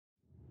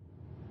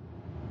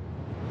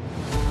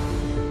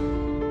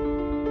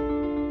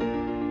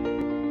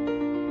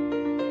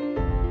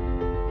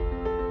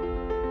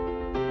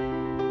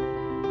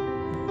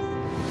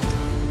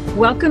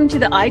Welcome to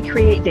the I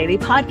Create Daily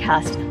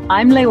podcast.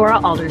 I'm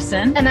Leora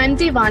Alderson. And I'm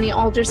Devani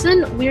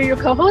Alderson. We're your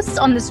co-hosts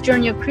on this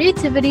journey of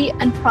creativity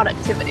and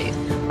productivity.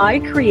 I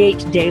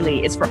Create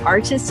Daily is for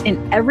artists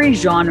in every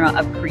genre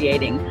of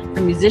creating,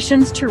 from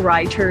musicians to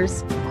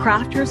writers,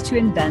 crafters to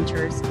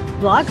inventors,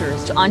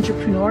 bloggers to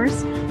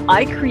entrepreneurs.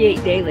 I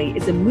Create Daily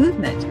is a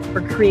movement for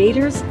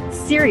creators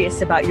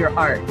serious about your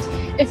art.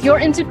 If you're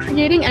into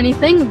creating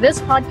anything, this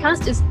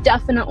podcast is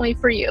definitely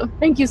for you.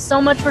 Thank you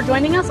so much for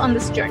joining us on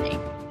this journey.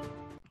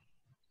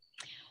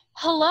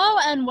 Hello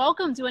and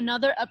welcome to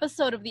another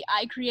episode of the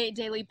I Create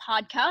Daily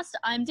podcast.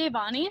 I'm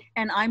Devani.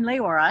 And I'm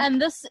Leora.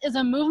 And this is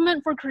a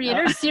movement for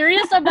creators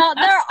serious about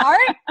their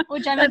art,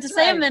 which I meant to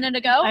say a minute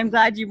ago. I'm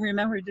glad you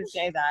remembered to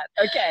say that.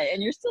 Okay,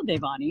 and you're still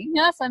Devani.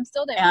 Yes, I'm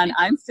still Devani. And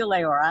I'm still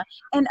Leora.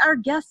 And our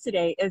guest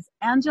today is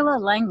Angela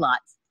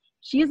Langlotz.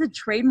 She is a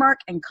trademark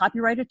and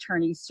copyright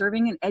attorney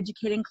serving and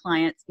educating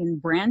clients in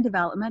brand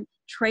development,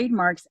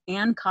 trademarks,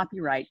 and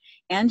copyright.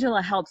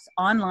 Angela helps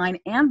online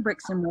and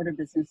bricks and mortar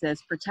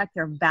businesses protect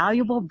their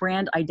valuable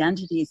brand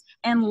identities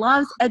and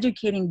loves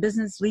educating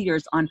business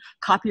leaders on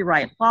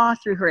copyright law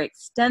through her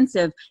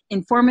extensive,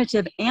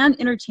 informative, and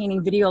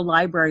entertaining video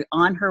library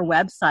on her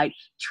website,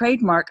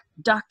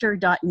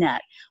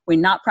 trademarkdoctor.net.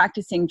 When not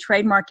practicing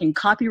trademark and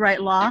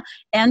copyright law,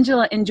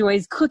 Angela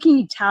enjoys cooking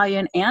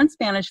Italian and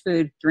Spanish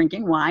food,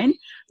 drinking wine,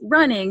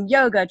 running,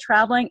 yoga,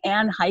 traveling,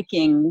 and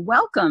hiking.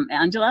 Welcome,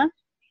 Angela.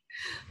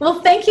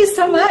 Well, thank you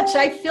so much.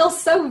 I feel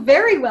so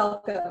very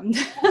welcomed.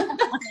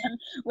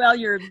 Well,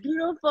 you're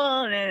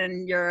beautiful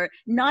and you're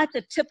not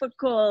the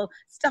typical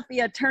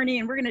stuffy attorney.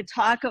 And we're going to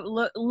talk,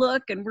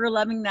 look, and we're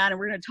loving that. And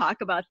we're going to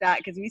talk about that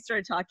because we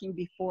started talking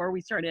before we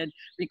started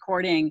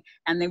recording.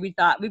 And then we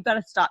thought we've got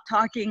to stop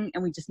talking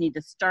and we just need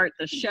to start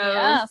the show.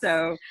 Yes.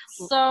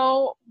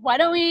 So why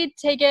don't we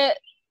take it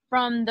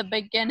from the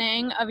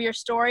beginning of your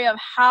story of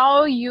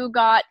how you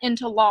got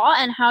into law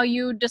and how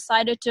you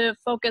decided to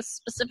focus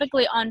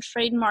specifically on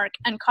trademark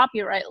and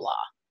copyright law.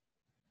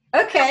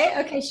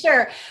 Okay,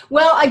 sure.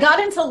 Well, I got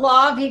into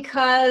law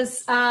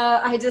because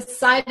I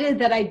decided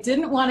that I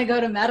didn't want to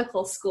go to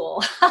medical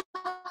school.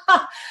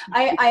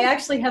 I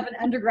actually have an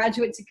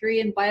undergraduate degree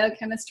in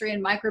biochemistry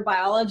and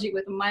microbiology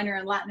with a minor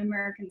in Latin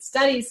American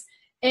studies.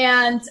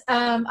 And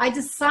I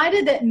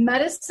decided that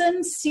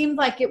medicine seemed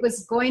like it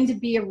was going to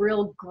be a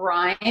real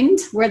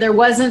grind where there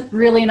wasn't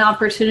really an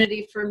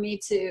opportunity for me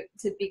to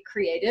be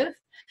creative.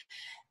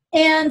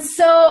 And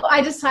so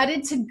I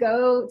decided to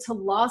go to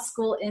law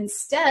school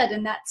instead.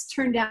 And that's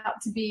turned out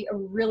to be a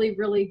really,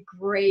 really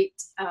great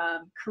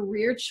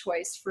career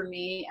choice for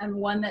me, and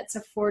one that's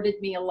afforded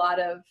me a lot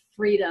of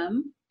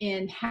freedom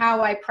in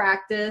how I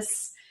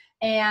practice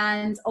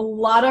and a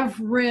lot of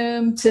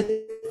room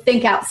to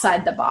think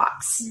outside the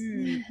box.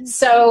 Mm-hmm.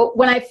 So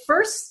when I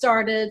first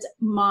started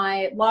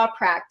my law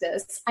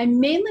practice, I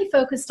mainly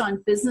focused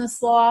on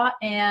business law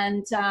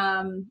and,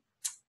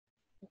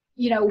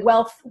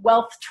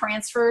 wealth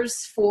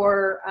transfers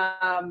for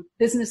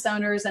business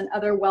owners and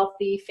other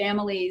wealthy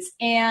families.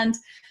 And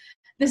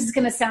this is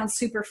going to sound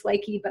super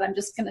flaky, but I'm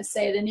just going to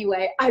say it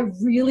anyway. I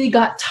really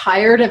got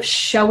tired of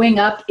showing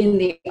up in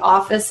the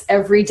office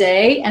every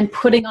day and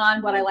putting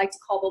on what I like to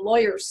call the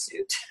lawyer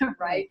suit,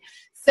 right?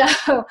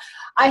 So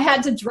I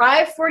had to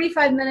drive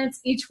 45 minutes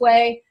each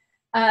way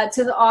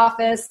to the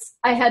office.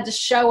 I had to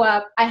show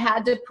up. I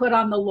had to put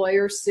on the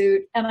lawyer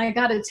suit. And I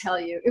got to tell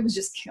you, it was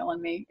just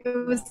killing me.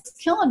 It was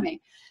killing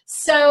me.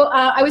 So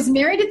I was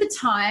married at the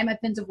time. I've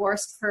been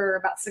divorced for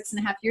about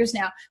 6.5 years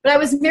now. But I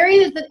was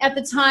married at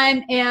the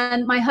time,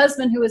 and my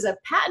husband, who was a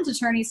patent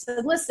attorney,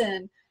 said,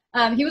 listen,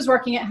 he was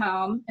working at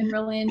home and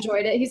really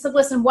enjoyed it. He said,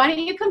 listen, why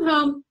don't you come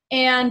home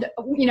and,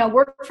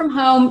 work from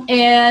home,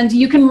 and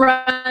you can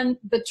run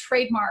the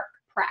trademark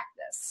practice.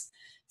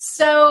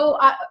 So,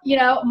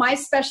 my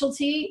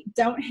specialty,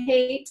 don't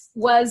hate,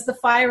 was the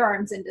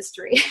firearms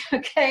industry,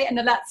 okay? And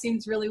that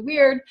seems really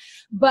weird,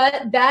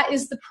 but that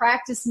is the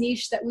practice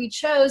niche that we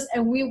chose,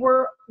 and we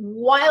were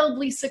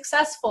wildly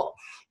successful.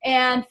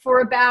 And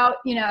for about,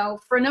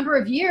 for a number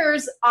of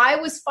years, I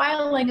was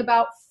filing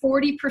about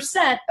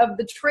 40% of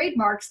the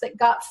trademarks that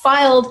got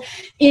filed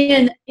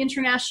in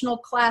International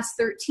Class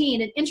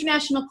 13. And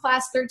International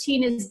Class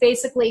 13 is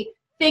basically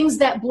things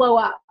that blow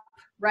up.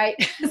 Right?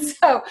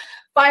 So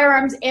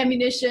firearms,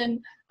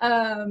 ammunition,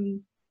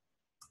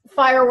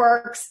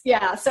 fireworks.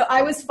 Yeah. So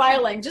I was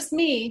filing, just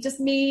me,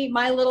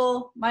 my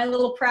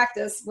little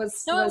practice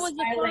was So was it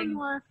was filing. a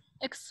more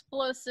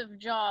explosive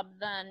job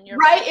than your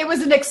Right. It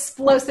was an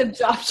explosive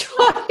job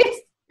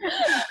choice.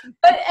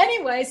 But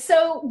anyway,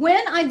 so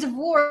when I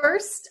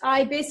divorced,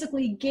 I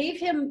basically gave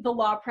him the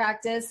law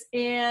practice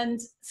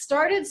and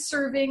started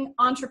serving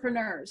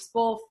entrepreneurs,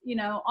 both,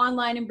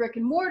 online and brick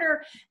and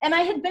mortar. And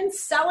I had been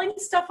selling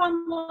stuff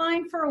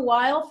online for a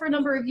while, for a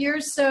number of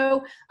years.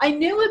 So I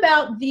knew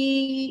about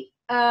the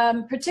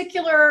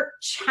particular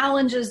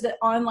challenges that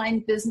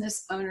online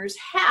business owners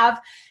have.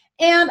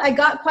 And I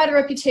got quite a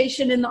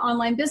reputation in the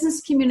online business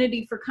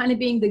community for kind of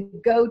being the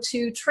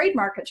go-to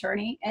trademark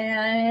attorney.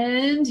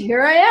 And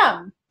here I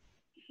am.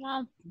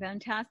 Wow,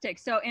 fantastic.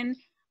 So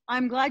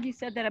I'm glad you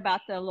said that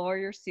about the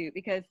lawyer suit,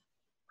 because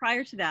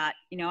prior to that,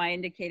 I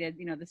indicated,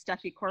 the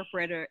stuffy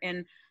corporate,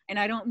 and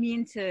I don't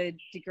mean to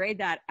degrade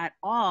that at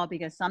all,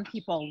 because some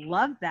people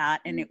love that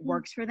and it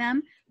works for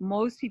them.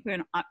 Most people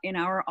in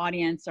our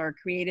audience are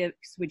creatives,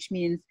 which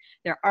means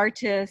they're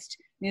artists,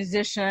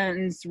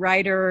 musicians,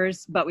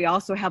 writers, but we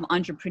also have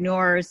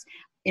entrepreneurs,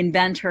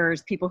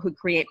 inventors, people who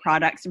create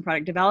products, and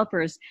product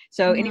developers.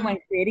 So anyone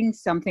creating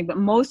something, but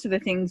most of the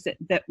things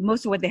that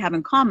most of what they have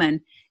in common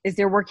is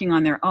they're working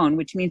on their own,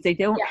 which means they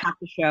don't have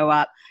to show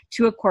up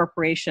to a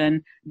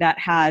corporation that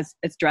has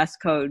its dress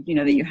code,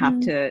 that you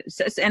have to,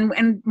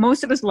 and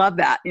most of us love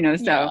that,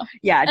 so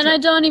yeah. And I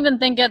don't even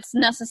think it's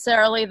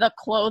necessarily the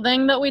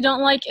clothing that we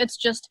don't like. It's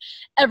just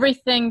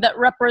everything that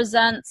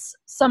represents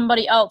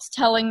somebody else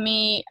telling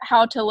me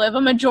how to live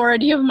a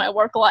majority of my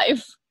work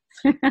life.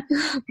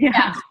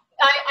 Yeah.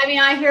 I mean,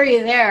 I hear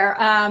you there.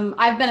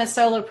 I've been a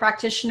solo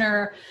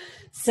practitioner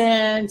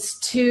since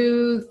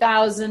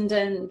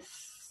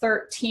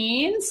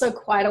 2013, so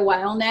quite a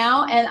while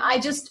now. And I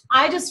just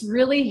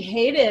really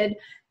hated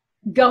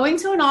going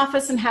to an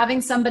office and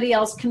having somebody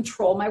else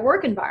control my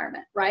work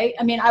environment, right?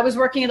 I mean, I was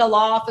working at a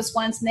law office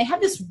once, and they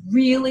had this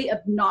really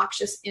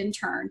obnoxious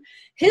intern.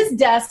 His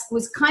desk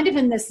was kind of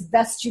in this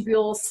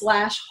vestibule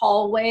 /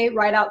 hallway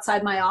right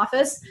outside my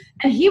office.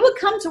 And he would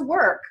come to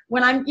work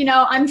when I'm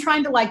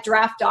trying to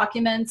draft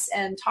documents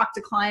and talk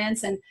to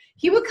clients. And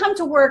he would come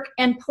to work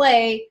and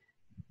play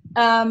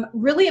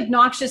really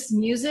obnoxious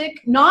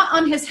music, not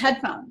on his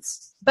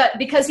headphones, but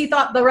because he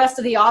thought the rest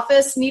of the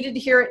office needed to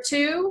hear it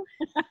too,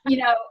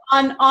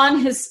 on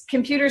his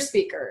computer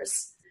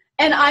speakers.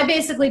 And I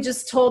basically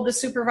just told the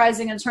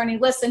supervising attorney,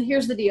 listen,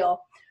 here's the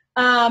deal.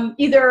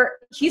 Either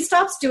he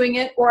stops doing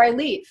it or I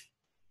leave,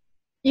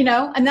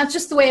 and that's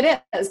just the way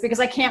it is, because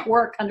I can't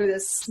work under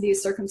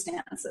these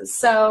circumstances.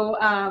 So,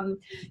 I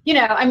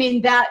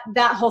mean,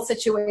 that whole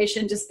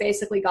situation just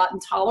basically got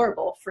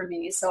intolerable for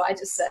me. So I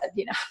just said,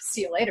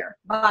 see you later.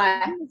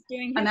 Bye.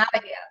 I'm out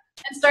of here.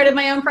 And started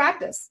my own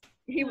practice.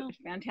 He was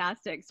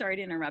fantastic. Sorry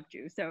to interrupt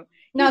you.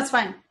 No, it's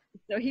fine.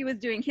 So he was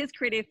doing his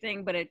creative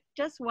thing, but it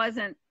just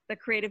wasn't the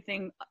creative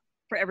thing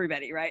for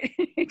everybody, right?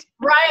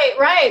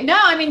 Right. No,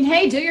 I mean,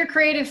 hey, do your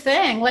creative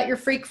thing. Let your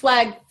freak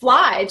flag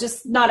fly,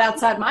 just not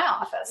outside my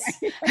office.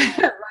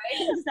 Right?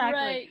 Exactly.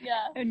 Right,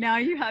 yeah. And now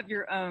you have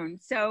your own.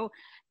 So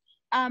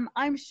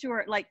I'm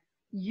sure,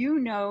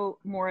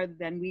 more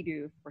than we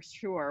do, for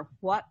sure,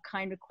 what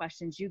kind of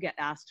questions you get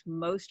asked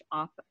most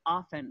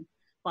often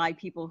by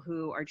people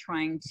who are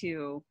trying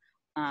to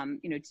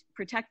to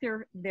protect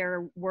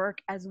their work,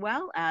 as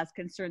well as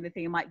concerned that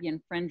they might be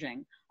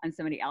infringing on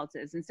somebody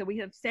else's. And so we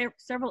have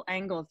several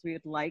angles we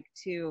would like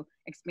to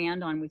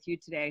expand on with you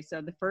today.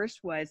 So the first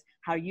was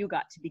how you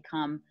got to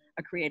become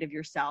a creative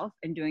yourself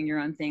and doing your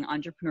own thing,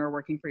 entrepreneur,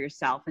 working for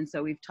yourself. And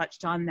so we've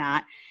touched on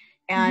that.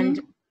 And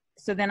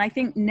so then I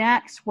think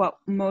next, what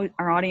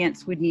our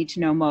audience would need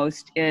to know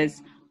most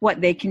is what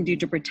they can do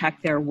to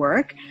protect their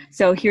work.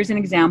 So here's an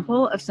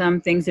example of some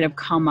things that have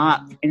come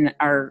up in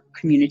our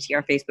community,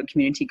 our Facebook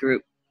community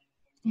group.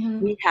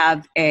 We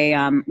have a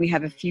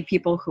few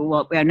people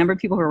we have a number of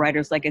people who are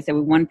writers. Like I said,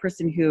 we have one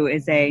person who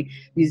is a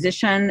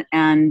musician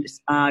and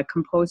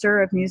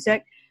composer of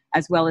music,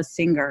 as well as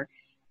singer.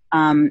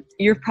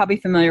 You're probably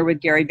familiar with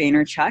Gary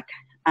Vaynerchuk.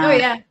 Oh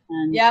yeah.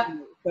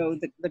 So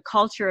the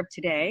culture of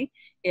today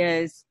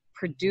is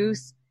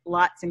produce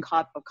lots of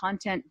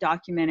content,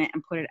 document it,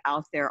 and put it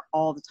out there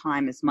all the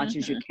time as much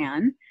as you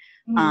can.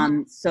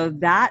 So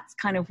that's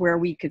kind of where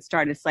we could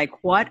start. It's like,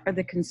 what are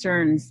the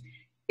concerns?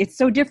 It's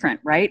so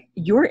different, right?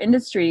 Your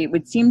industry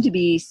would seem to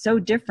be so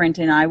different.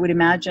 And I would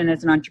imagine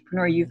as an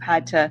entrepreneur, you've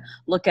had to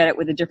look at it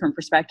with a different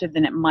perspective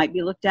than it might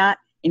be looked at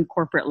in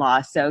corporate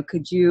law. So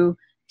could you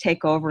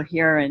take over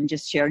here and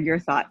just share your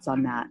thoughts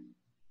on that?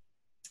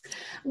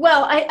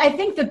 Well, I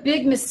think the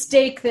big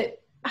mistake that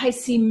I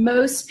see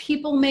most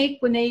people make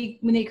when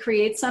they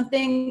create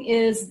something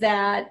is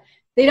that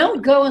they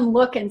don't go and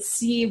look and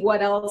see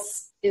what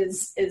else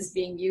is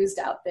being used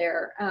out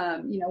there,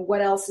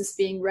 what else is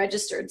being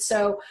registered.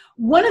 So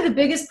one of the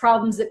biggest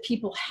problems that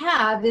people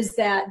have is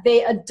that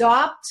they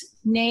adopt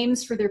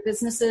names for their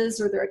businesses,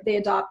 or they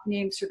adopt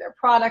names for their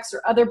products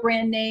or other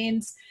brand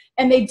names,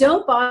 and they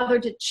don't bother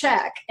to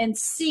check and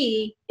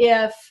see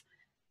if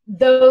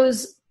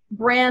those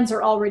brands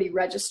are already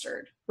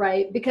registered,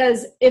 right?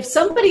 Because if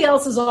somebody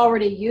else is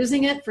already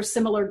using it for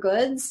similar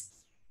goods,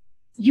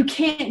 you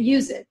can't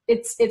use it.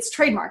 It's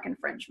trademark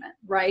infringement,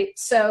 right?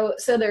 So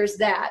there's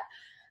that.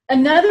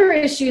 Another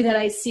issue that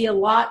I see a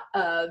lot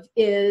of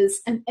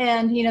is, and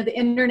the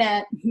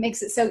internet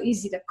makes it so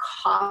easy to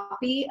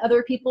copy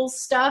other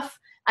people's stuff.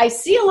 I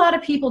see a lot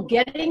of people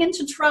getting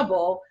into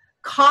trouble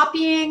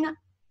copying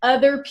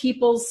other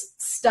people's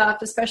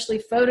stuff, especially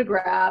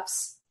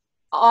photographs,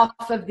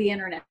 off of the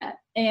internet.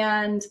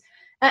 And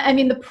I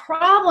mean, the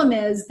problem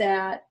is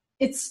that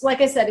it's,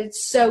 like I said,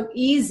 it's so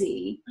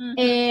easy.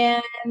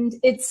 And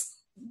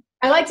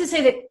I like to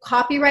say that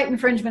copyright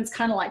infringement is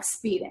kind of like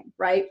speeding,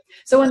 right?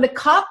 So when the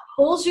cop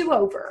pulls you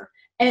over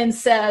and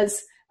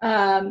says,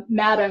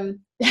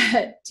 Madam,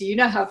 do you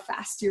know how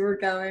fast you were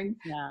going?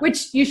 Yeah.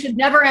 Which you should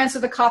never answer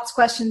the cops'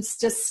 questions,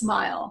 just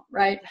smile,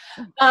 right?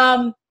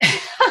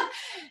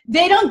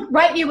 They don't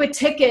write you a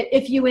ticket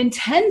if you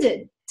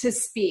intended to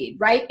speed,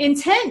 right?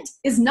 Intent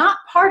is not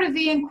part of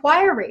the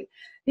inquiry.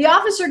 The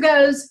officer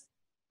goes,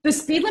 the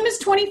speed limit is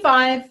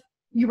 25,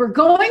 you were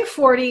going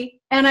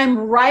 40, and I'm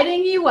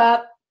writing you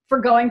up for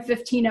going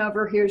 15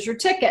 over, here's your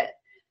ticket.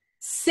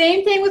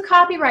 Same thing with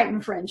copyright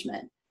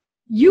infringement.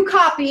 You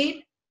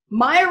copied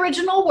my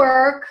original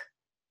work,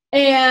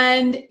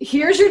 and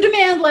here's your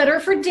demand letter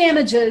for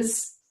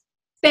damages.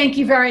 Thank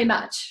you very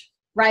much,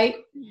 right?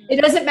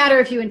 It doesn't matter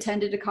if you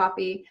intended to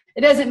copy.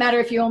 It doesn't matter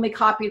if you only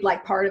copied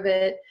like part of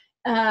it.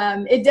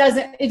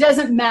 It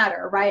doesn't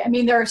matter, right? I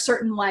mean, there are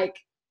certain like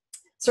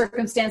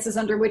circumstances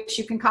under which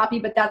you can copy,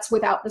 but that's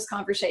without this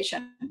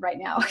conversation right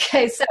now.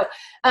 Okay, so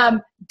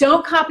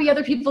don't copy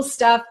other people's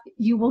stuff.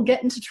 You will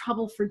get into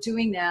trouble for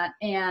doing that,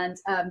 and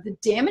the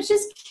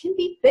damages can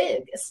be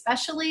big,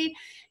 especially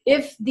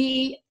if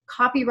the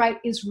copyright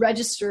is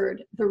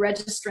registered. The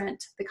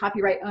registrant, the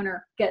copyright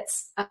owner,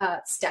 gets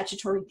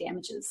statutory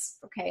damages.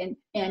 Okay,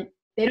 and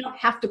they don't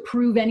have to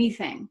prove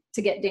anything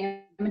to get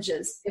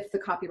damages if the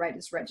copyright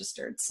is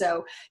registered.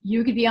 So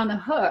you could be on the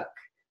hook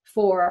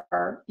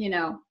for, you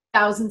know,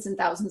 thousands and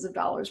thousands of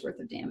dollars worth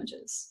of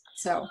damages.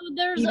 So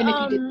there's even if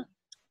you did,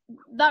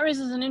 that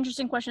raises an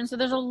interesting question. So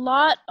there's a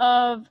lot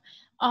of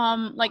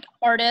like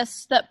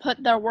artists that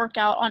put their work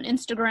out on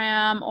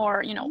Instagram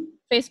or, you know,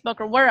 Facebook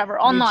or wherever,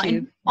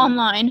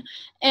 online,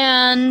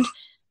 and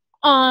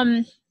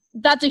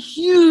that's a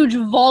huge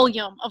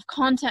volume of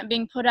content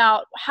being put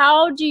out.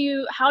 How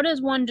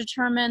does one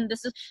determine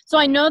this is, so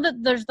I know that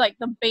there's like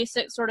the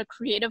basic sort of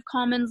Creative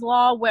Commons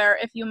law where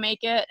if you make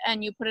it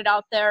and you put it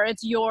out there,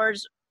 it's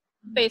yours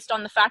based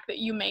on the fact that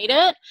you made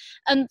it.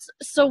 And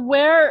so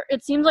where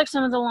it seems like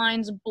some of the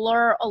lines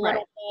blur a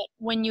little bit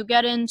when you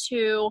get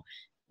into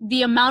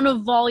the amount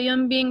of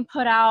volume being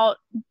put out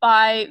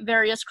by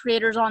various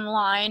creators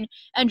online,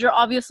 and you're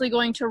obviously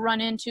going to run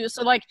into,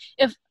 so like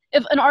if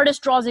an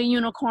artist draws a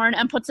unicorn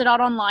and puts it out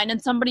online and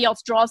somebody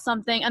else draws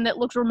something and it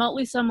looks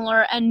remotely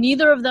similar and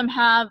neither of them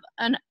have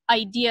an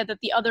idea that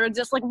the other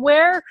exists, like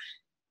where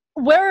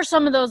are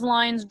some of those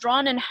lines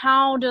drawn, and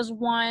how does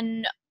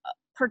one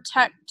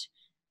protect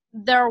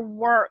their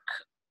work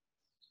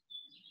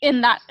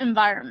in that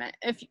environment?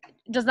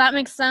 Does that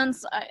make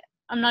sense?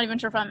 I'm not even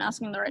sure if I'm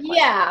asking the right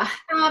question. Yeah.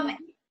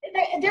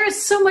 There is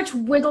so much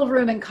wiggle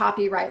room in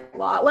copyright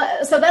law.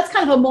 So that's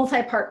kind of a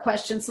multi-part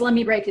question. So let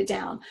me break it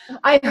down.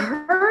 I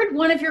heard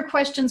one of your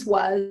questions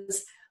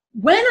was,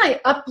 when I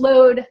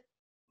upload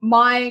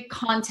my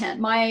content,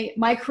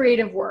 my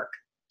creative work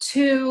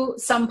to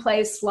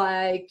someplace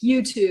like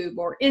YouTube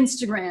or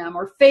Instagram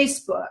or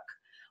Facebook,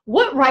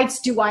 what rights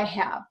do I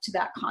have to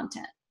that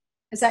content?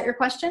 Is that your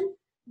question?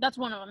 That's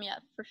one of them, yeah,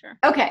 for sure.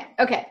 Okay.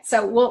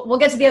 So we'll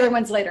get to the other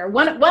ones later.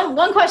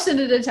 One question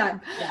at a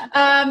time.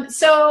 Yeah.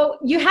 So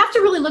you have to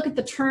really look at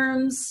the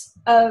terms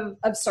of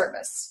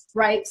service,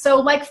 right?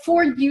 So like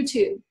for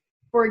YouTube,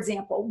 for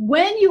example,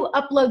 when you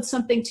upload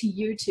something to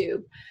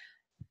YouTube,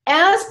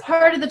 as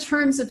part of the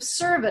terms of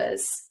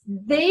service,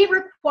 they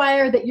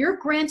require that you're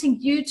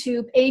granting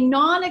YouTube a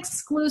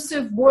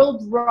non-exclusive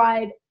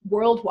worldwide,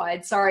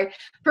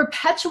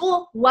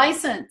 perpetual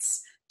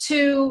license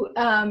to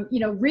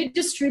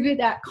redistribute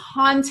that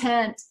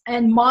content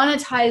and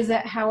monetize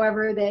it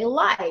however they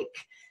like.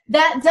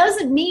 That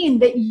doesn't mean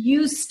that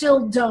you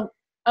still don't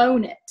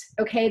own it,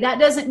 okay? That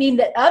doesn't mean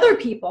that other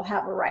people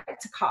have a right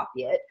to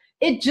copy it.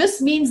 It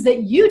just means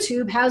that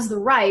YouTube has the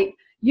right.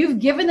 You've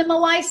given them a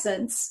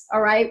license,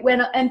 all right?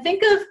 And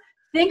think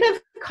of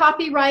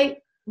copyright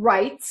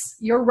rights,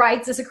 your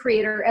rights as a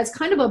creator, as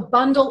kind of a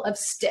bundle of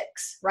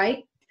sticks,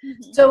 right?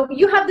 Mm-hmm. So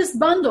you have this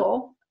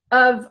bundle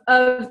of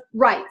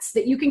rights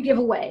that you can give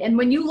away. And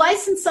when you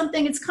license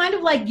something, it's kind of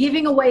like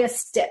giving away a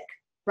stick,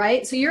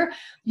 right? So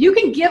you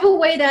can give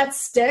away that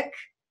stick,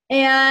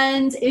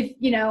 and if,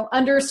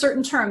 under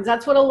certain terms,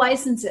 that's what a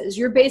license is.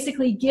 You're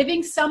basically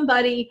giving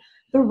somebody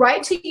the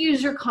right to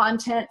use your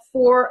content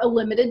for a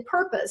limited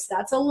purpose.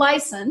 That's a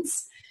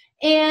license.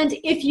 And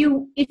if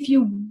you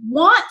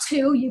want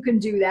to, you can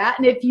do that.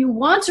 And if you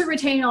want to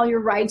retain all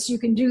your rights, you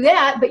can do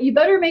that. But you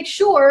better make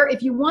sure,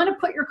 if you want to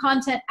put your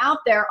content out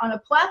there on a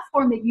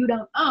platform that you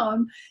don't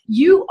own,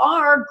 you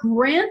are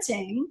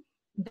granting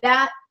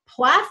that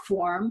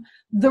platform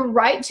the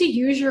right to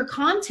use your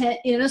content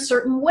in a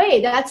certain way.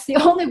 That's the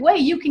only way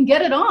you can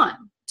get it on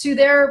to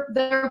their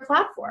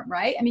platform,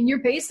 right? I mean,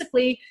 you're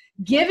basically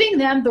giving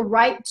them the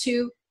right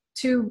to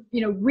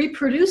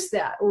reproduce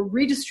that or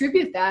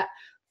redistribute that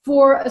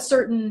for a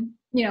certain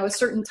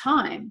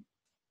time.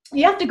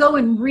 You have to go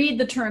and read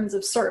the terms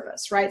of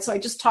service, right? So I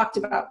just talked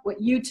about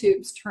what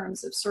YouTube's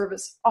terms of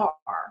service are.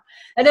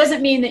 That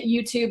doesn't mean that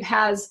YouTube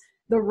has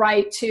the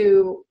right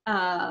to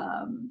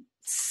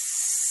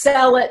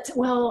sell it.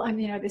 Well, I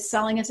mean, are they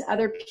selling it to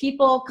other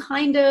people?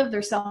 Kind of.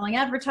 They're selling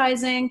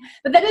advertising,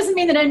 but that doesn't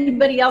mean that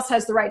anybody else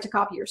has the right to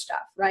copy your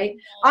stuff, right?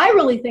 I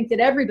really think that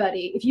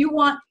everybody, if you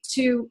want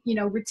to,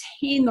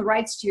 retain the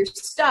rights to your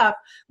stuff,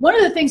 one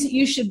of the things that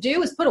you should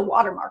do is put a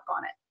watermark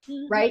on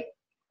it, right?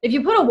 If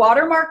you put a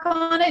watermark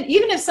on it,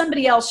 even if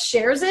somebody else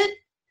shares it,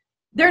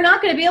 they're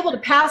not going to be able to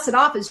pass it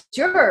off as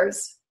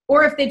yours.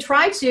 Or if they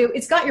try to,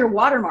 it's got your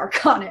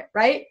watermark on it,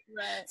 right?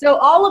 So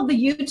all of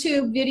the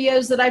YouTube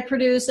videos that I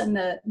produce and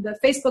the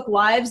Facebook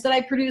Lives that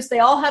I produce, they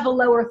all have a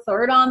lower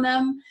third on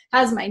them,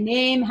 has my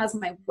name, has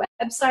my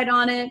website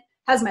on it,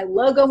 has my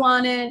logo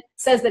on it,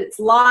 says that it's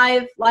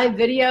live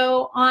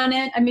video on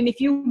it. I mean,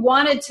 if you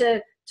wanted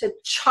to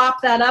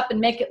chop that up and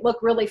make it look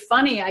really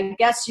funny, I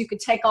guess you could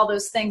take all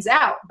those things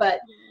out, but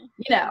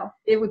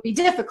it would be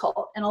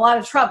difficult and a lot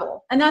of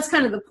trouble. And that's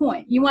kind of the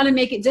point. You want to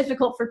make it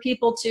difficult for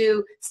people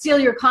to steal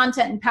your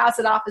content and pass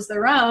it off as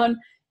their own,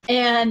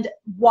 and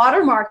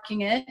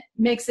watermarking it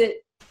makes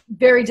it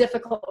very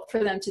difficult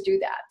for them to do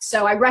that.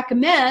 So I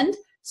recommend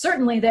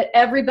certainly that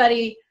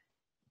everybody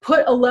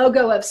put a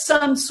logo of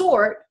some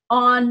sort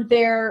on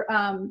their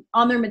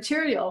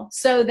material,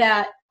 so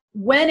that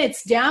when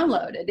it's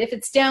downloaded, if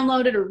it's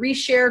downloaded or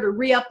reshared or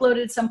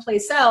re-uploaded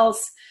someplace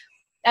else,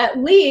 at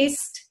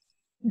least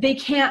they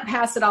can't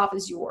pass it off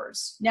as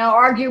yours. Now,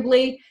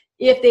 arguably,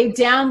 if they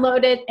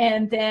download it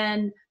and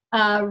then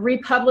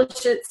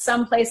republish it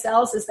someplace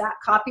else, is that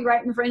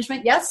copyright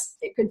infringement? Yes,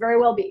 it could very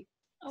well be.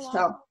 Oh, wow.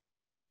 So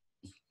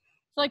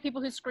like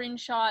people who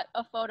screenshot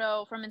a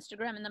photo from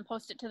Instagram and then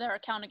post it to their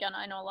account again.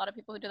 I know a lot of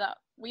people who do that.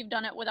 We've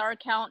done it with our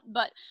account,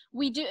 but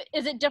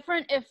is it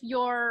different if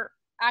you're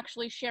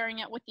actually sharing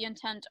it with the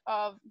intent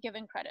of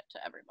giving credit to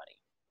everybody?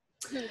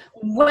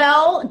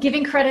 Well,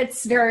 giving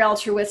credit's very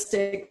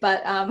altruistic,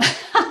 but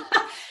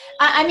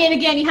I mean,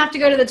 again, you have to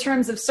go to the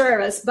terms of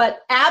service,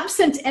 but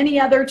absent any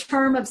other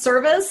term of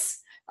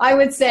service, I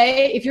would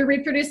say if you're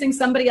reproducing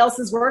somebody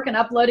else's work and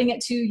uploading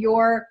it to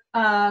your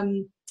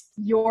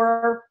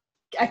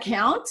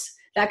account,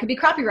 that could be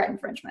copyright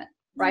infringement,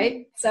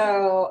 right?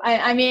 So,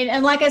 I mean,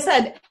 and like I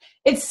said,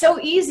 it's so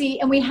easy,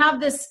 and we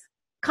have this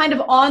kind of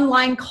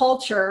online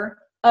culture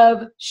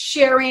of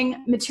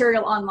sharing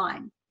material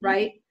online,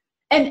 right?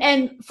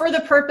 And for the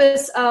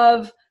purpose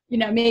of,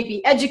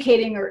 maybe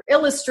educating or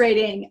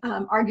illustrating,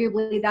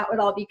 arguably that would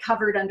all be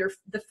covered under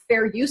the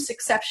fair use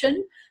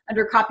exception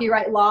under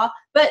copyright law.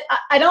 But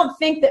I don't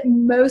think that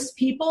most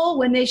people,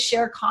 when they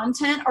share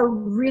content, are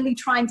really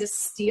trying to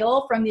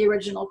steal from the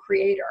original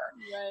creator.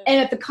 Right.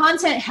 And if the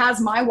content has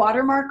my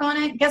watermark on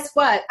it, guess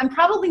what? I'm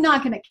probably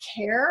not going to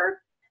care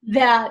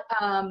that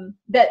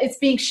it's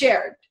being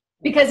shared,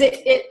 because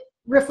it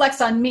reflects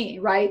on me,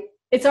 right?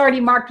 It's already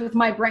marked with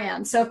my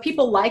brand. So if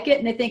people like it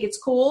and they think it's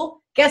cool,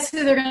 guess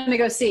who they're going to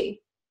go see?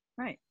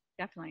 Right.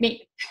 Definitely.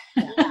 Me.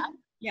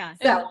 Yeah.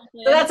 So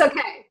that's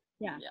okay.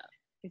 Yeah.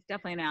 It's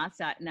definitely an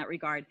asset in that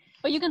regard.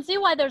 But you can see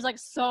why there's like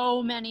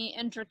so many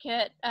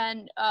intricate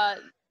and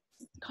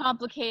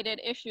complicated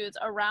issues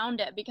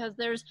around it, because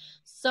there's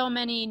so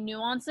many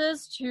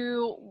nuances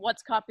to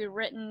what's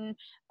copywritten,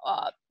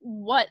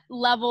 what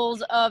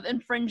levels of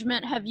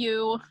infringement have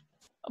you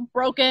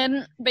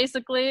broken,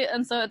 basically.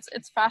 And so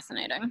it's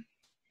fascinating.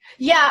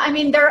 Yeah, I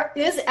mean, there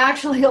is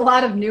actually a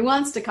lot of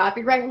nuance to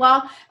copyright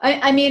law.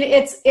 I mean,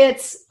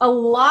 it's a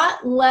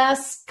lot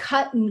less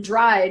cut and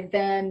dried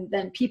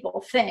than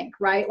people think,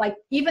 right? Like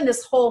even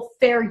this whole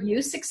fair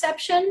use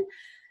exception,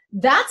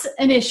 that's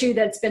an issue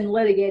that's been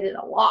litigated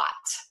a lot,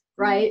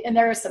 right? And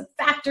there are some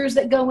factors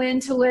that go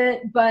into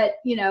it, but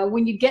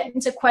when you get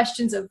into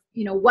questions of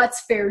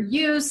what's fair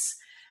use,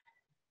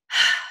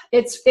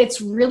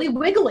 it's really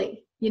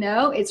wiggly.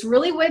 It's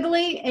really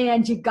wiggly,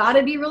 and you got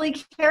to be really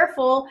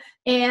careful.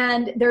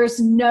 And there's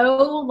no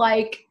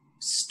like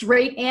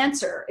straight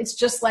answer. It's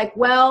just like,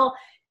 well,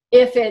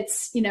 if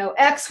it's,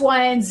 X,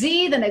 Y, and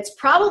Z, then it's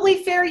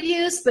probably fair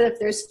use. But if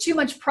there's too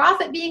much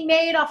profit being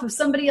made off of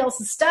somebody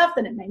else's stuff,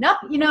 then it may not,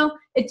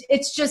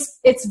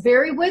 it's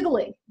very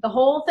wiggly. The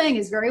whole thing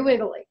is very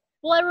wiggly.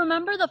 Well, I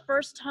remember the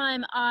first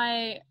time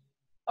I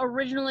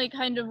originally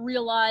kind of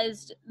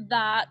realized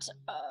that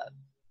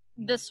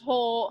this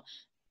whole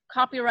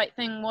copyright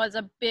thing was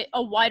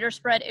a wider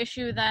spread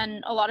issue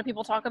than a lot of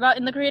people talk about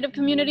in the creative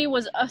community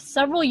was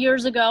several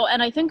years ago,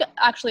 and I think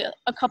actually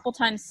a couple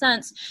times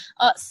since.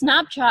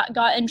 Snapchat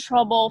got in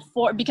trouble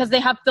because they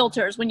have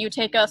filters. When you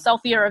take a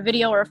selfie or a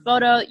video or a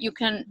photo, you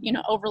can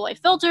overlay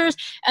filters,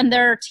 and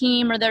their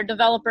team or their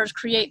developers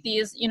create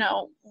these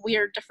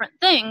weird different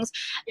things.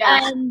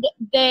 Yeah. And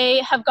they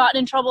have gotten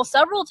in trouble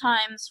several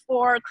times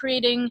for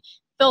creating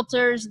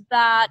filters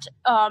that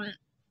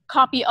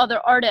copy other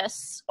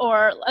artists,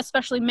 or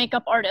especially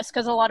makeup artists,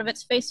 because a lot of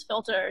it's face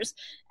filters.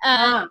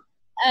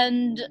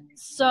 And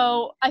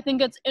so I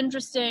think it's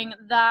interesting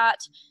that,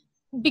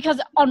 because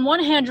on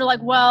one hand you're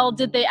like, well,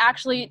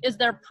 is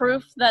there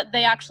proof that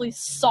they actually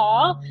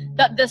saw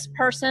that this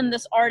person,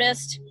 this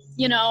artist,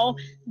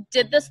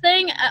 did this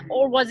thing,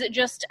 or was it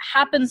just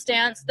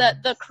happenstance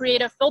that the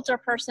creative filter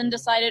person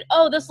decided,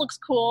 oh, this looks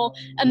cool,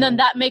 and then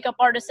that makeup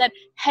artist said,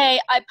 hey,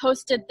 I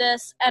posted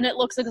this and it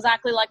looks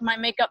exactly like my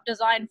makeup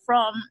design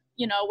from,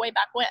 way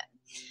back when.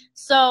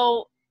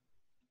 So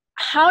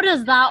how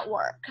does that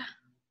work?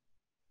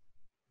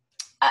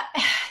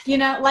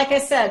 Like I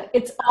said,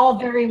 it's all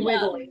very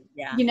wiggly.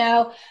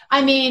 Yeah.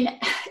 I mean,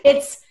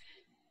 it's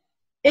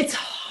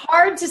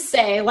hard to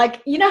say,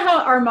 like,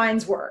 how our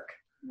minds work,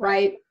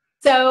 right?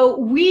 So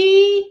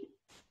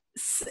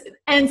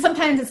and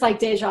sometimes it's like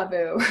deja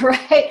vu,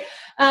 right?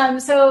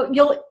 So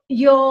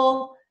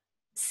you'll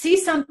see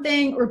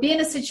something or be in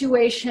a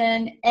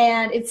situation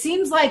and it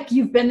seems like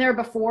you've been there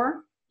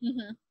before.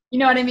 Mm-hmm. You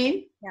know what I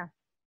mean? Yeah.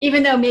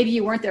 Even though maybe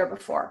you weren't there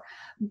before.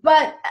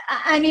 But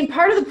I mean,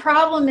 part of the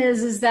problem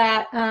is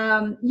that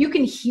you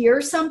can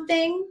hear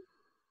something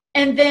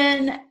and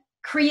then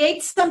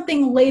create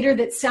something later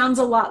that sounds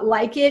a lot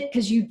like it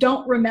because you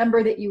don't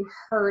remember that you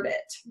heard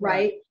it,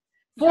 right?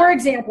 For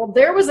example,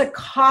 there was a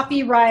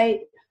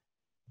copyright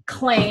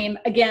claim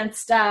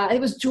against, it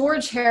was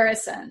George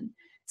Harrison.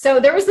 So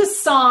there was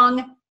this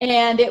song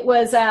and it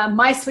was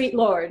My Sweet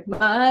Lord,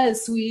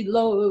 hallelujah.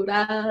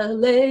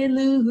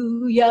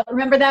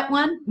 Remember that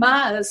one?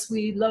 My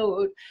sweet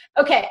Lord.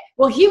 Okay,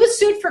 well, he was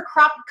sued for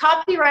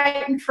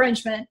copyright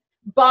infringement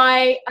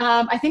by,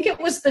 I think it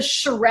was the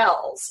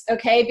Shirelles,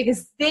 okay,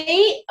 because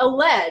they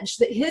alleged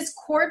that his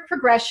chord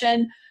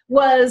progression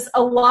was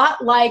a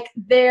lot like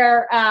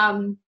their,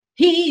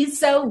 he's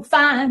so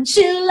fine,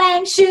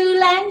 shoe-lang,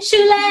 shoe-lang,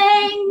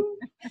 shoe-lang,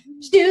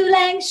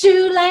 shoe-lang,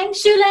 shoe-lang,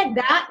 shoe-lang.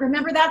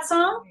 Remember that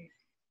song?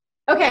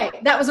 Okay,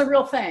 that was a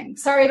real thing.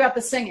 Sorry about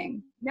the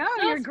singing. No,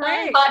 you're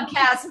great.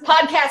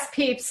 Podcast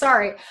peeps,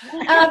 sorry.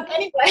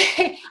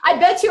 Anyway, I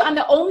bet you I'm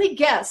the only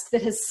guest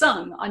that has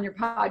sung on your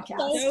podcast.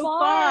 So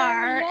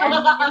far. Yeah. And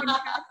you're an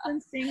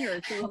excellent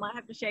singer, so we might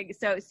have to shake.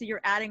 So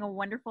you're adding a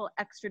wonderful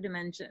extra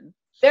dimension.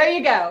 There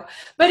you go.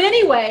 But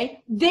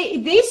anyway,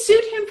 they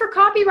sued him for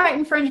copyright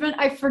infringement.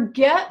 I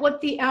forget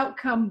what the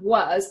outcome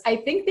was. I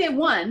think they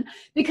won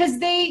because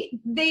they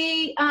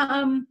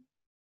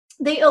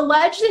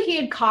alleged that he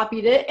had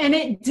copied it, and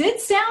it did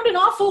sound an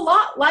awful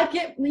lot like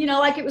it,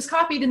 like it was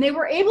copied, and they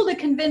were able to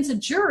convince a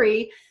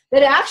jury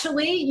that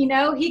actually,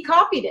 he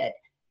copied it.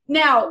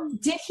 Now,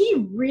 did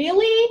he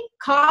really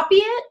copy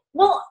it?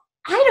 Well,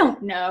 I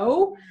don't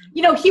know.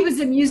 He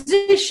was a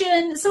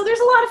musician, so there's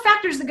a lot of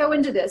factors that go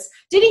into this.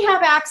 Did he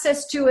have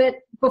access to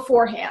it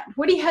beforehand?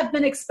 Would he have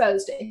been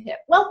exposed to it?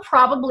 Well,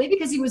 probably,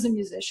 because he was a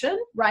musician,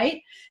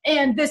 right?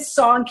 And this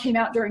song came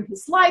out during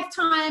his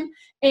lifetime,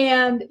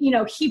 and,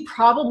 he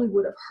probably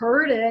would have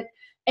heard it.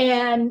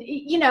 And,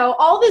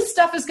 all this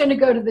stuff is going to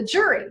go to the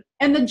jury,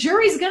 and the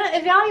jury's going to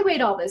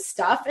evaluate all this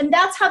stuff, and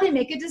that's how they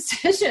make a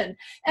decision.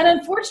 And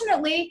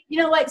unfortunately,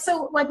 like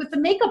with the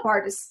makeup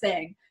artist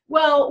thing,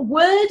 well,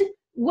 would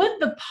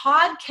the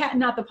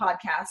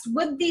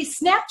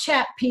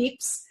Snapchat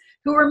peeps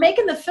who were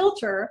making the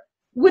filter,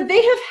 would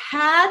they have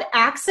had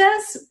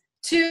access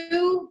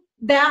to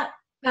that,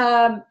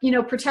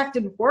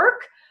 protected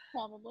work?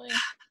 Probably.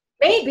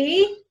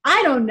 Maybe.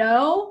 I don't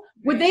know.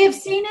 Would they have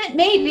seen it?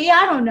 Maybe.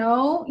 I don't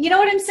know. You know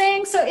what I'm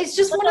saying? So it's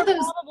just one of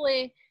those.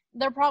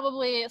 They're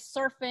probably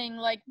surfing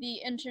like the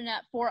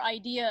internet for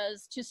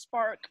ideas to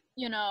spark,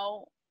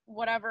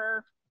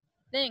 whatever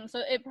thing. So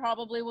it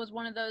probably was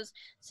one of those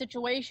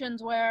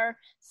situations where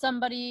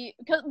somebody,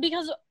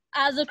 because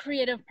as a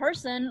creative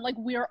person, like,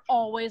 we're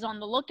always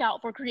on the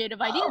lookout for creative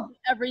ideas.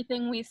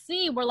 Everything we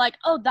see, we're like,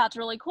 oh, that's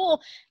really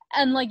cool.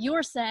 And like you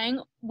were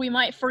saying, we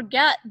might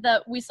forget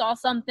that we saw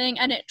something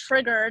and it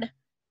triggered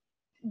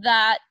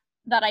that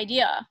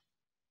idea.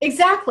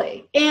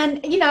 Exactly.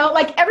 And,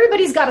 like,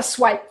 everybody's got a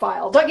swipe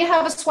file. Don't you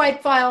have a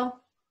swipe file?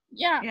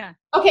 Yeah.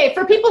 Okay,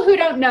 for people who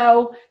don't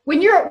know, when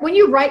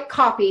you write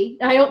copy,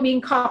 and I don't mean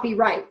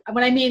copyright,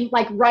 when I mean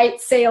like write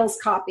sales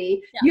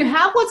copy, you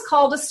have what's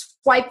called a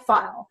swipe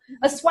file.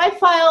 A swipe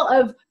file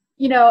of,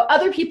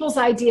 other people's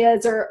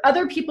ideas or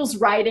other people's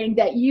writing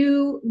that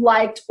you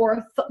liked,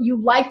 or you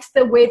liked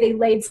the way they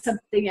laid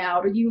something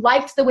out, or you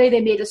liked the way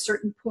they made a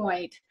certain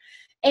point.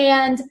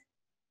 And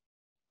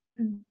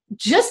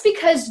just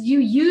because you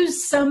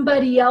use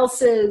somebody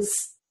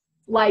else's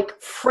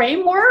like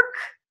framework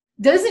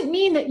doesn't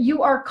mean that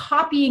you are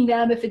copying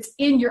them if it's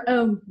in your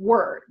own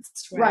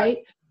words, right?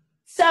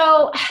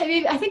 So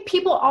I think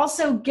people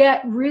also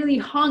get really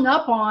hung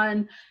up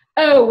on,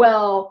 oh,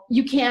 well,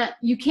 you can't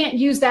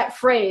use that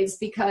phrase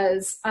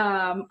because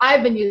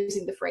I've been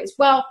using the phrase.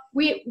 Well,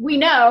 we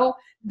know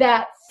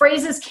that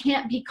phrases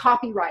can't be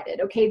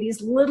copyrighted, okay?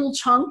 These little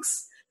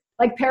chunks,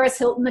 like Paris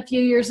Hilton a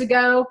few years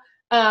ago,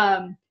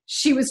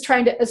 she was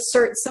trying to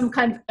assert some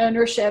kind of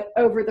ownership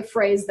over the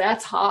phrase,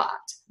 that's hot.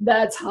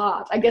 That's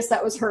hot. I guess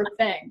that was her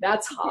thing.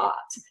 That's hot,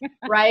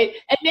 right?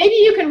 And maybe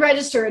you can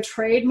register a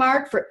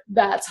trademark for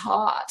that's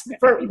hot,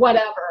 for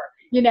whatever,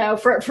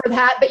 for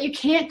that. But you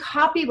can't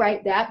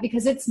copyright that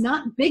because it's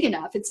not big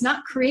enough. It's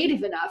not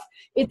creative enough.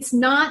 It's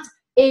not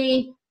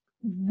a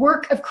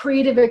work of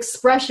creative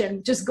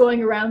expression just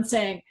going around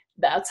saying,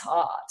 that's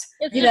hot.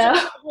 It's you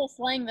just know? a whole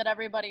slang that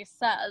everybody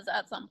says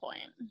at some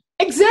point.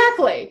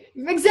 Exactly.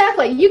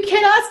 You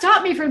cannot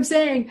stop me from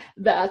saying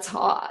that's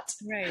hot.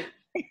 Right.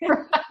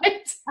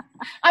 Right?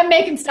 I'm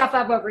making stuff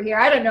up over here.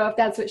 I don't know if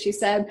that's what she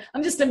said.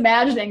 I'm just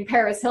imagining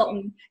Paris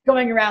Hilton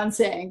going around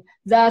saying,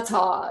 that's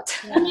hot.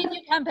 I mean,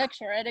 you can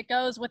picture it. It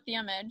goes with the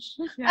image.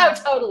 Oh,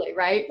 totally,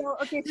 right? So,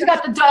 okay, She's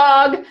got the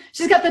dog.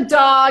 She's got the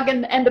dog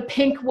and the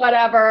pink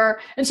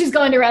whatever. And she's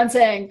going around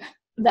saying,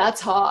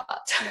 that's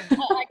hot. I can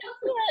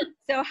see it.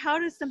 so how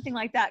does something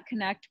like that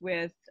connect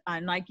with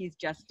Nike's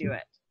Just Do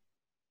It?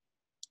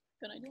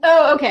 Good idea.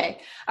 Oh,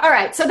 okay. All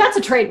right. So that's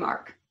a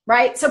trademark,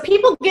 right? So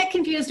people get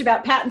confused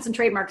about patents and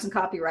trademarks and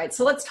copyrights.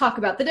 So let's talk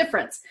about the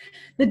difference.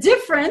 The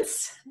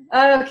difference,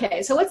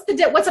 okay, so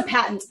what's a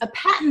patent? A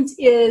patent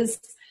is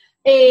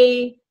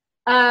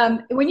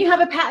when you have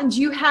a patent,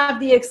 you have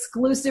the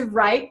exclusive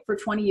right for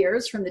 20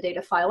 years from the date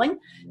of filing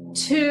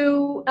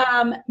to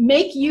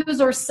make,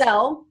 use, or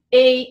sell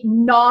a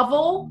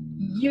novel,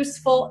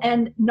 useful,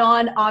 and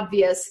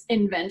non-obvious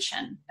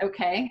invention,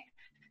 okay?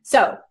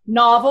 So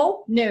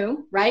novel,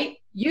 new, right?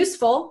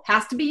 Useful,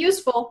 has to be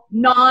useful.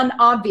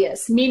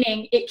 Non-obvious,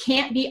 meaning it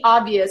can't be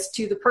obvious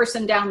to the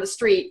person down the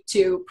street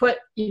to put,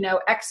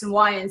 X and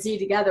Y and Z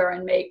together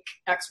and make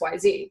X, Y,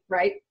 Z,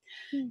 right?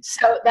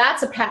 So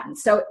that's a patent.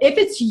 So if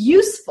it's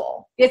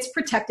useful, it's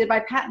protected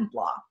by patent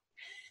law.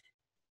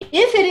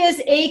 If it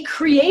is a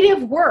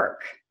creative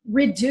work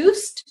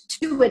reduced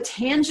to a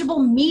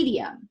tangible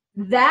medium,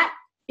 that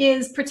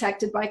is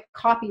protected by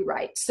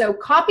copyright. So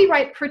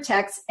copyright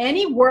protects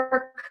any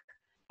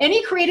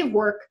creative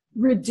work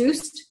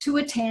reduced to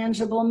a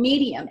tangible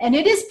medium. And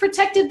it is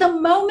protected the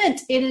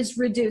moment it is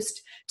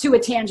reduced to a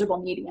tangible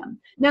medium.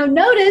 Now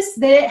notice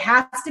that it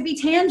has to be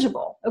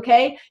tangible,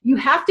 okay? You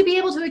have to be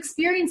able to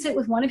experience it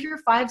with one of your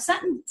five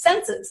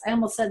senses. I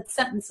almost said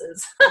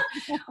sentences.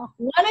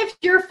 One of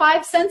your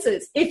five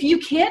senses. If you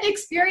can't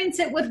experience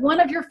it with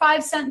one of your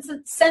five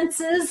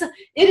senses,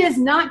 it is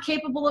not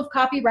capable of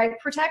copyright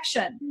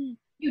protection.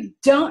 You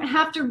don't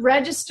have to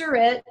register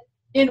it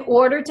in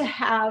order to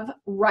have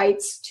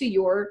rights to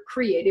your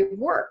creative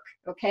work,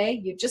 okay?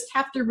 You just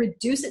have to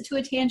reduce it to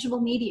a tangible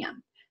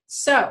medium.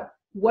 So,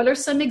 what are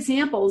some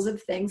examples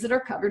of things that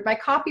are covered by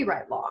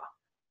copyright law?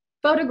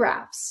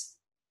 Photographs,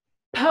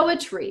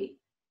 poetry,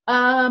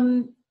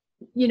 novels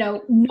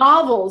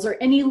or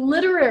any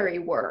literary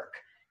work,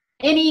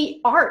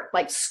 any art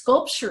like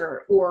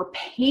sculpture or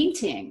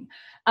painting.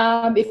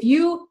 If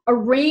you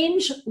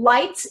arrange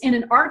lights in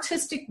an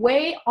artistic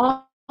way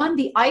on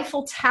the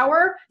Eiffel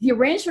Tower, the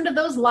arrangement of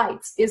those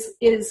lights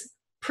is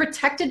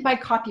protected by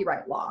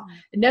copyright law.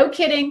 No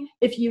kidding.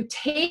 If you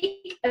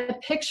take a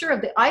picture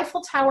of the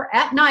Eiffel Tower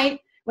at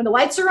night when the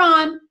lights are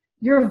on,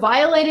 you're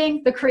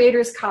violating the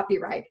creator's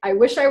copyright. I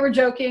wish I were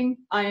joking.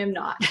 I am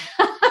not.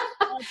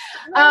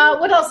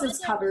 What else is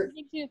covered?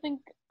 Makes you think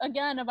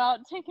again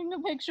about taking a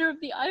picture of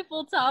the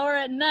Eiffel Tower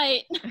at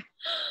night.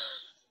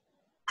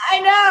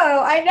 I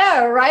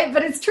know, right?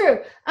 But it's true.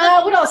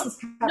 What else is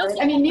covered?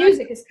 I mean,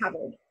 music is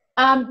covered.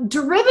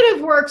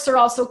 Derivative works are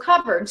also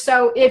covered.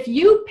 So if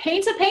you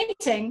paint a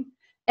painting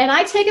and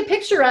I take a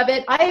picture of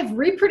it, I have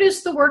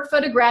reproduced the work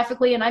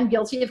photographically and I'm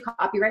guilty of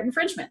copyright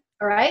infringement,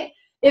 all right?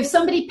 If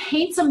somebody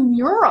paints a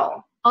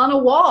mural on a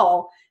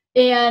wall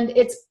and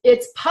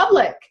it's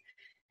public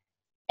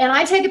and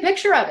I take a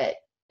picture of it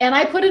and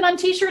I put it on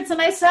t-shirts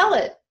and I sell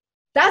it,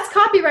 that's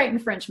copyright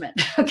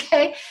infringement,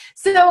 okay?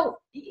 So,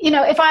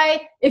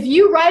 if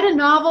you write a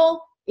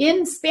novel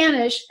in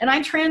Spanish and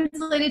I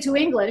translate it to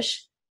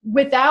English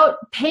without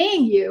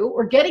paying you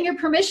or getting your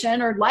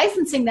permission or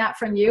licensing that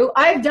from you,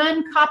 I've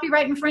done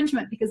copyright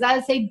infringement because that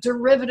is a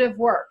derivative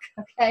work,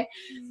 okay?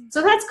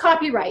 So that's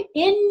copyright.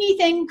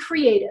 Anything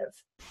creative.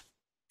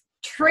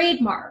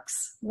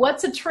 Trademarks.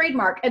 What's a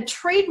trademark? A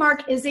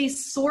trademark is a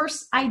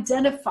source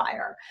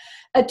identifier.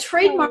 A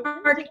trademark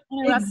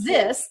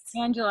exists.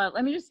 Angela,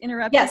 let me just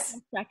interrupt you for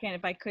a second,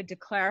 if I could, to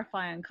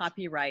clarify on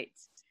copyright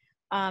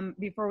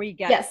before we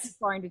get too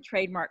far into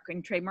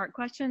trademark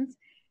questions.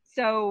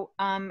 So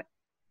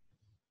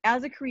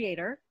as a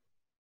creator,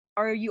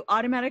 are you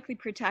automatically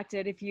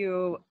protected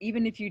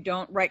even if you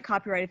don't write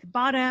copyright at the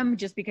bottom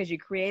just because you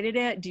created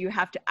it? Do you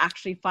have to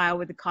actually file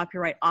with the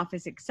Copyright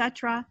Office,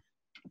 etc.?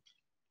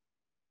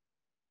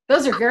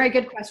 Those are very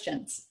good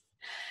questions.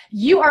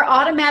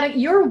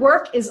 Your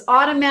work is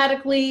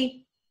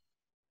automatically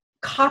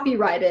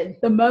copyrighted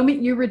the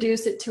moment you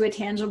reduce it to a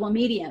tangible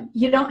medium.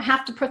 You don't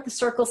have to put the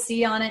Circle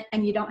C on it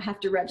and you don't have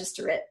to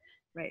register it.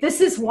 Right.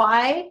 This is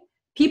why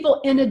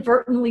people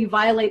inadvertently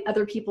violate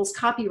other people's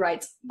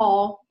copyrights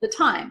all the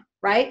time,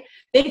 right?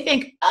 They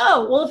think,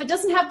 oh, well, if it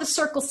doesn't have the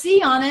Circle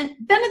C on it,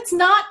 then it's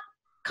not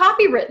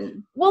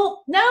copywritten.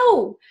 Well,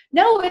 no,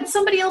 it's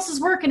somebody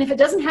else's work. And if it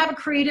doesn't have a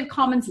Creative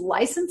Commons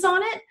license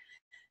on it,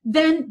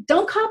 then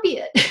don't copy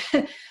it.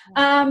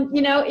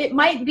 It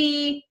might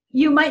be,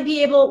 you might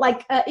be able,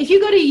 if you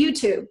go to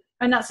YouTube,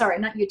 not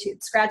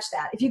YouTube, scratch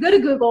that. If you go to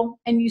Google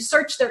and you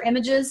search their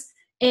images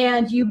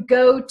and you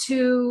go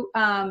to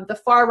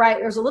the far right,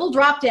 there's a little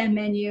drop-down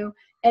menu.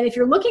 And if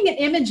you're looking at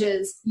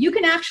images, you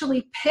can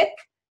actually pick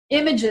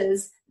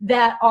images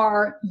that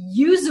are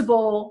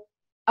usable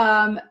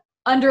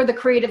under the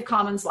Creative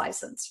Commons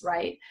license,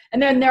 right?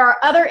 And then there are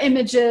other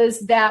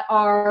images that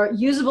are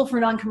usable for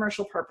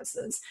non-commercial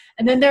purposes.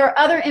 And then there are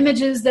other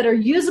images that are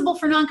usable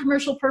for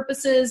non-commercial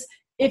purposes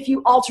if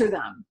you alter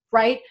them,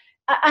 right?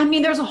 I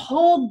mean, there's a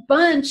whole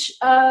bunch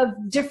of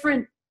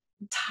different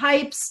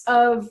types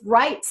of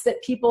rights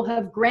that people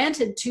have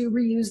granted to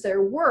reuse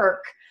their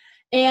work.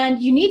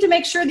 And you need to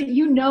make sure that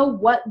you know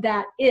what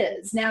that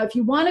is. Now, if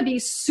you want to be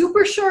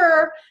super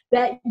sure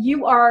that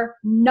you are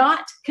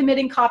not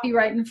committing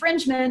copyright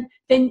infringement,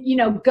 then, you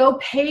know, go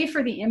pay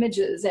for the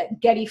images at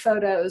Getty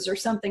Photos or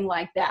something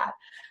like that.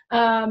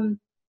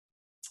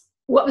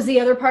 What was the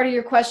other part of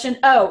your question?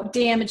 Oh,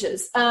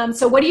 damages.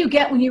 So what do you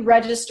get when you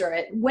register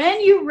it? When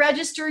you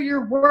register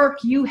your work,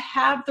 you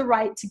have the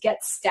right to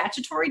get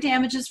statutory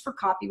damages for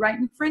copyright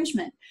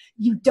infringement.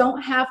 You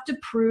don't have to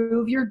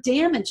prove your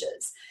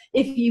damages.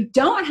 If you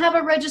don't have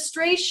a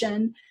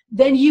registration,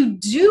 then you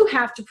do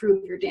have to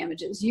prove your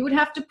damages. You would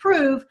have to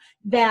prove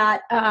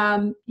that,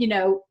 you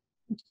know,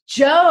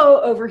 Joe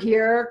over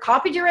here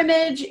copied your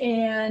image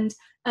and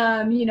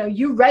you know,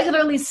 you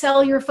regularly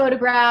sell your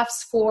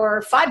photographs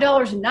for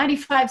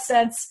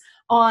 $5.95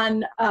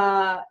 on,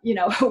 you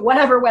know,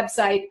 whatever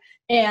website.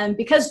 And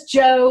because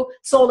Joe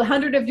sold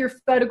 100 of your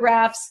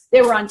photographs,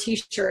 they were on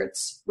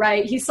t-shirts,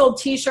 right? He sold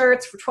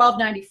t-shirts for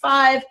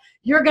 $12.95.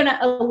 You're going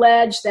to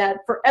allege that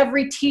for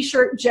every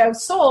t-shirt Joe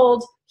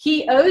sold,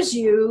 he owes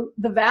you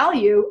the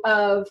value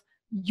of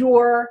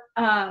your,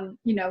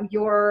 you know,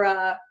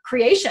 your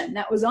creation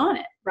that was on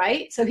it,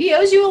 right? So he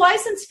owes you a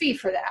license fee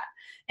for that.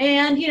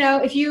 And, you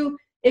know, if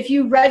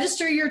you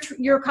register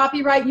your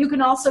copyright, you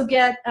can also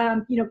get,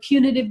 you know,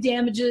 punitive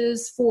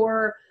damages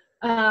for,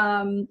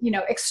 you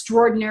know,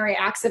 extraordinary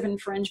acts of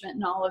infringement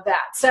and all of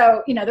that.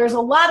 So, you know, there's a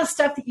lot of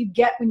stuff that you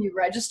get when you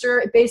register.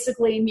 It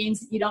basically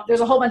means that you don't,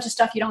 there's a whole bunch of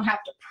stuff you don't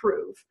have to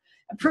prove.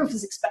 And proof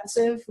is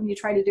expensive when you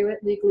try to do it,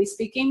 legally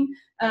speaking.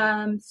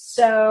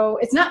 So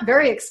it's not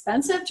very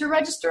expensive to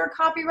register a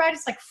copyright.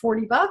 It's like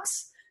 $40.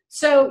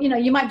 So, you know,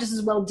 you might just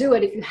as well do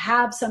it if you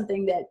have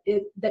something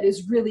that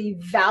is really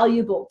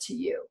valuable to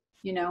you,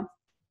 you know.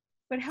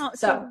 But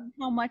so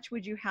how much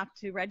would you have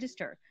to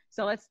register?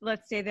 So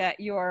let's say that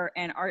you're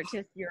an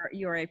artist,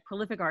 you're a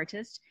prolific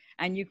artist,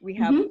 and we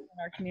have in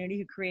our community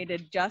who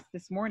created just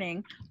this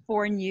morning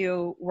 4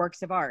 new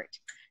works of art.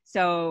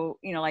 So,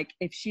 you know, like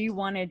if she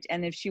wanted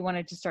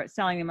to start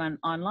selling them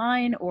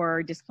online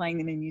or displaying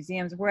them in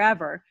museums,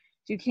 wherever,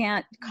 you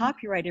can't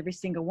copyright every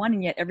single one,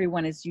 and yet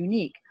everyone is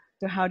unique.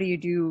 So how do you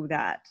do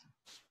that?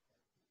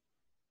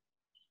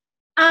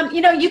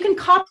 You know, you can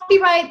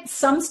copyright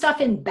some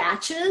stuff in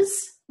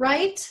batches,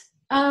 right?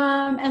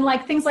 And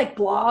like things like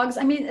blogs.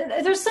 I mean,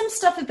 there's some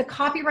stuff that the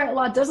copyright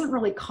law doesn't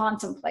really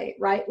contemplate,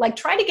 right? Like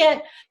try to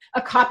get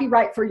a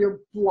copyright for your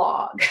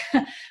blog.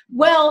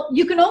 Well,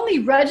 you can only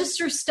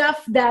register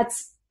stuff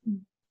it's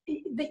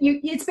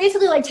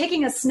basically like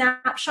taking a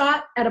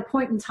snapshot at a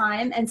point in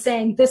time and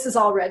saying this is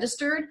all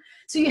registered.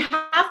 So you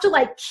have to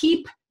like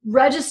keep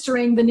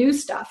registering the new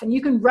stuff, and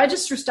you can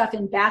register stuff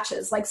in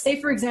batches. Like say,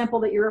 for example,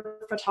 that you're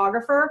a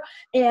photographer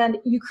and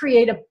you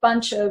create a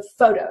bunch of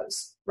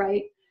photos,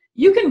 right?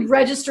 You can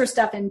register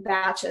stuff in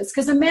batches,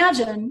 because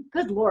imagine,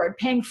 good Lord,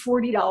 paying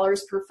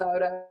 $40 per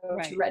photo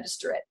to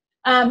register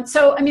it.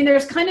 So, I mean,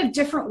 there's kind of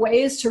different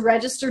ways to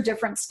register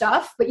different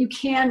stuff, but you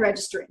can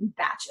register it in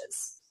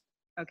batches.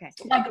 Okay.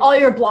 Like all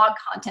your blog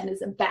content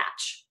is a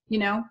batch, you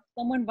know?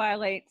 Someone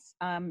violates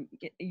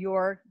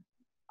your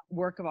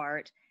work of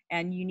art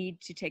and you need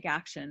to take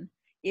action.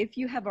 If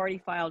you have already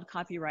filed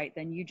copyright,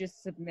 then you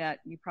just submit,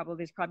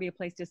 there's probably a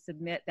place to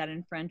submit that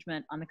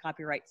infringement on the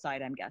copyright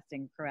side, I'm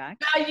guessing,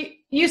 correct?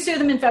 You sue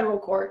them in federal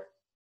court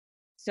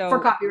for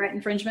copyright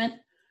infringement.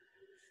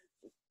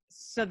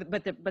 So,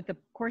 but the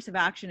course of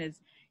action is,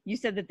 you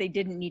said that they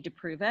didn't need to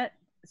prove it.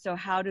 So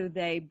how do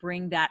they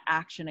bring that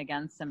action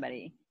against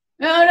somebody?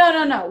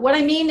 No. What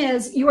I mean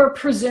is you are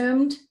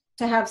presumed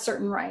to have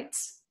certain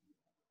rights,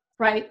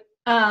 right?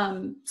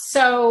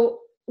 So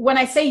when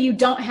I say you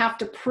don't have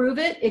to prove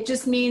it, it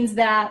just means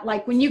that,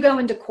 like, when you go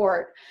into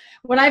court,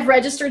 when I've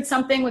registered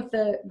something with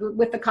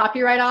the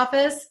Copyright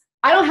Office,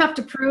 I don't have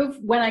to prove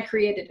when I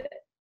created it,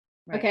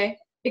 okay?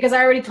 Because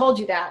I already told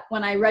you that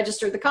when I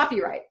registered the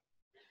copyright.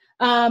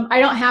 I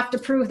don't have to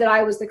prove that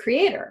I was the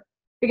creator,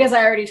 because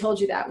I already told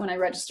you that when I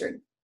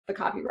registered the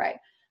copyright.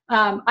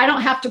 I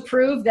don't have to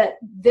prove that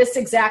this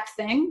exact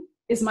thing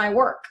is my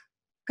work,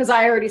 because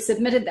I already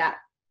submitted that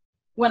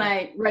when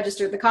I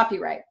registered the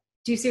copyright.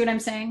 Do you see what I'm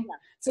saying? Yeah.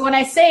 So when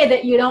I say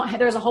that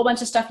there's a whole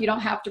bunch of stuff you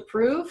don't have to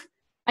prove,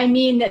 I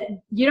mean that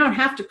you don't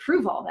have to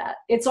prove all that.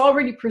 It's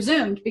already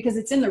presumed because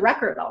it's in the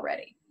record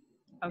already.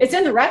 Okay. It's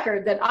in the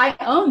record that I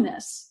own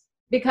this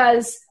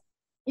because,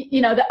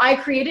 you know, that I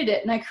created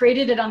it and I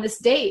created it on this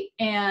date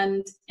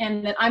and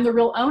that I'm the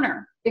real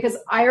owner because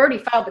I already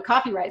filed the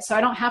copyright. So I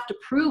don't have to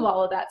prove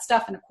all of that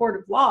stuff in a court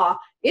of law.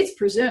 It's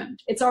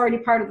presumed. It's already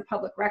part of the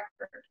public record.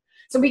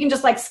 So we can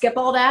just like skip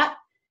all that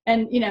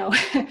and, you know,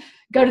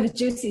 go to the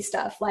juicy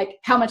stuff. Like,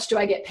 how much do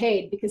I get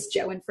paid because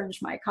Joe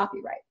infringed my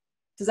copyright?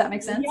 Does that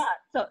make sense?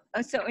 Yeah.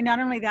 So not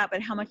only that,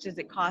 but how much does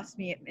it cost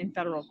me in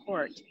federal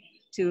court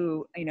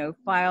to,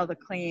 file the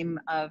claim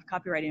of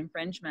copyright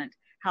infringement?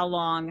 How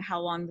long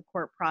the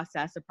court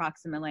process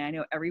approximately? I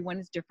know everyone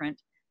is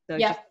different. So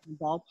just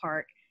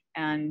ballpark,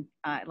 and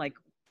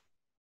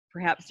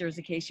perhaps there's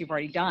a case you've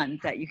already done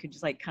that you could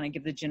just kind of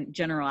give the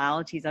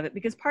generalities of it,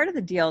 because part of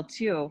the deal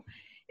too,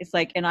 it's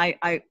and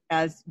I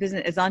as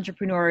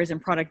entrepreneurs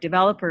and product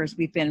developers,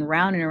 we've been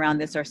round and around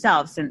this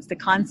ourselves, since the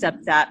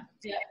concept that,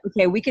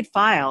 okay, we could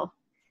file,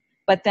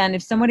 but then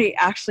if somebody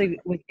actually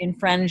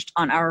infringed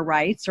on our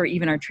rights or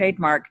even our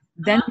trademark,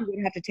 then we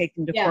would have to take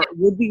them to court.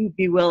 Would we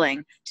be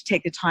willing to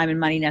take the time and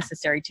money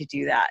necessary to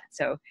do that?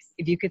 So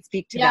if you could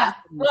speak to that.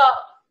 Well,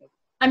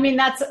 I mean,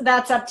 that's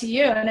up to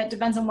you, and it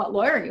depends on what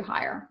lawyer you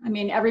hire. I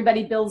mean,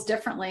 everybody bills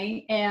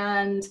differently,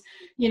 and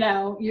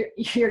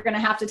you're going to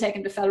have to take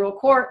them to federal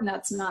court, and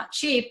that's not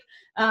cheap.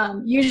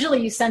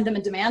 Usually, you send them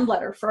a demand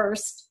letter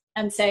first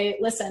and say,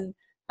 "Listen,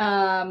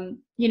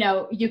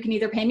 you can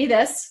either pay me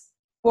this,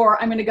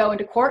 or I'm going to go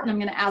into court and I'm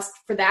going to ask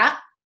for that,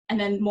 and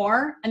then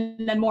more,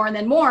 and then more, and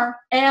then more,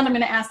 and I'm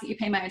going to ask that you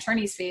pay my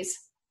attorney's fees.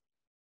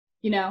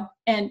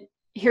 And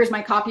here's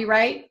my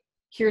copyright,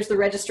 here's the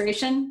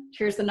registration,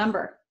 here's the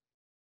number."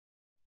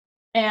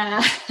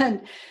 And,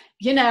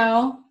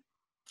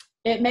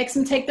 it makes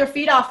them take their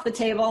feet off the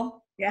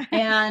table. Yeah.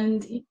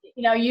 And,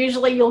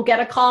 usually you'll get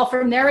a call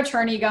from their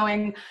attorney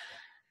going,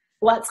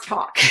 "Let's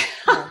talk.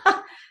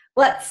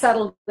 Let's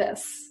settle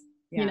this,"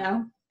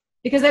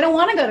 because they don't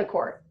want to go to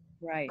court.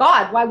 Right.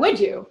 God, why would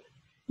you?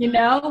 When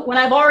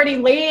I've already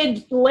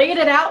laid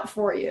it out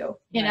for you,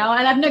 and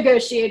I've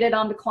negotiated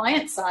on the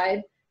client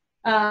side,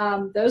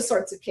 those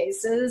sorts of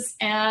cases.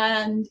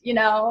 And,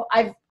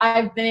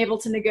 I've been able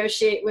to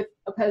negotiate with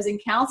opposing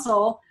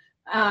counsel.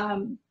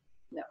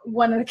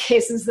 One of the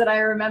cases that I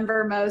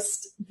remember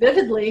most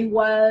vividly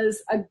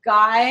was a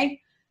guy,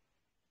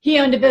 he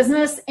owned a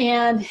business,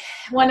 and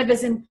one of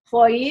his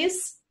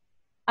employees,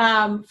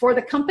 for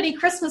the company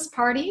Christmas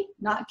party,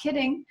 not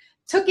kidding,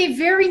 took a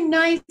very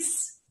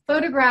nice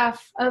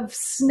photograph of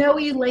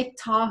snowy Lake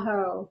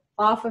Tahoe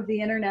off of the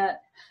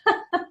internet.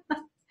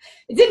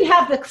 It didn't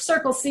have the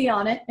Circle C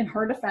on it, in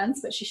her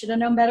defense, but she should have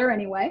known better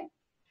anyway.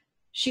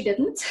 She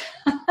didn't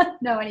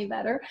know any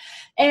better.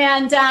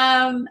 And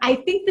I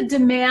think the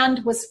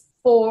demand was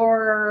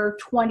for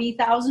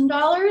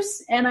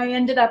 $20,000, and I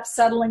ended up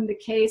settling the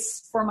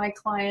case for my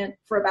client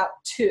for about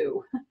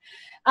 $2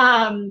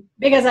 million,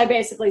 because I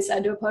basically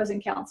said to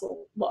opposing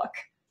counsel, "Look,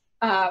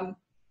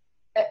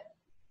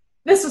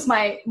 this was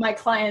my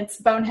client's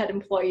bonehead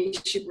employee.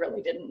 She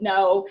really didn't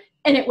know,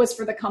 and it was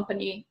for the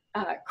company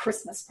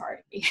Christmas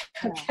party."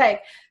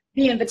 Okay.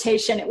 The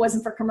invitation, it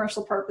wasn't for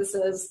commercial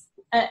purposes.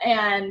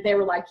 And they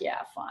were like,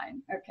 "Yeah,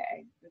 fine.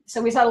 Okay."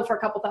 So we settled for a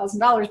couple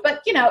 $1,000s,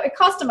 but it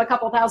cost them a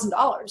couple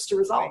 $1,000s to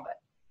resolve it.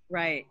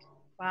 Right.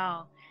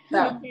 Wow.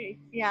 So. Okay.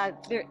 Yeah.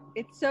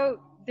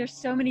 There's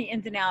so many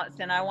ins and outs,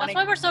 and that's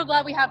why we're so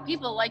glad we have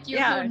people like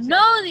you who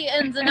know the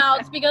ins and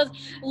outs, because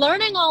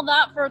learning all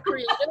that for a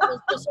creative is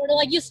just sort of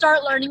you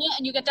start learning it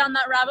and you get down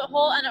that rabbit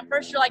hole, and at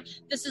first you're like,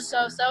 "This is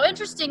so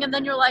interesting," and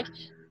then you're like,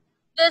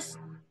 there's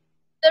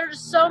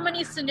so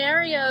many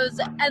scenarios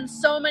and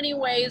so many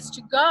ways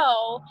to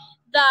go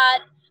that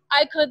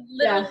I could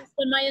literally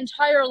spend my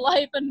entire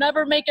life and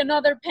never make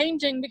another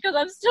painting, because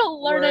I'm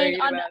still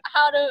learning on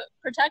how to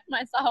protect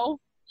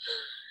myself.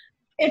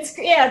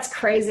 It's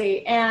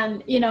crazy.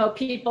 And,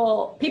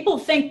 people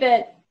think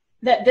that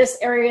this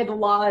area of the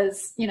law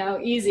is,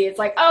 easy. It's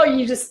like, oh,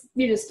 you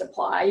just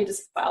apply, you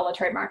just file a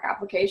trademark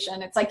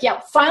application. It's like,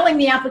 filing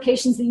the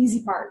application is the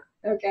easy part.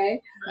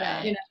 Okay.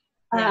 Right.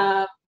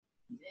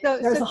 So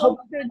there's a whole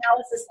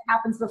analysis that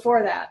happens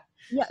before that.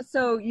 Yeah.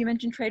 So you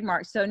mentioned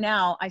trademarks. So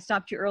now I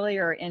stopped you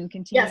earlier in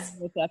continuing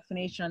with the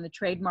explanation on the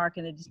trademark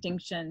and the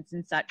distinctions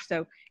and such.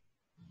 So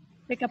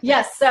pick up.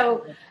 Yes.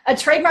 So a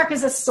trademark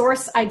is a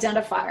source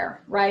identifier,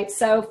 right?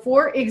 So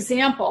for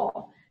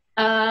example,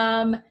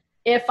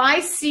 if I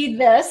see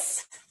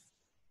this,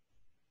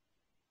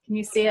 can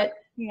you see it?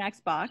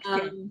 Next box.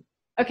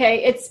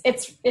 Okay.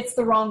 It's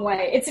the wrong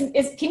way.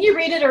 Can you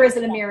read it, or is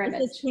it a mirror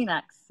image? It's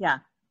Kleenex. Yeah.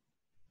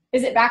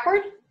 Is it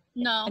backward?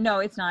 No,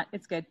 it's not.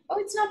 It's good. Oh,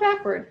 it's not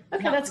backward.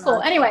 Okay, that's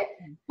cool. Anyway,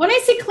 when I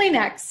see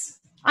Kleenex,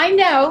 I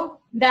know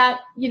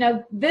that,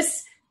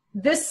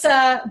 this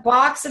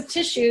box of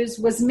tissues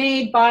was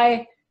made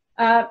by,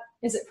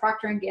 is it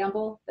Procter &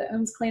 Gamble that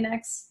owns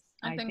Kleenex?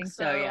 I think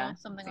so, yeah.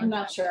 Something like that. I'm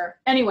not sure.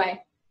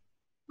 Anyway,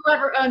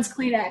 whoever owns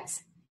Kleenex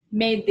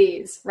made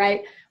these,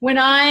 right? When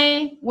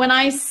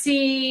I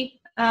see,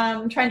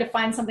 I'm trying to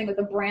find something with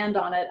a brand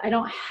on it. I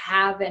don't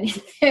have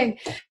anything.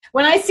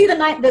 When I see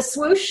the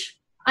swoosh,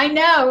 I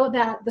know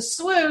that the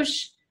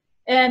swoosh,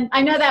 and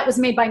I know that was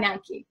made by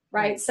Nike,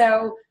 right?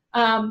 So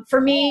for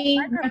me,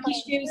 Nike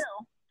shoes,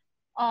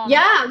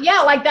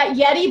 like that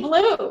Yeti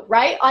blue,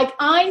 right? Like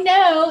I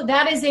know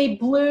that is a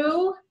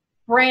blue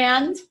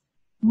brand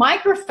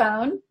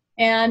microphone,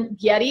 and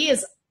Yeti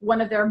is one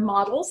of their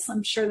models.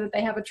 I'm sure that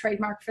they have a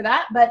trademark for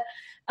that, but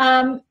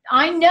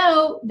I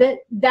know that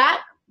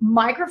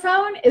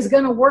microphone is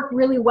going to work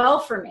really well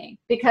for me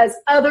because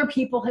other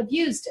people have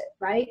used it,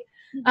 right?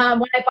 When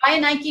I buy a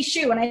Nike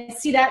shoe, when I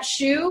see that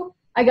shoe,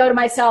 I go to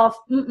myself,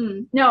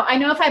 no, I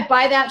know if I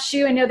buy that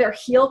shoe, I know their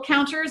heel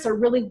counters are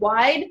really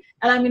wide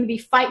and I'm going to be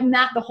fighting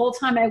that the whole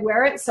time I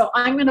wear it. So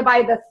I'm going to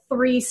buy the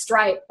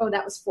 3-stripe. Oh,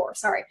 that was 4.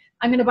 Sorry.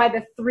 I'm going to buy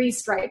the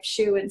 3-stripe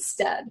shoe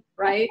instead,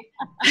 right?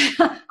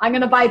 I'm going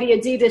to buy the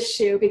Adidas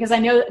shoe because I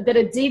know that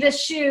Adidas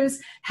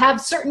shoes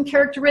have certain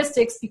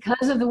characteristics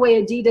because of the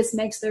way Adidas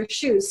makes their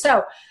shoes.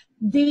 So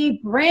the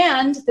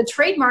brand, the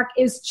trademark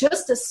is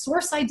just a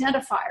source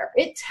identifier.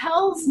 It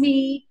tells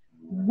me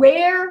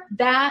where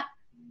that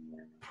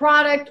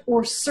product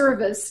or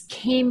service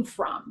came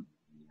from,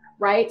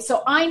 right?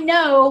 So I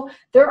know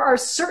there are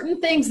certain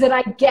things that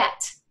I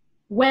get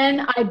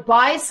when I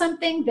buy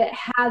something that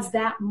has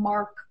that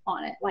mark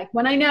on it. Like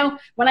when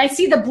I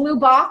see the blue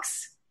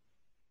box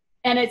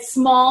and it's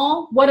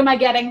small, what am I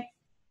getting?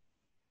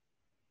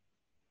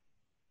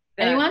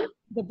 Anyone?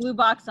 The blue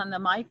box on the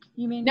mic,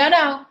 you mean?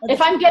 No.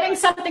 If I'm getting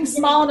something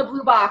small in a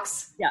blue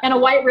box and a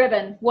white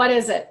ribbon, what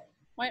is it?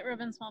 White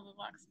ribbon, small blue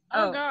box.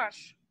 Oh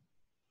gosh.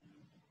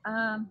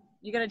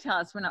 You got to tell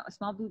us. We're not a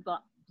small blue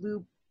box?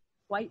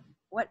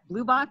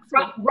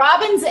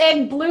 Robin's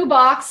egg blue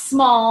box,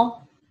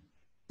 small,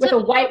 with a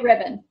white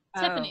ribbon.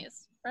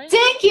 Tiffany's, right?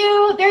 Thank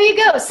you. There you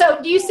go. So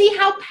do you see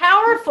how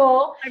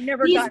powerful? I've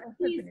never gotten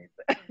Tiffany's.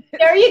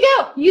 There you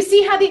go. You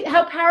see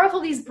how powerful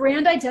these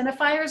brand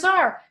identifiers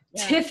are.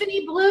 Yeah.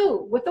 Tiffany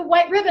blue with a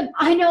white ribbon.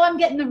 I know I'm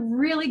getting a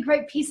really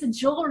great piece of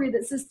jewelry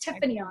that says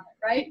Tiffany on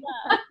it, right?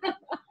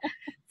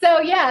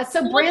 Yeah.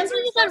 So brands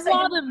are said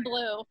Robin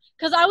blue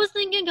because I was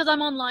thinking because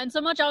I'm online so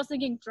much I was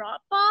thinking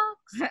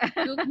Dropbox.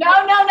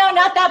 No,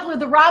 not that blue.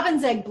 The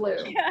Robin's egg blue.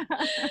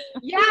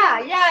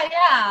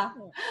 Yeah.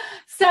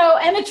 So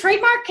and a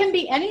trademark can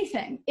be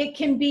anything. It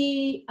can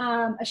be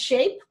a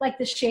shape like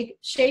the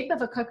shape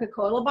of a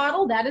Coca-Cola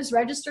bottle that is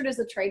registered as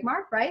a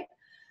trademark, right?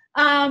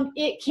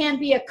 It can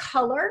be a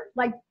color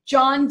like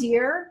John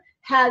Deere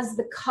has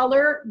the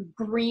color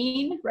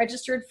green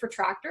registered for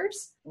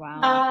tractors.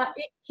 Wow.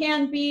 It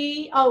can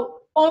be,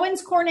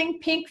 Owens Corning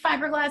pink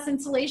fiberglass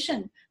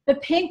insulation. The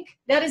pink,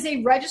 that is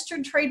a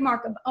registered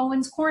trademark of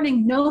Owens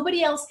Corning.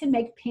 Nobody else can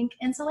make pink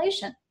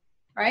insulation,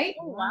 right?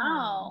 Oh,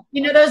 wow.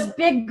 You know those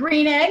big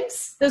green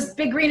eggs, those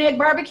big green egg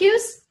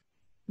barbecues?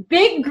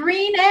 Big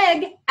Green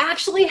Egg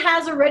actually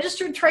has a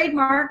registered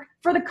trademark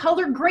for the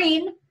color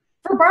green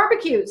for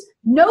barbecues.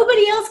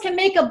 Nobody else can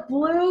make a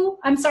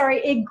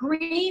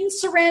green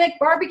ceramic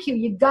barbecue.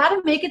 You got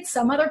to make it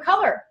some other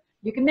color.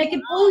 You can make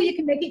it blue, you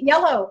can make it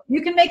yellow,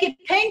 you can make it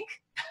pink,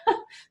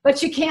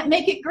 but you can't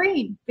make it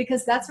green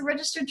because that's a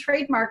registered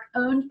trademark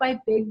owned by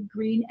Big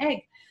Green Egg.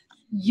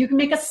 You can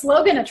make a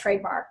slogan a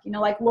trademark,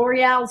 like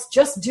L'Oreal's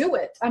Just Do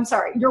It. I'm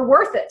sorry, you're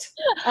worth it.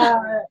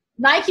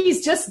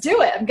 Nike's Just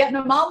Do It. I'm getting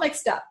them all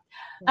mixed up.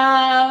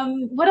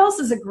 What else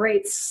is a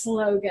great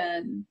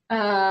slogan?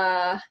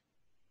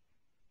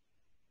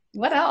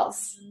 What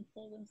else?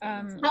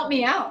 Help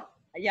me out.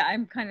 Yeah,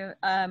 I'm kind of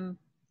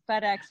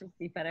FedEx.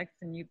 FedEx,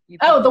 and you.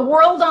 The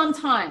World on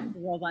Time. The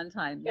World on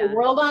Time. Yeah. The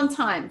World on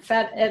Time.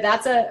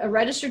 That's a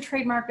registered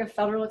trademark of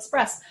Federal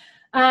Express.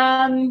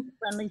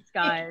 Friendly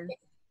Skies.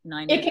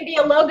 It can be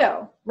a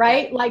logo,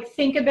 right? Like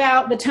think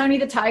about the Tony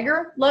the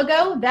Tiger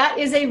logo. That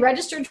is a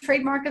registered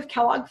trademark of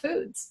Kellogg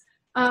Foods.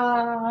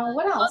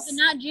 What else? The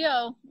Nat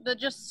Geo, the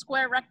just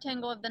square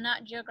rectangle of the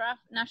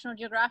National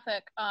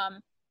Geographic.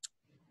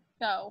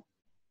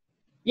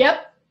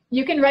 Yep.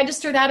 You can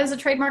register that as a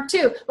trademark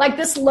too. Like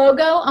this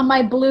logo on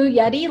my blue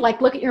Yeti, like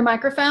look at your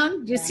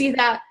microphone. Do you see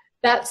that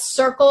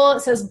circle?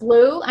 It says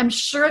blue. I'm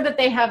sure that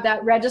they have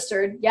that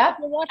registered. Yep.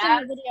 You're watching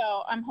the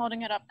video. I'm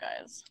holding it up,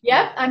 guys.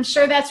 Yep. I'm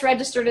sure that's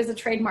registered as a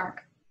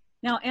trademark.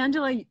 Now,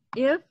 Angela,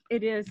 if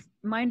it is,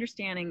 my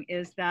understanding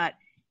is that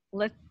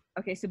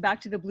so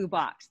back to the blue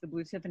box, the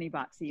blue Tiffany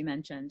box that you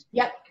mentioned.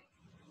 Yep.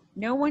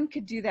 No one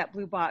could do that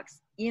blue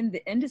box in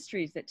the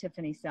industries that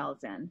Tiffany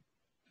sells in.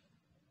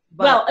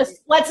 Well,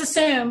 let's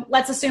assume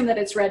that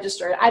it's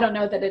registered. I don't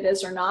know that it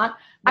is or not.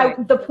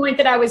 Right. The point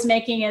that I was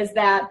making is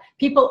that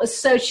people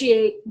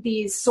associate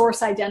these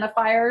source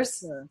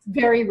identifiers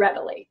very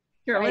readily.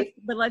 Sure, right?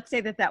 but let's say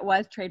that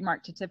was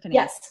trademarked to Tiffany.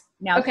 Yes.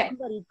 Now,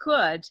 somebody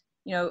could,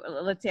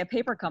 let's say a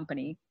paper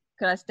company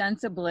could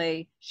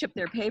ostensibly ship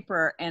their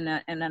paper in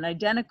an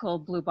identical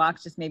blue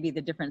box, just maybe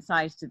the different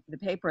size to the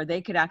paper.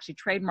 They could actually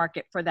trademark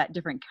it for that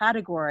different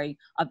category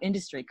of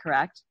industry,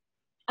 correct?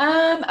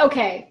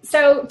 Okay.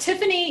 So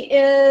Tiffany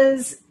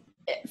is,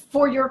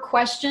 for your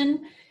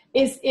question,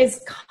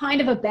 is kind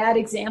of a bad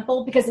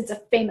example because it's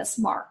a famous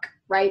mark,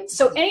 right?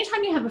 So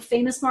anytime you have a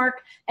famous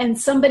mark and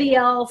somebody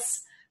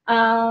else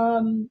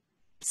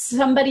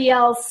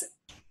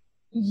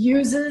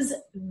uses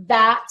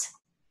that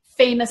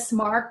famous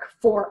mark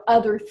for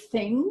other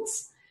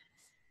things,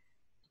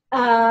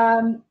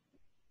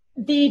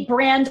 the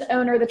brand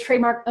owner, the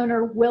trademark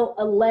owner will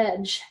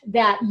allege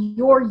that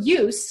your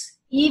use,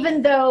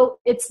 even though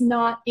it's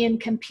not in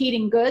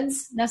competing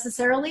goods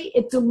necessarily,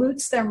 it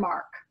dilutes their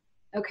mark,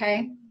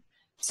 okay?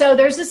 So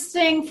there's this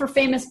thing for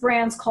famous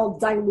brands called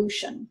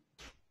dilution.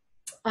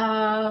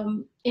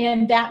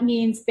 And that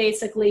means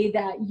basically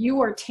that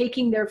you are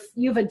taking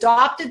you've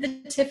adopted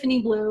the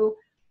Tiffany blue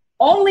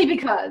only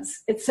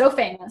because it's so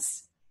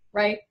famous,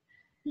 right?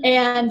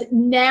 And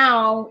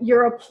now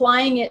you're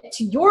applying it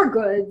to your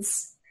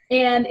goods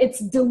and it's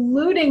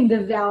diluting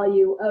the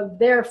value of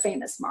their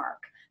famous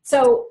mark.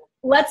 So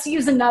let's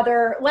use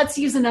another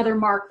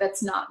mark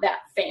that's not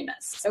that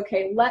famous.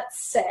 Okay,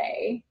 let's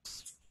say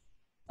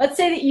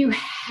that you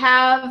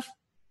have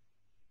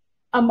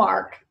a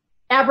mark,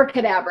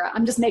 Abracadabra.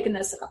 I'm just making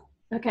this up.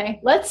 Okay,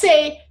 let's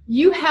say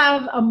you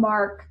have a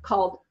mark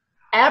called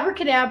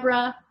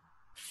Abracadabra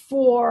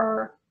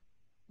for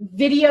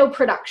video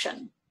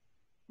production,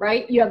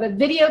 right? You have a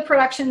video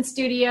production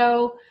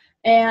studio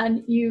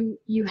and you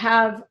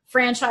have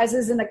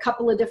franchises in a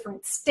couple of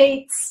different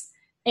states,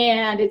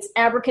 and it's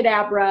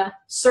Abracadabra,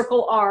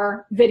 circle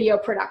R, video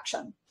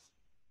production.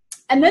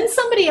 And then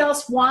somebody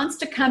else wants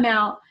to come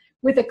out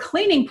with a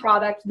cleaning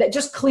product that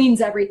just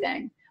cleans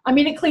everything. I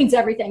mean, it cleans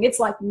everything. It's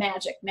like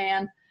magic,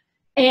 man.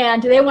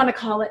 And they want to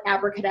call it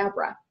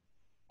Abracadabra.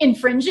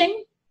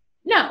 Infringing?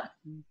 No.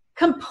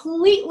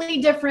 Completely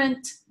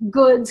different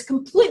goods,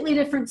 completely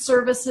different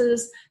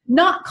services,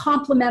 not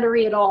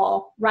complementary at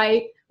all,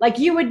 right? Like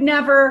you would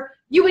never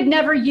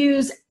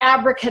use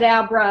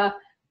Abracadabra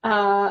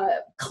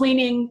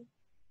cleaning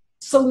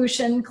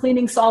solution,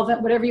 cleaning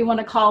solvent, whatever you want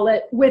to call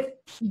it, with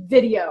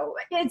video.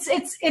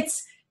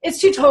 It's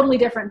two totally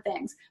different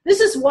things. This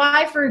is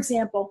why, for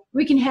example,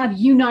 we can have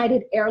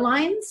United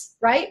Airlines,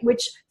 right,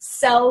 which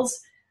sells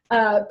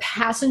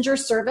passenger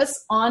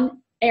service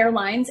on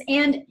airlines,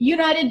 and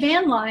United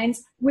Van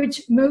Lines,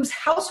 which moves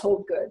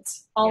household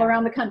goods all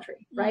around the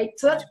country, right?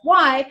 So that's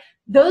why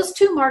those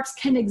two marks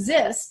can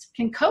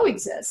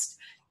coexist,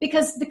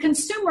 because the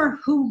consumer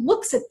who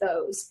looks at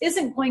those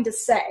isn't going to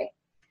say,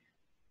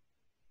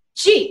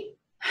 gee,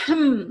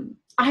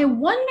 I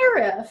wonder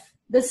if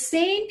the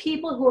same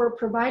people who are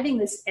providing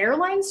this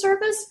airline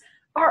service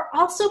are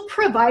also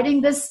providing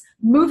this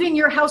moving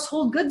your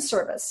household goods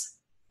service.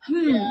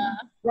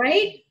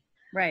 Right?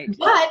 Right.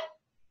 But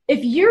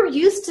if you're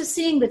used to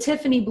seeing the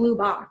Tiffany blue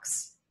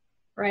box,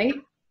 right,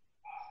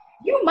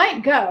 you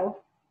might go,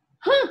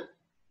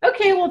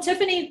 okay, well,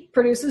 Tiffany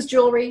produces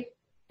jewelry.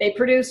 They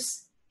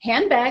produce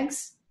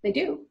handbags. They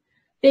do.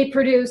 They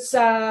produce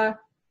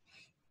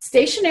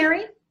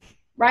stationery,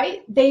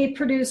 right? They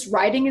produce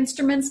writing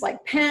instruments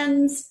like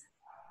pens.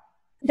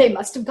 They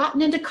must have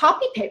gotten into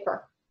copy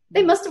paper.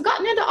 They must have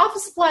gotten into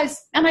office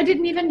supplies, and I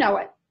didn't even know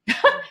it.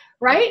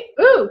 Right?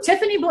 Ooh,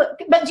 Tiffany blue.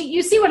 But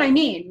you see what I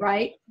mean,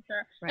 right?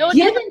 Sure. Right. It was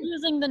like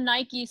using the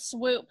Nike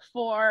swoop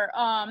for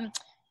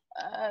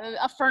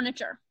a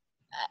furniture.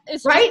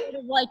 It's right. Sort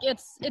of like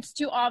it's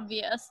too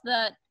obvious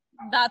that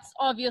that's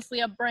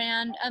obviously a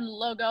brand and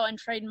logo and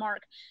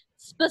trademark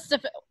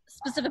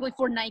specifically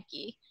for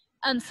Nike.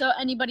 And so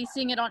anybody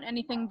seeing it on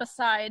anything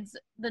besides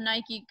the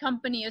Nike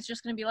company is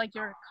just going to be like,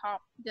 you're a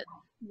cop.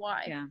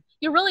 Why? Yeah.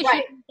 You're really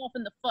shooting yourself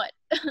in the foot.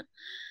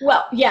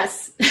 Well,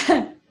 yes.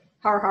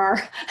 Har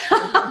har.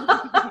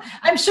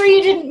 I'm sure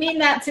you didn't mean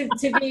that to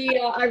be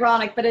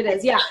ironic, but it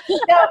is. Yeah.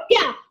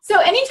 So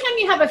anytime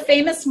you have a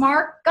famous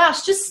mark,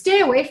 gosh, just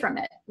stay away from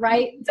it,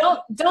 right?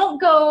 Don't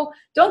go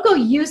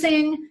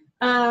using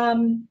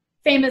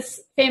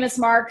famous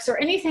marks or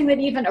anything that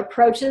even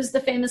approaches the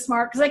famous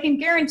mark, because I can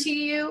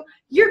guarantee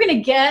you're going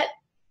to get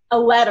a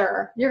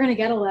letter. You're going to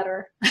get a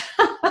letter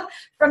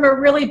from a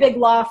really big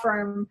law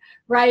firm,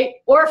 right?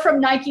 Or from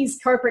Nike's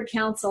corporate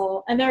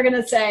counsel, and they're going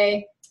to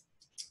say,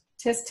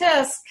 tisk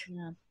tisk.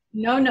 Yeah.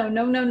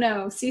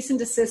 No. Cease and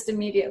desist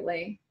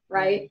immediately,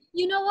 right?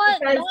 You know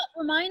what? Because that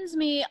reminds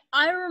me.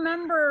 I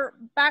remember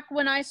back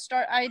when I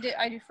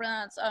do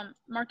freelance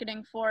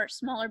marketing for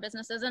smaller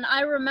businesses, and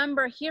I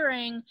remember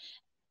hearing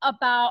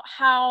about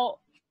how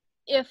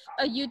if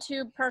a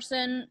YouTube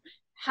person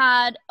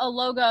had a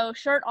logo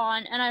shirt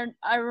on, and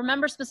I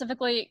remember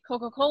specifically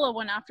Coca-Cola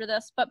went after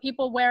this, but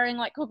people wearing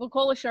like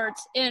Coca-Cola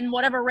shirts in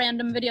whatever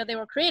random video they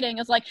were creating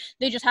is like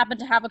they just happened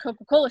to have a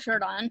Coca-Cola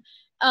shirt on,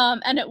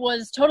 and it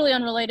was totally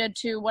unrelated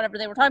to whatever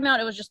they were talking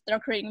about. It was just they're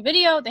creating a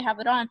video, they have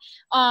it on.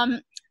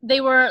 They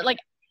were like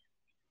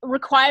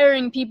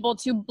requiring people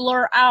to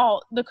blur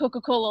out the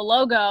Coca-Cola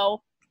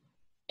logo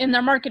in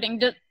their marketing.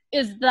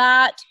 Is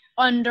that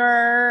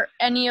under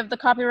any of the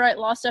copyright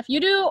law stuff you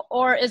do,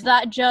 or is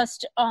that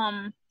just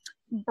some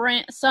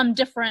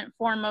different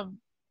form of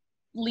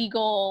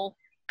legal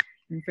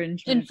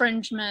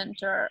infringement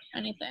or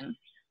anything?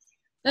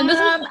 Then this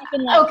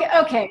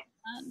okay.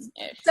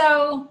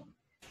 So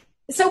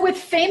with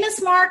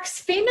famous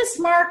marks,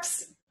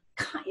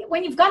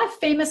 when you've got a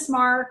famous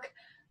mark,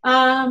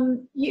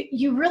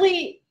 you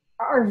really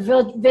are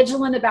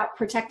vigilant about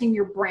protecting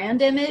your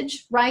brand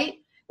image, right?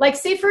 Like,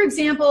 say, for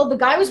example, the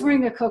guy was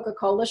wearing a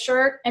Coca-Cola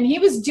shirt, and he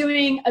was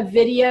doing a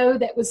video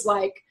that was,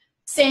 like,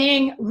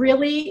 saying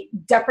really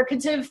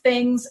deprecative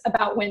things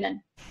about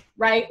women,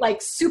 right?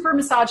 Like, super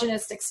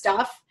misogynistic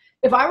stuff.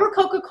 If I were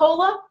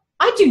Coca-Cola,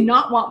 I do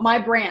not want my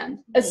brand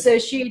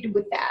associated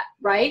with that,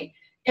 right?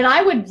 And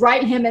I would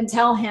write him and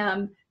tell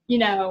him, you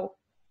know,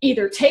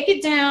 either take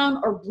it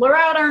down or blur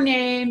out our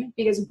name,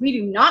 because we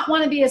do not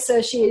want to be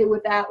associated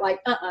with that. Like,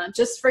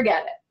 just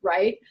forget it,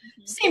 right?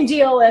 Mm-hmm. Same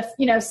deal if,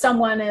 you know,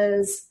 someone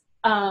is,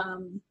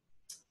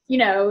 you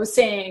know,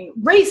 saying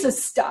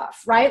racist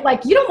stuff, right?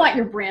 Like, you don't want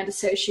your brand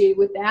associated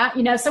with that.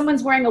 You know,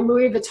 someone's wearing a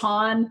Louis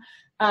Vuitton,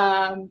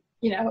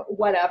 you know,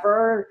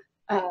 whatever.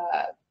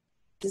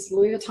 Does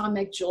Louis Vuitton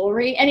make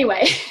jewelry?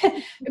 Anyway,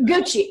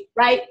 Gucci,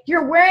 right?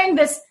 You're wearing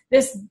this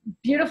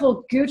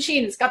beautiful Gucci,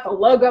 and it's got the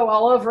logo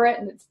all over it,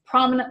 and it's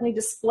prominently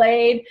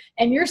displayed,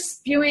 and you're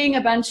spewing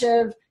a bunch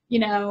of, you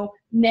know,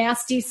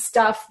 nasty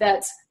stuff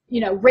that's,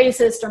 you know,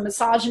 racist or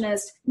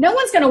misogynist. No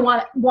one's going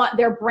to want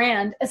their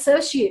brand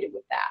associated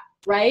with that,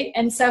 right?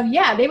 And so,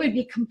 yeah, they would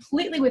be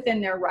completely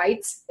within their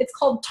rights. It's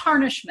called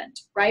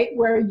tarnishment, right?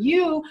 Where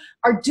you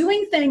are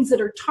doing things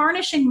that are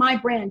tarnishing my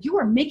brand. You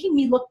are making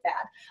me look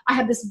bad. I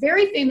have this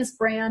very famous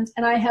brand,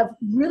 and I have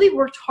really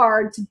worked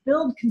hard to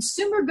build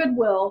consumer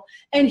goodwill.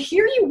 And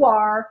here you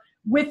are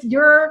with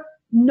your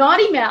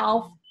naughty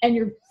mouth and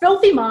your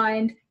filthy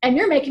mind, and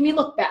you're making me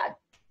look bad.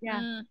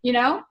 Yeah. You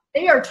know,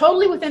 they are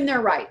totally within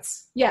their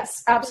rights.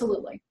 Yes,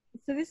 absolutely.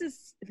 So this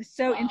is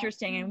so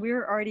interesting, and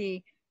we're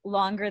already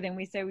longer than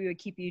we said we would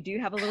keep you. Do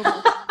you have a little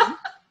more time? Do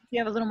you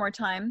have a little more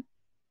time?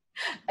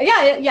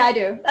 Yeah, I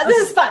do.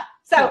 This is fun.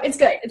 So it's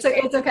good.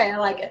 It's okay. I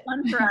like it.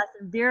 Fun for us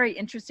and very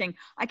interesting.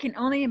 I can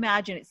only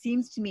imagine, it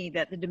seems to me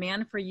that the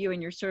demand for you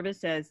and your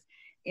services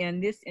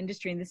in this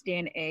industry, in this day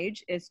and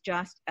age, is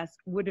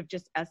would have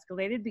just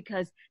escalated,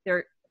 because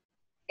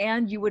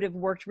and you would have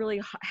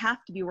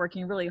have to be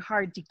working really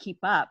hard to keep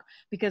up,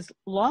 because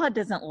law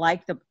doesn't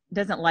like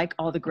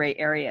all the gray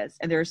areas,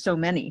 and there are so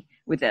many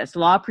with this.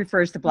 Law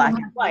prefers the black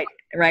and white,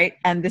 right?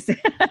 And this,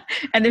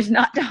 and there's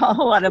not a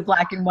whole lot of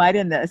black and white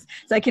in this.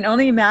 So I can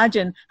only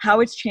imagine how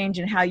it's changed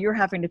and how you're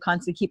having to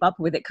constantly keep up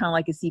with it, kind of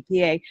like a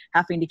CPA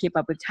having to keep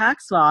up with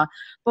tax law.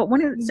 But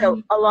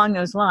so along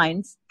those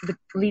lines, the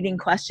leading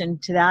question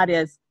to that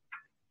is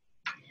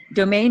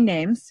domain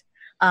names.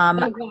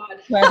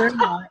 Whether or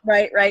not,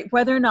 right,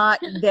 whether or not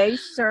they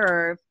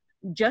serve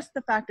just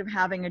the fact of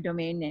having a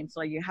domain name.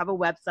 So you have a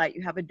website,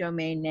 you have a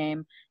domain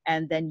name,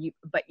 and then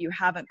but you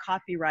haven't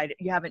you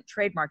haven't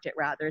trademarked it,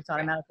 rather, it's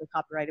automatically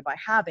copyrighted by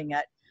having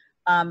it.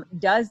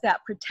 Does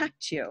that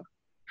protect you,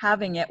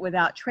 having it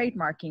without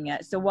trademarking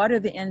it? So what are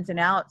the ins and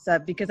outs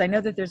of, because I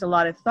know that there's a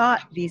lot of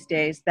thought these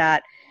days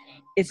that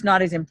it's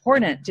not as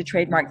important to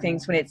trademark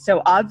things when it's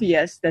so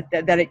obvious that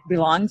it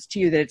belongs to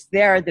you, that it's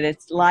there, that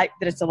it's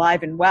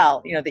alive and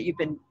well, you know, that you've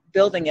been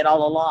building it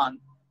all along.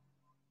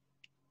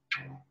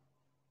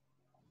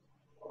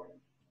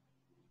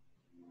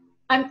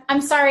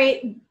 I'm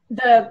sorry,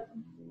 the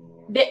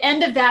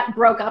end of that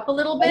broke up a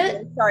little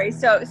bit. Okay,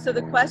 sorry. So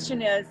the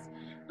question is,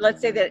 let's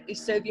say that,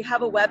 so if you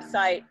have a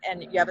website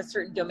and you have a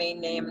certain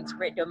domain name, it's a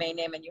great domain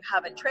name, and you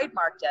haven't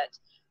trademarked it,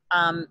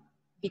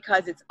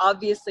 because it's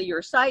obviously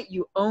your site,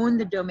 you own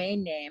the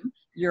domain name,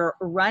 you're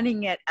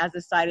running it as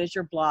a site, as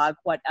your blog,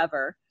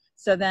 whatever.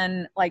 So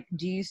then, like,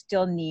 do you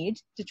still need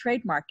to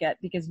trademark it?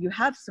 Because you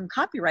have some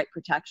copyright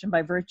protection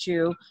by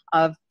virtue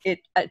of it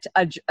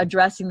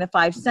addressing the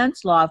 5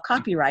 cents law of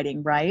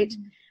copywriting, right?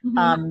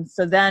 Mm-hmm.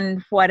 So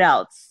then what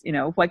else? You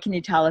know, what can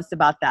you tell us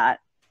about that?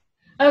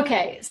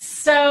 Okay,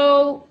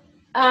 so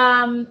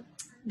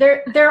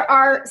there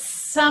are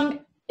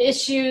some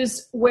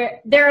issues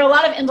where there are a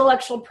lot of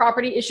intellectual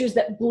property issues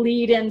that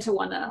bleed into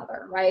one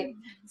another, right?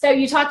 So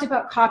you talked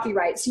about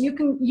copyright. So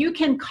you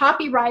can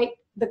copyright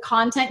the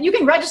content. You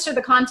can register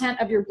the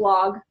content of your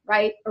blog,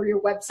 right, or your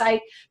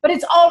website, but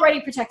it's already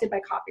protected by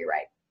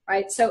copyright,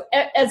 right? So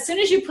as soon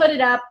as you put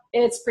it up,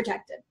 it's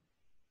protected.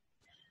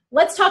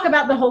 Let's talk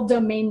about the whole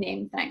domain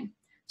name thing.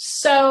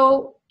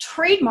 So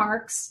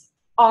trademarks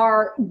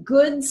are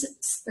goods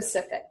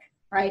specific,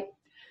 right?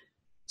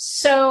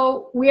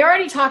 So we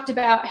already talked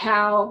about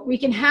how we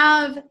can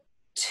have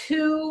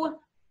two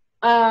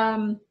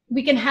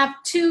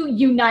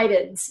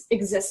Uniteds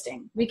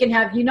existing. We can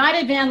have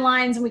United Van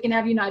Lines and we can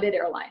have United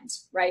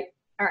Airlines, right?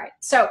 All right.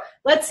 So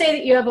let's say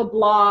that you have a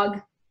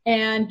blog,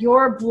 and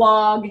your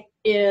blog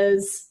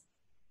is,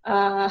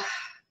 we'll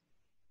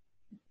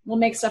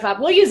make stuff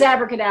up. We'll use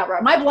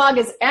Abracadabra. My blog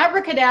is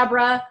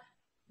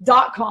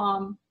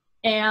abracadabra.com,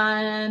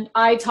 and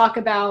I talk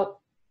about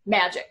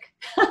magic.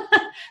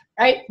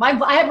 Right?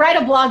 I write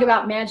a blog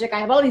about magic. I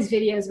have all these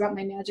videos about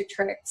my magic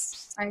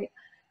tricks, right?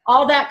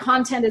 All that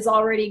content is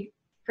already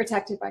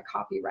protected by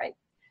copyright.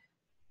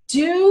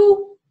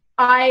 Do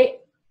I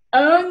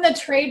own the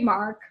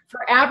trademark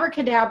for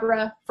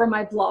Abracadabra for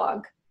my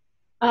blog?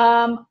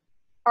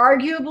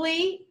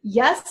 Arguably,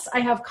 yes, I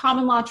have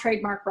common law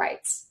trademark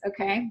rights,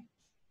 okay?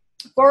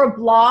 For a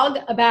blog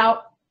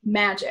about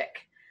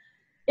magic.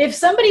 If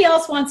somebody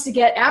else wants to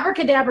get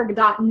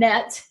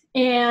abracadabra.net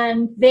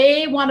and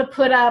they want to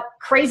put up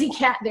crazy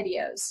cat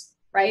videos,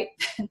 right?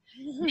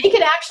 They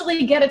could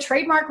actually get a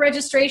trademark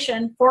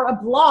registration for a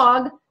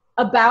blog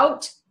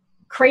about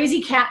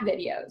crazy cat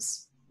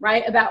videos,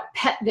 right? About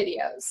pet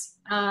videos,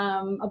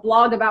 a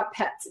blog about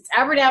pets. It's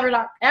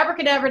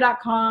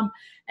abracadabra.com,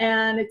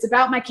 and it's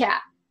about my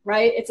cat,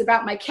 right? It's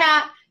about my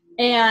cat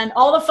and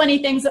all the funny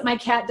things that my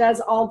cat does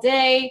all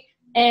day.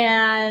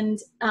 And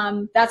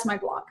that's my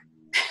blog.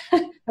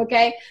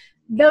 Okay.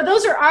 Though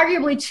those are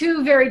arguably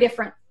two very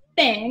different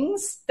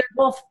things. They're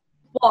both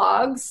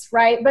blogs,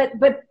 right? But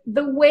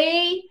the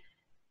way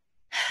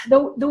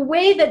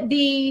that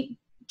the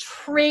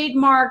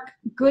trademark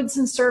goods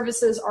and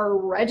services are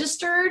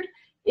registered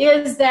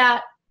is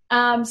that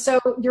so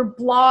your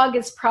blog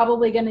is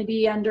probably going to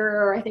be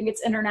under, I think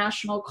it's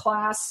international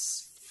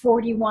class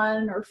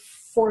 41 or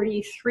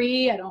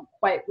 43. I don't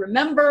quite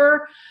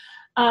remember.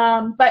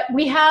 But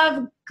we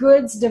have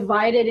goods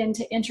divided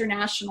into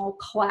international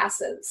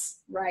classes,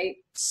 right?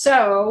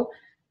 So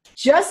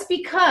just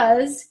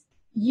because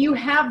you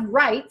have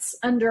rights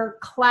under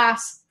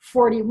class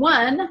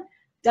 41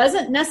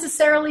 doesn't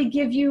necessarily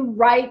give you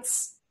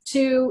rights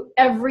to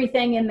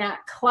everything in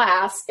that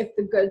class if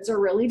the goods are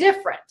really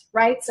different,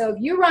 right? So if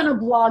you run a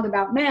blog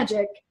about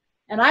magic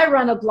and I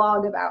run a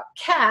blog about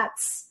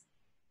cats,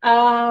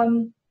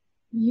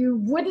 you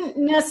wouldn't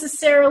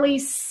necessarily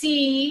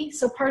see,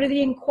 so part of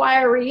the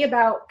inquiry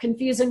about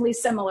confusingly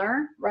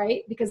similar,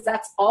 right? Because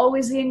that's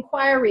always the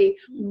inquiry.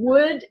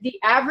 Would the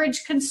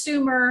average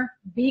consumer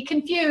be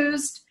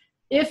confused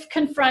if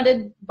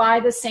confronted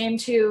by the same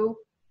two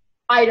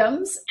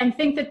items and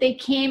think that they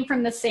came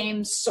from the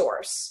same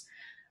source?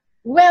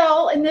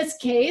 Well, in this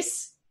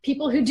case,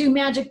 people who do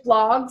magic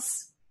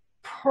blogs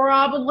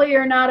probably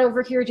are not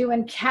over here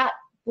doing cat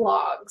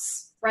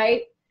blogs,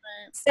 right?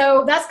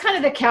 So that's kind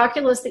of the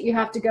calculus that you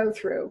have to go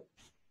through.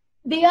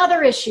 The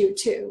other issue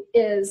too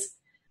is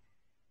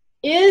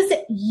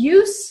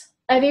use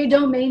of a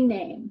domain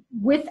name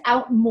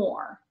without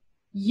more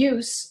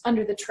use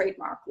under the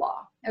trademark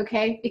law,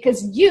 okay?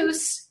 Because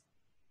use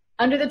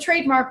under the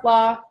trademark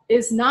law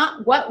is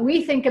not what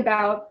we think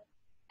about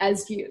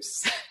as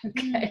use,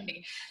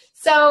 okay?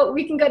 So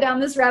we can go down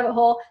this rabbit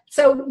hole.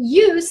 So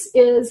use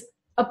is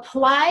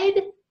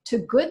applied to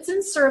goods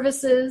and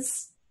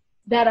services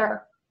that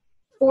are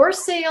for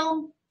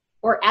sale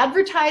or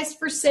advertised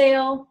for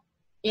sale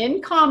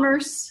in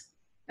commerce,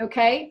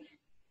 okay?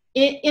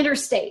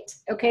 Interstate,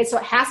 okay? So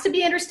it has to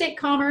be interstate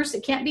commerce.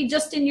 It can't be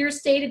just in your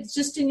state. It's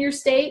just in your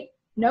state.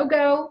 No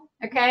go,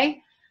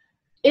 okay?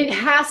 It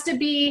has to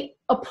be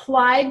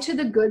applied to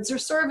the goods or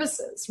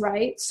services,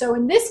 right? So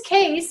in this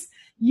case,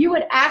 you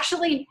would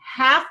actually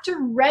have to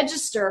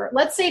register.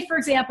 Let's say, for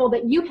example,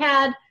 that you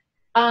had,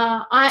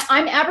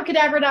 I'm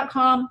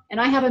abracadabra.com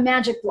and I have a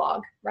magic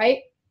blog,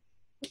 right?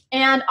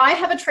 And I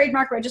have a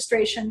trademark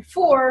registration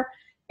for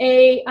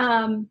a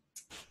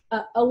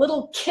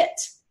little kit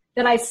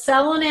that I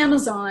sell on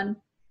Amazon,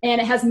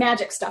 and it has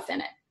magic stuff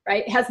in it,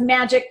 right? It has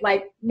magic,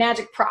 like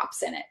magic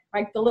props in it,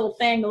 right? The little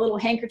thing, the little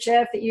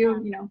handkerchief that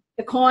you know,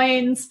 the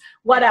coins,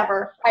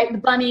 whatever, right? The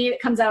bunny that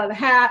comes out of the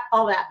hat,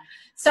 all that.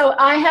 So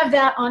I have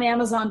that on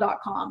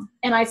Amazon.com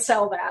and I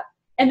sell that.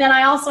 And then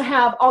I also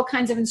have all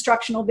kinds of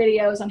instructional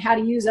videos on how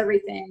to use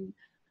everything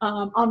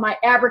on my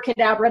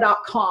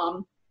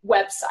abracadabra.com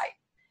website.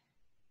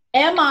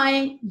 Am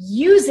I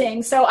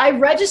using, so I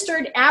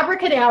registered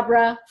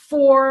Abracadabra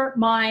for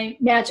my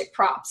magic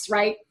props,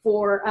 right?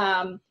 For,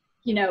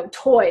 you know,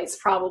 toys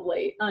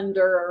probably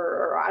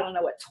under, I don't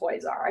know what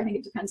toys are. I think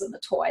it depends on the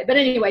toy. But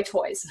anyway,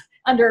 toys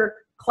under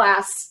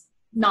class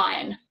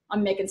 9.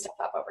 I'm making stuff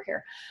up over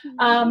here.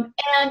 But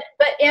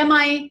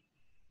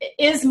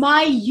is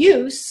my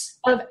use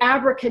of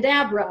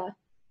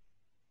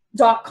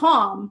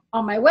abracadabra.com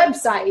on my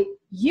website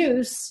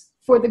use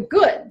for the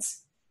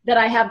goods that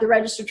I have the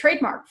registered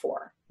trademark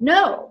for?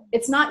 No,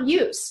 it's not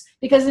use.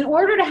 Because in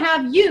order to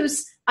have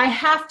use, I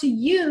have to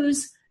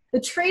use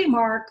the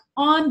trademark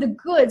on the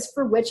goods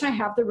for which I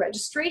have the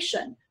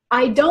registration.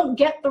 I don't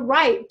get the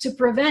right to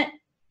prevent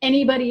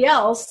anybody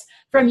else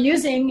from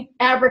using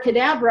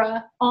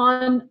abracadabra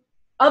on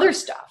other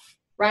stuff,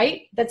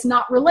 right? That's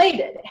not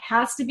related. It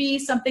has to be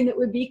something that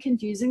would be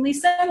confusingly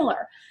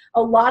similar.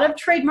 A lot of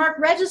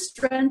trademark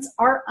registrants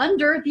are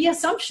under the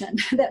assumption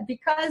that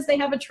because they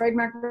have a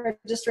trademark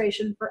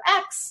registration for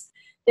X,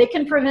 they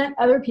can prevent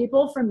other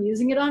people from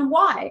using it on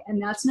Y. And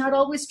that's not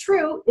always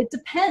true. It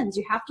depends.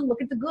 You have to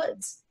look at the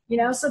goods, you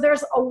know? So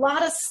there's a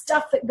lot of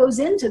stuff that goes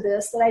into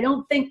this that I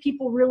don't think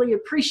people really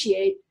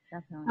appreciate.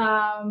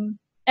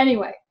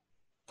 Anyway,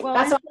 well,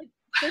 that's all.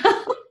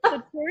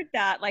 Support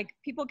that. Like,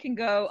 people can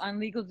go on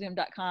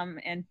LegalZoom.com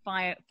and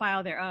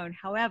file their own.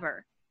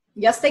 However,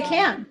 yes, they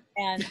can.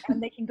 And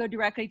they can go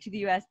directly to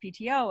the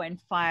USPTO and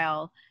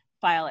file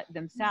it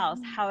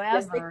themselves.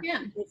 However,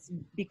 yes, it's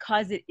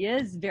because it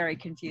is very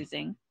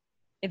confusing.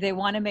 If they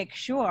want to make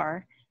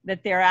sure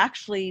that they're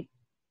actually,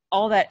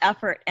 all that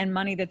effort and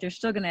money that they're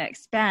still going to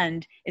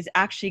expend is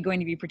actually going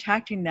to be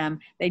protecting them,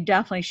 they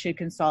definitely should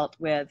consult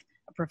with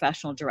a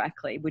professional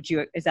directly.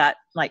 Is that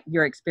like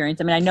your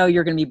experience? I mean, I know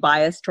you're going to be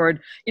biased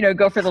toward, you know,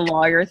 go for the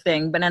lawyer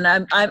thing, but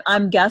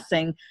I'm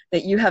guessing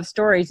that you have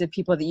stories of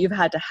people that you've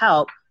had to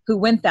help who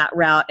went that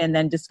route and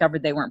then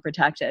discovered they weren't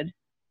protected.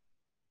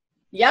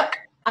 Yep.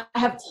 I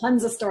have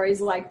tons of stories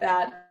like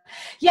that.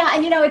 Yeah.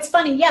 And you know, it's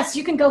funny. Yes,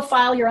 you can go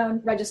file your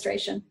own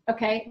registration.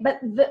 Okay. But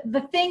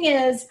the thing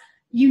is,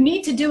 you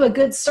need to do a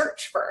good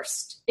search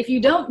first. If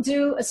you don't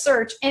do a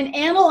search and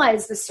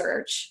analyze the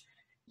search,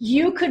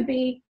 you could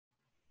be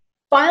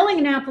filing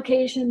an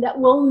application that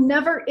will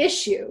never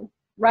issue,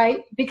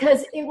 right?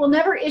 Because it will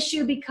never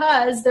issue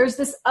because there's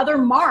this other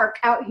mark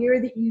out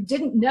here that you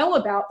didn't know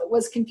about that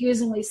was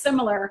confusingly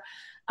similar.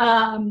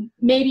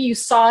 Maybe you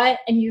saw it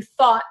and you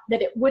thought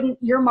that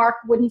your mark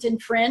wouldn't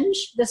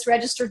infringe this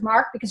registered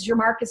mark because your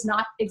mark is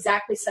not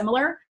exactly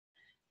similar.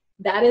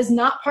 That is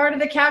not part of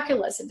the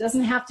calculus. It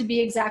doesn't have to be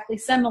exactly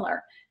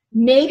similar.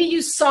 Maybe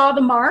you saw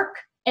the mark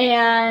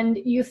and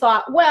you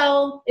thought,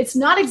 well, it's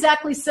not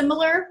exactly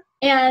similar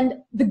and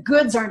the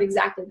goods aren't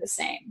exactly the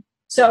same,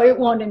 so it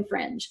won't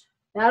infringe.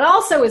 That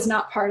also is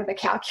not part of the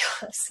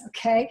calculus,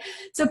 okay?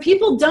 So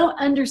people don't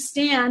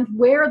understand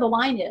where the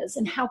line is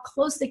and how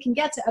close they can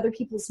get to other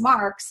people's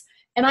marks.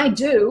 And I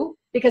do,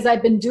 because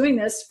I've been doing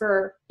this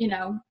for,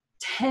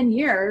 10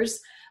 years.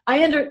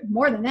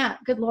 More than that,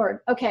 good Lord.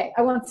 Okay,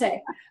 I won't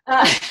say.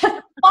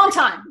 Long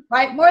time,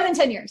 right? More than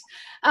 10 years.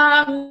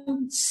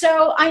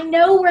 So I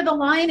know where the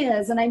line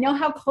is and I know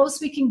how close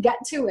we can get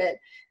to it.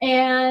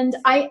 And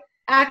I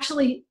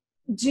actually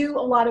do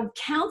a lot of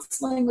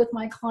counseling with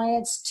my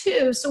clients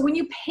too. So when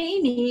you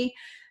pay me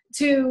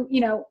to,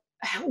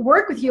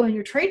 work with you on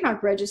your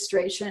trademark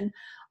registration,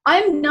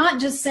 I'm not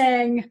just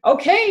saying,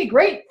 okay,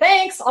 great,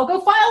 thanks, I'll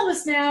go file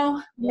this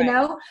now, you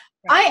know?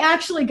 Right. I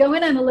actually go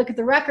in and look at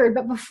the record,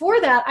 but before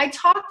that, I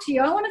talk to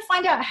you. I want to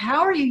find out, how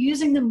are you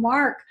using the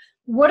mark?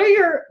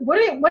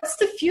 What's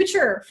the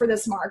future for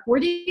this mark? Where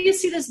do you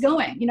see this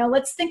going?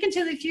 Let's think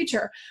into the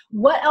future.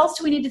 What else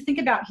do we need to think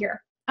about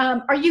here?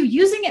 Are you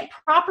using it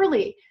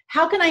properly?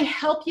 How can I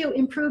help you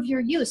improve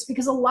your use?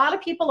 Because a lot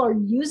of people are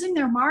using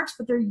their marks,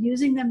 but they're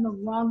using them the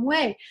wrong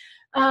way.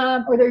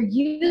 Or they're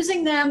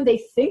using them, they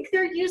think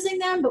they're using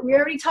them, but we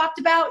already talked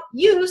about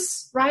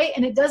use, right?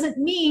 And it doesn't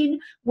mean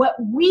what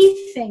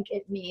we think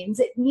it means.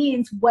 It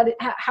means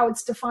how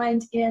it's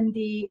defined in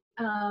the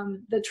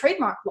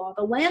trademark law,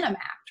 the Lanham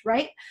Act,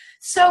 right?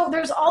 So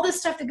there's all this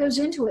stuff that goes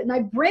into it.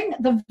 And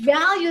the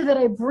value that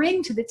I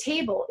bring to the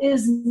table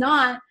is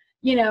not,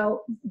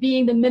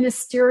 being the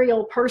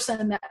ministerial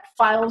person that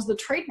files the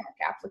trademark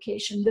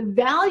application. The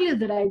value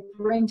that I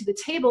bring to the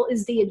table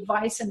is the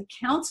advice and the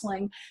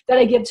counseling that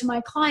I give to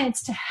my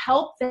clients to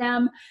help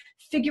them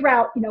figure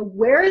out,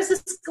 where is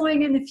this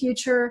going in the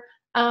future,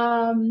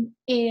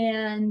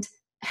 and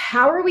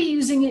how are we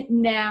using it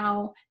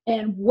now,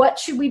 and what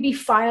should we be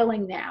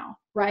filing now,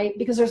 right?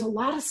 Because there's a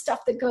lot of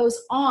stuff that goes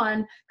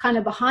on kind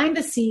of behind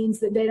the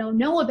scenes that they don't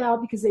know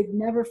about because they've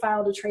never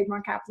filed a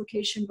trademark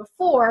application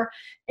before.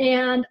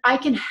 And I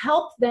can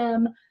help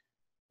them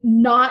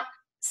not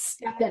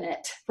step in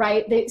it,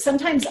 right?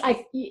 Sometimes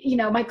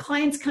my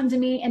clients come to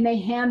me and they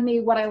hand me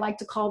what I like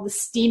to call the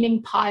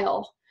steaming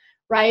pile,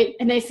 right?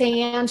 And they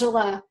say,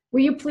 Angela,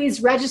 will you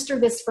please register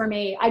this for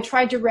me? I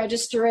tried to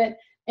register it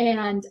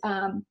and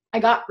I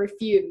got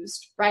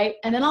refused, right?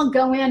 And then I'll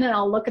go in and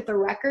I'll look at the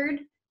record.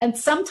 And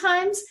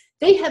sometimes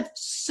they have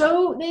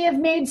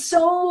made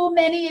so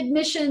many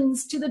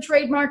admissions to the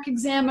trademark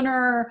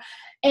examiner,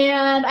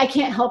 and I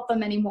can't help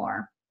them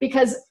anymore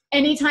because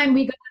anytime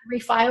we go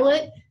and refile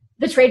it,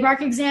 the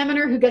trademark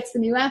examiner who gets the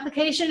new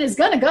application is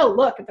going to go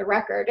look at the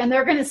record, and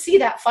they're going to see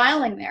that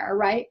filing there,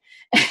 right?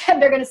 And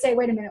they're going to say,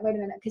 wait a minute.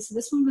 Okay, so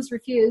this one was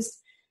refused.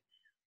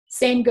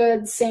 Same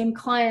goods, same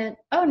client.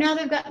 Oh, now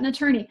they've got an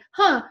attorney.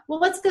 Well,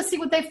 let's go see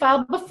what they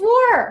filed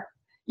before,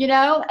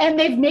 and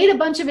they've made a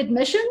bunch of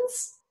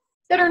admissions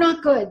that are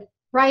not good,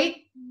 right?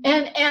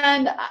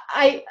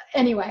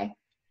 Anyway.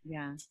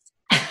 Yeah.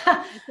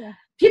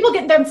 People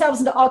get themselves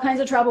into all kinds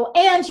of trouble,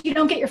 and you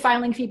don't get your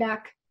filing fee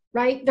back,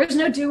 right? There's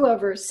no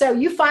do-overs. So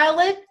you file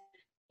it,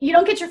 you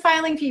don't get your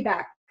filing fee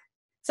back.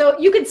 So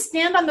you could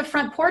stand on the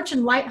front porch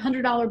and light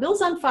 $100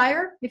 bills on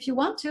fire if you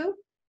want to.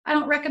 I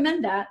don't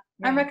recommend that.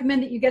 I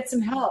recommend that you get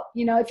some help.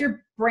 If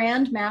your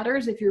brand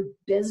matters, if your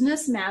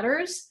business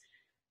matters,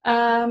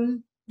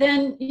 then,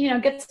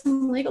 get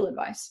some legal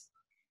advice.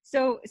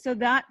 So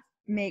that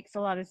makes a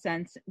lot of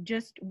sense.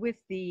 Just with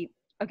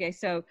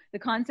so the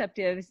concept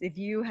is, if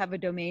you have a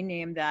domain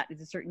name that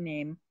is a certain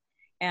name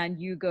and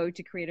you go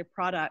to create a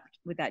product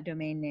with that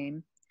domain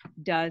name,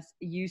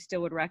 you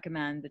still would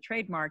recommend the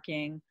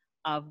trademarking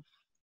of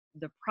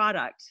the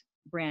product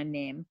brand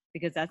name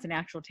because that's an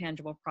actual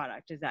tangible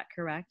product. Is that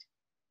correct?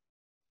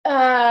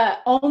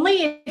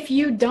 Only if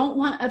you don't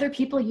want other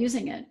people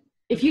using it.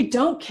 If you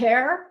don't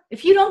care,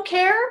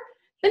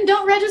 then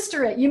don't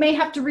register it. You may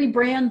have to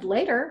rebrand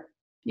later,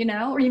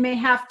 or you may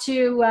have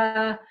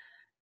to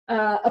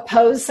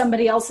oppose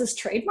somebody else's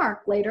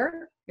trademark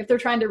later if they're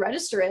trying to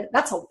register it.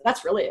 That's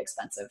really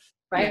expensive,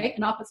 right?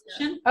 Yeah.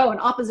 An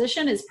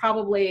opposition is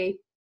probably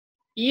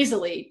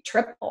easily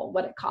triple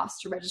what it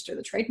costs to register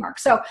the trademark.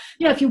 So,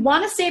 if you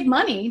want to save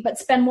money but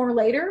spend more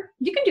later,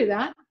 you can do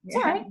that. It's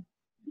all right.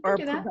 Or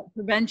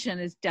prevention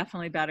is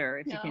definitely better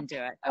if you can do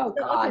it. Oh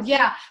God,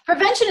 yeah.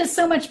 Prevention is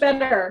so much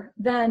better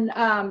than,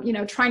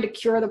 trying to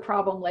cure the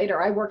problem later.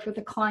 I worked with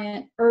a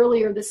client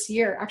earlier this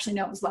year. Actually,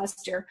 no, it was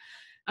last year.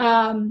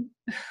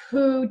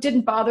 who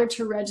didn't bother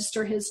to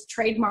register his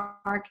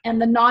trademark,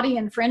 and the naughty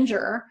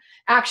infringer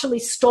actually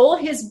stole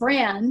his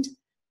brand,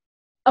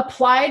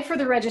 applied for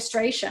the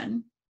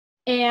registration,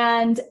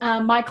 and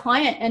my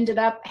client ended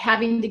up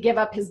having to give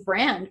up his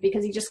brand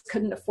because he just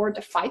couldn't afford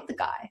to fight the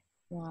guy.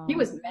 Wow. He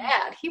was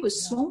mad. He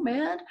was so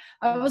mad.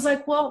 I was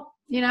like, well,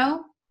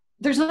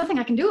 there's nothing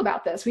I can do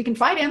about this. We can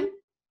fight him,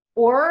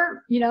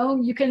 or,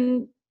 you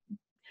can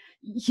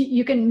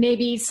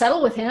maybe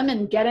settle with him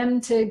and get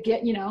him to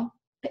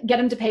get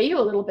him to pay you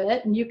a little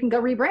bit, and you can go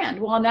rebrand.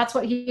 Well, and that's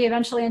what he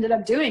eventually ended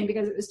up doing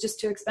because it was just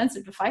too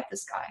expensive to fight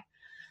this guy.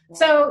 Wow.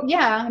 So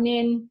yeah, I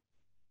mean,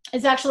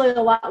 it's actually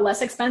a lot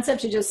less expensive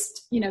to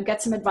just,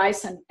 get some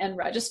advice and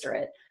register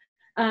it.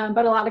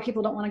 But a lot of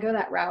people don't want to go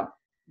that route.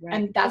 Right.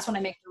 And that's when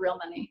I make the real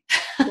money.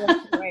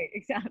 Right,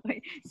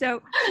 exactly.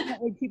 So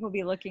what would people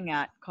be looking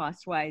at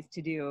cost-wise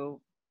to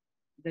do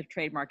the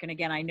trademark? And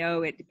again, I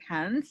know it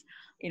depends,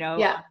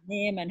 on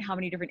name and how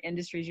many different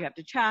industries you have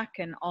to check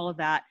and all of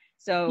that.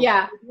 So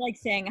it's like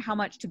saying how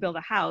much to build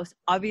a house.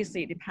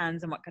 Obviously, it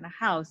depends on what kind of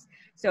house.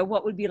 So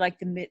what would be like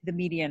the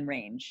median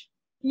range?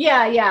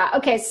 Yeah.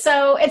 Okay.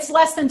 So it's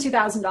less than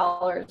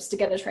 $2,000 to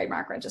get a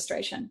trademark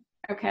registration.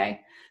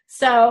 Okay.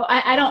 So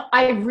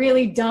I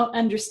really don't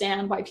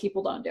understand why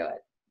people don't do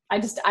it. I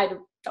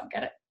don't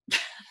get it.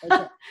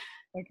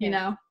 Okay.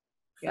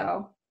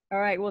 So. All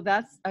right. Well,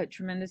 that's a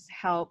tremendous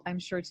help, I'm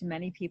sure, to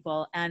many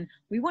people. And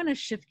we want to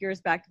shift gears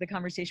back to the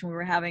conversation we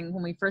were having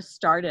when we first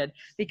started,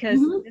 because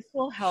this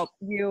will help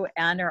you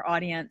and our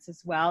audience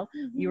as well.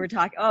 You were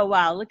talking, oh,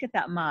 wow, look at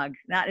that mug.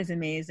 That is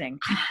amazing.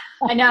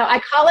 I know. I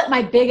call it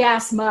my big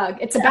ass mug.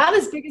 It's about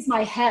as big as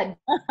my head.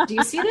 Do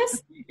you see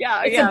this?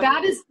 It's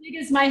about as big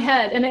as my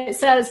head. And it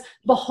says,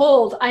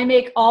 "Behold, I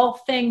make all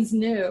things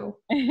new."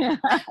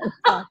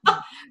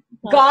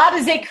 God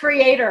is a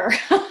creator.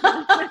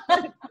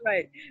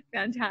 Right.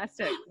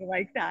 Fantastic. I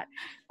like that.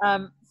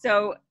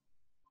 So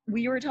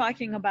we were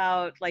talking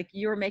about, like,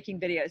 you were making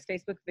videos,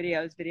 Facebook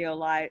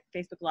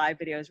Live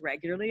videos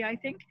regularly, I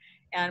think.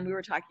 And we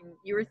were talking,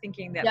 you were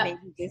thinking that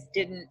maybe this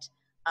didn't,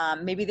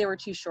 maybe they were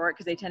too short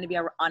because they tend to be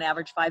on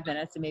average 5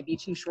 minutes and maybe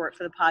too short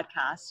for the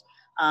podcast.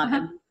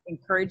 And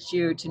encouraged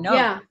you to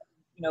know,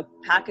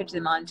 package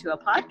them onto a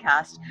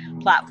podcast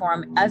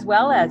platform as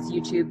well as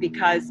YouTube,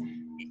 because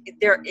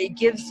it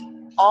gives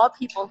all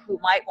people who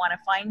might want to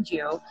find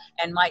you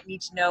and might need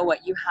to know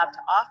what you have to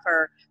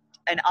offer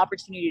an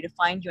opportunity to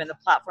find you in the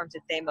platforms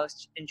that they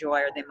most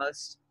enjoy or they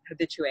most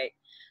habituate.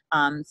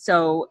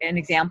 So an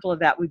example of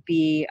that would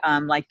be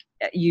like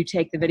you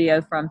take the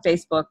video from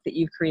Facebook that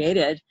you've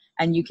created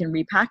and you can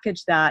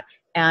repackage that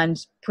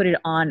and put it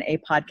on a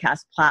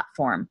podcast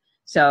platform.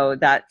 So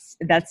that's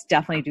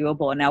definitely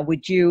doable. Now,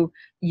 would you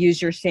use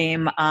your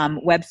same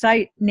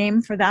website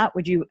name for that?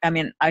 Would you? I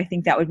mean, I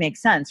think that would make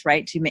sense,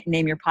 right? To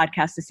name your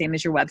podcast the same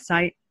as your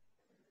website.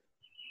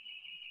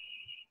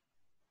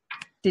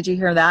 Did you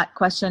hear that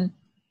question?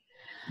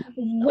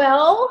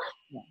 Well,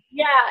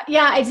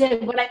 yeah, I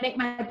did. Would I make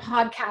my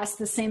podcast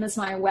the same as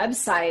my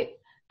website?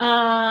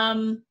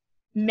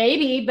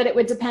 Maybe, but it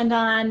would depend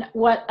on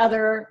what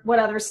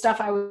other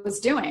stuff I was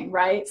doing,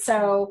 right?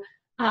 So,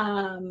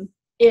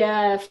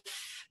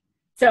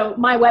 so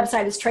my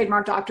website is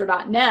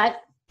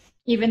trademarkdoctor.net,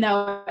 even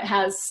though it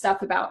has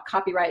stuff about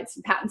copyrights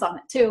and patents on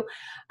it too.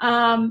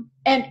 And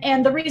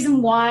the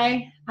reason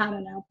why, I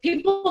don't know,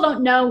 people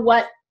don't know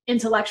what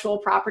intellectual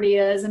property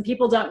is, and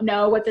people don't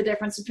know what the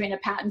difference between a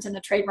patent and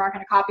a trademark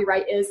and a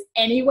copyright is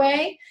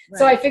anyway. Right.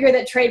 So I figure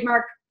that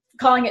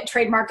calling it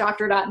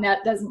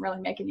trademarkdoctor.net doesn't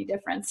really make any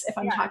difference if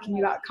I'm talking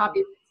about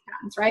copyright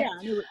patents, right?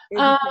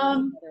 Yeah,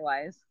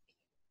 otherwise.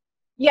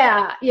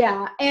 Yeah.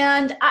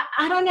 And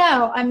I don't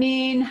know. I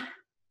mean,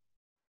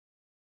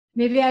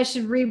 maybe I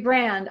should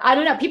rebrand. I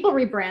don't know. People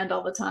rebrand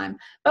all the time.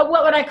 But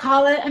what would I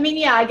call it? I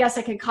mean, I guess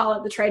I could call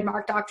it the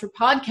Trademark Doctor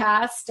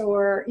Podcast,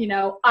 or,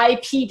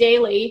 IP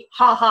Daily.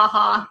 Ha, ha,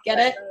 ha. Get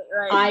it?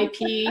 Right.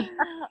 IP.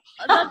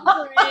 That's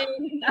great.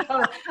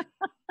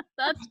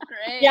 That's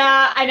great.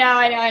 Yeah, I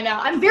know.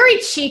 I'm very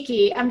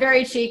cheeky.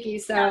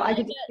 So I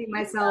could just see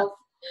myself.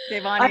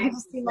 I can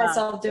just see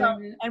myself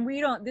doing it. And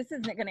this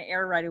isn't going to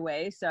air right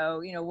away.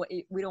 So,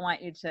 we don't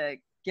want you to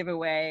give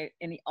away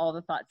all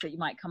the thoughts that you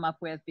might come up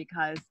with,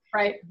 because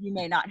you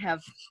may not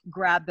have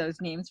grabbed those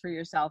names for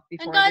yourself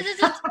before. And guys,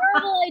 it's a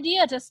terrible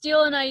idea to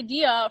steal an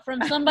idea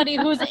from somebody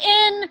who's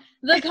in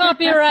the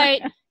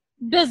copyright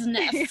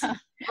business.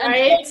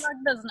 Right.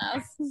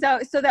 Business.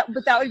 So that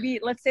would be,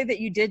 let's say that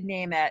you did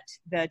name it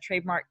the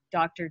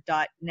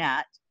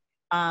trademarkdoctor.net.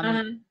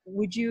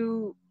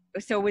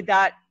 Would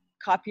that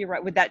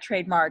copyright, would that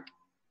trademark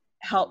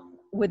help?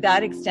 Would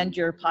that extend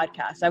your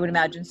podcast? I would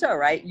imagine so,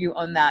 right? You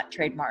own that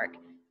trademark.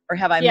 Or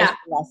have I missed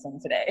the lesson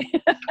today?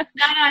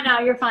 No,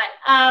 you're fine.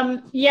 I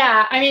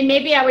mean,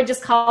 maybe I would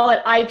just call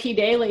it IP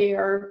Daily,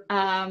 or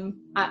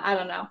I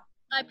don't know.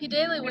 IP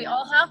Daily, we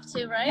all have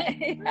to,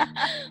 right?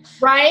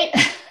 Right?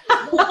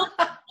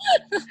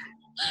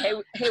 Hey,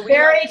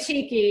 very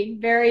cheeky.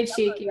 Yeah,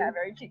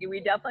 very cheeky. We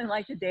definitely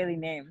like the daily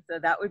name, so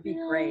that would be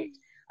great.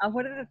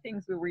 what are the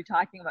things we were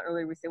talking about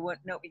earlier? We said, well,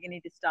 no, we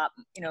need to stop,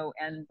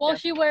 and. Well,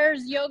 she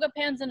wears yoga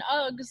pants and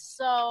Uggs,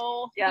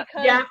 so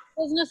because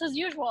business as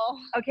usual.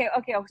 Okay.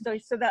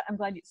 So that I'm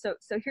glad you, so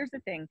here's the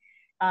thing.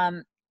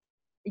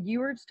 You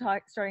were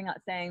starting out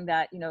saying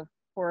that,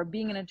 for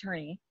being an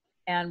attorney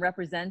and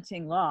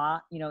representing law,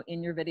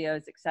 in your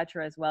videos, et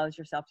cetera, as well as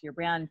yourself to your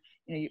brand,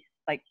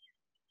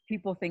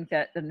 people think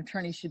that an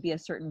attorney should be a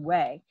certain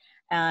way.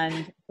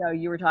 And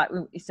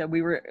so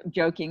we were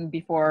joking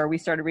before we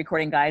started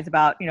recording, guys,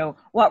 about,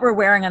 what we're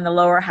wearing on the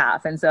lower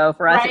half. And so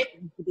for us, it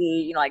needs to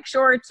be, like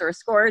shorts or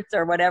skirts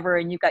or whatever.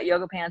 And you've got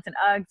yoga pants and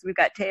Uggs, we've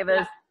got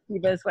Tevas,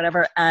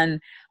 whatever. And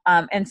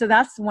so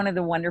that's one of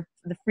the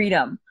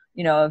freedom,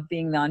 of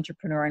being the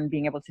entrepreneur and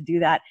being able to do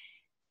that.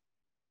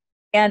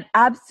 And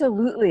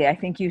absolutely, I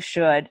think you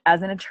should,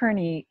 as an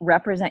attorney,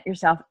 represent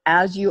yourself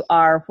as you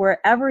are,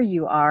 wherever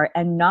you are,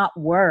 and not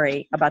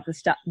worry about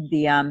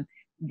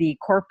the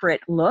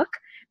corporate look,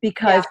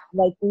 because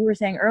like we were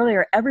saying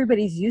earlier,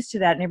 everybody's used to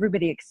that and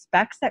everybody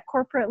expects that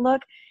corporate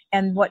look.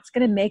 And what's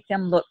going to make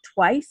them look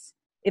twice,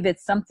 if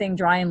it's something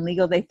dry and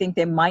legal they think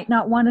they might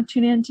not want to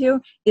tune into,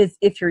 is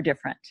if you're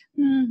different.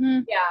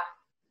 Mm-hmm.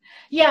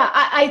 Yeah.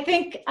 I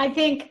think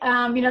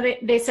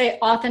they say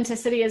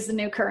authenticity is the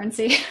new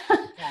currency.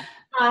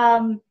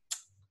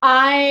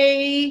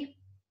 I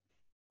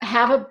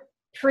have a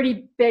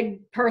pretty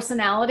big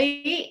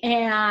personality,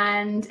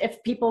 and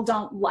if people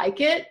don't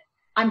like it,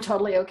 I'm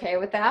totally okay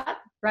with that.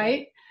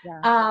 Right. Yeah.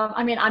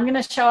 I'm going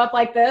to show up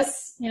like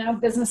this,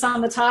 business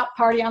on the top,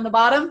 party on the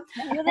bottom.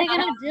 What are they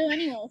going to do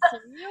anyway?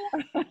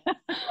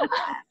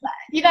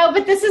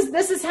 But this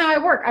is how I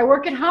work. I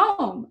work at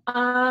home.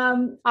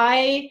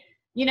 I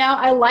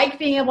like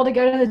being able to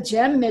go to the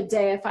gym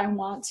midday if I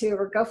want to,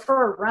 or go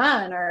for a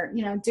run, or,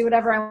 do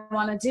whatever I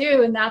want to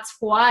do. And that's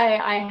why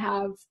I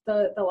have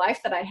the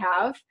life that I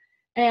have.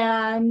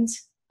 And,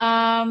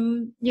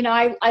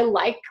 I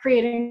like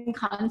creating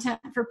content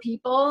for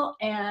people,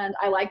 and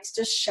I like to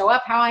just show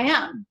up how I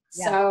am.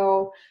 Yeah.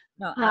 So,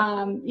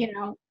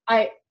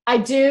 I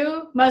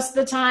do most of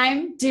the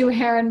time do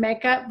hair and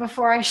makeup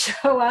before I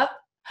show up.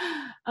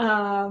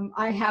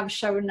 I have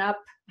shown up.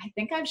 I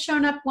think I've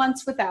shown up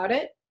once without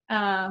it.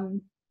 I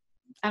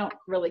don't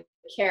really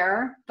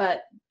care,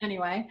 but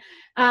anyway,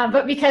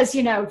 but because,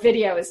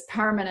 video is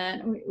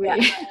permanent, we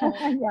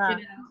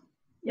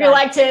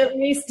like to at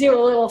least do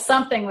a little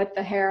something with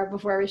the hair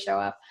before we show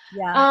up.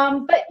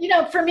 Yeah. But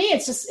for me,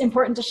 it's just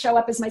important to show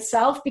up as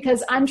myself,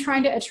 because I'm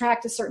trying to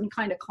attract a certain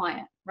kind of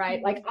client, right?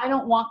 Mm-hmm. Like, I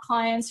don't want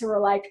clients who are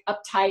like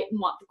uptight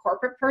and want the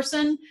corporate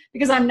person,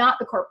 because I'm not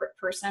the corporate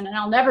person, and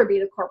I'll never be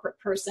the corporate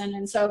person.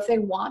 And so if they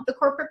want the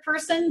corporate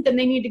person, then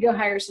they need to go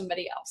hire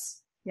somebody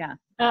else. Yeah.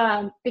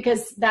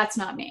 Because that's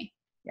not me.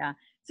 Yeah.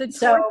 So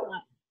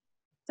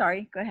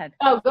sorry, go ahead.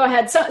 Oh, go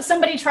ahead. So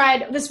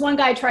this one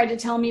guy tried to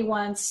tell me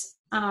once,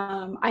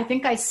 I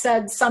think I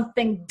said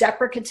something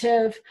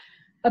deprecative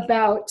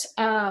about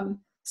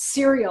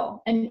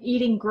cereal and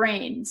eating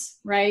grains,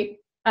 right?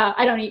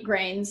 I don't eat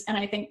grains, and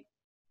I think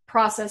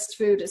processed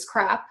food is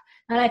crap.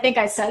 And I think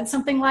I said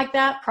something like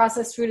that,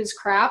 processed food is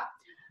crap,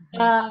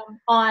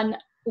 on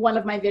one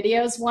of my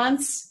videos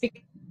once,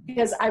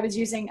 because I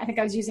think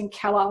I was using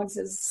Kellogg's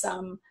as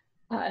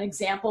an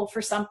example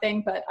for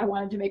something, but I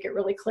wanted to make it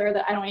really clear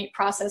that I don't eat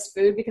processed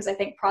food because I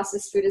think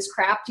processed food is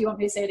crap. Do you want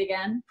me to say it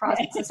again?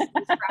 Processed food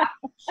is crap.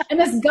 And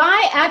this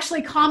guy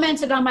actually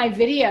commented on my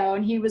video,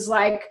 and he was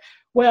like,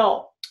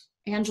 well,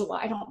 Angela,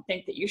 I don't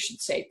think that you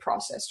should say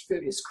processed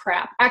food is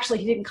crap. Actually,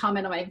 he didn't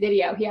comment on my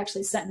video. He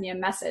actually sent me a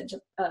message,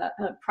 a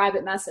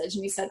private message,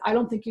 and he said, I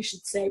don't think you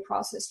should say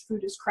processed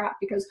food is crap,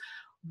 because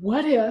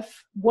what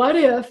if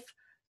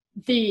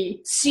the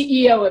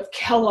CEO of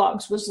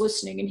Kellogg's was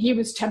listening and he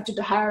was tempted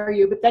to hire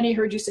you, but then he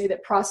heard you say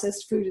that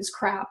processed food is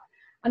crap.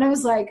 And I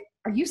was like,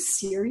 are you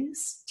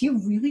serious? Do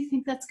you really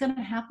think that's going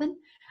to happen?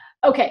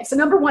 Okay, so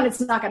number one, it's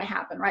not going to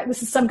happen, right?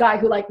 This is some guy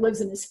who lives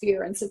in his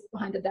sphere and sits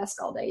behind a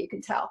desk all day, you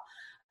can tell.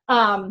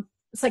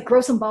 It's like, grow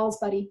some balls,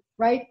 buddy,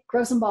 right?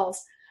 Grow some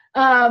balls.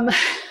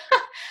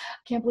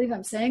 Can't believe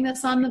I'm saying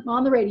this on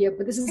the radio,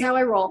 but this is how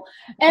I roll.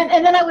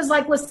 And then I was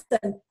like,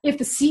 listen, if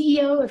the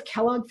CEO of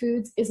Kellogg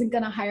Foods isn't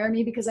going to hire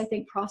me because I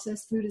think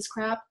processed food is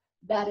crap,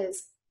 that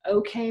is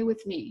okay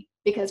with me,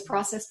 because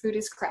processed food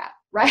is crap,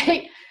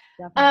 right?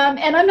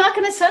 And I'm not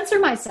going to censor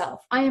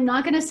myself. I am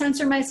not going to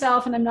censor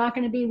myself, and I'm not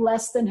going to be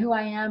less than who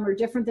I am or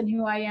different than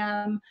who I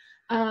am,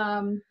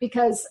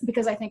 because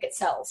I think it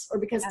sells, or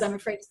because I'm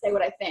afraid to say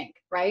what I think,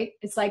 right?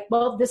 It's like,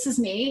 well, this is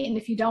me, and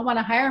if you don't want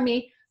to hire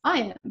me, I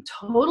am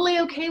totally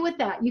okay with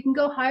that. You can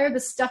go hire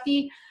the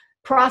stuffy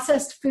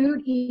processed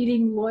food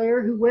eating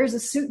lawyer who wears a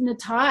suit and a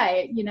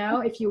tie,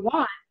 if you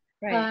want.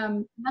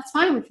 Right. That's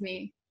fine with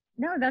me.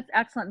 No, that's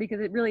excellent, because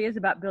it really is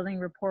about building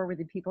rapport with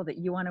the people that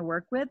you want to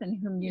work with and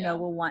whom you know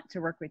will want to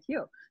work with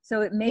you.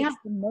 So it makes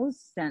the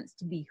most sense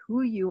to be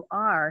who you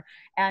are,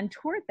 and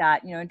toward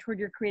that, and toward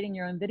you're creating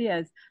your own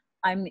videos.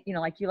 I'm, you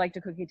know, like you like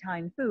to cook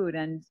Italian food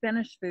and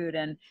Spanish food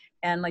and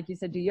like you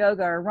said, do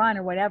yoga or run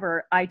or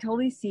whatever. I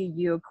totally see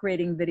you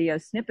creating video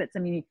snippets. I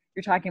mean,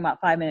 you're talking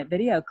about 5-minute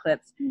video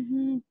clips.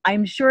 Mm-hmm.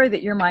 I'm sure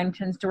that your mind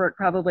tends to work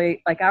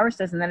probably like ours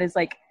does. And that is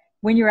like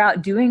when you're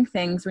out doing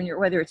things, when you're,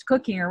 whether it's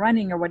cooking or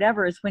running or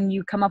whatever, is when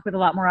you come up with a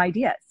lot more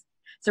ideas.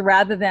 So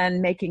rather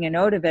than making a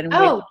note of it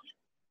and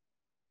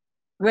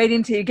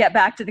waiting till you get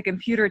back to the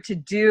computer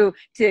to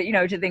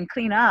then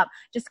clean up,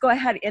 just go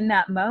ahead in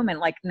that moment.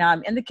 Like, now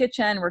I'm in the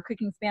kitchen, we're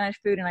cooking Spanish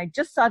food, and I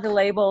just saw the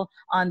label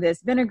on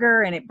this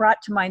vinegar and it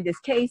brought to mind this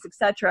case,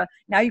 etc.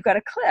 Now you've got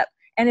a clip,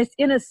 and it's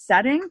in a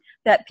setting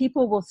that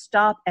people will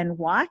stop and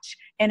watch,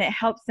 and it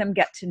helps them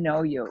get to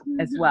know you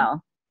as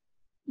well.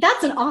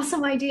 That's an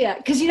awesome idea.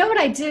 Because you know what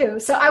I do?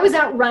 So I was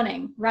out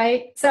running,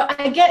 right? So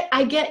I get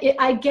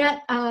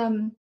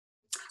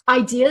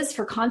ideas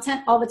for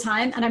content all the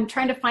time, and I'm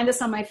trying to find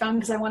this on my phone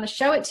because I want to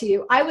show it to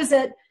you. I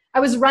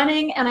was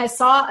running and I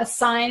saw a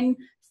sign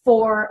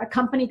for a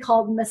company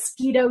called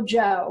Mosquito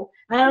Joe.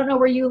 I don't know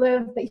where you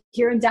live, but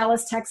here in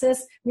Dallas,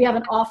 Texas, we have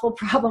an awful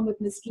problem with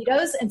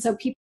mosquitoes, and so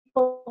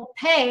people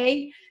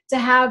pay to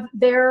have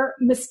their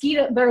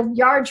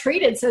yard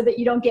treated so that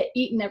you don't get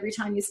eaten every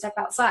time you step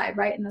outside,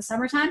 right, in the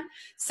summertime.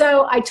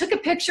 So I took a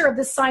picture of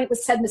this sign that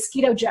said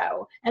Mosquito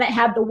Joe, and it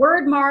had the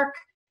word mark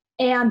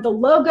and the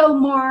logo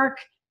mark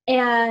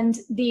and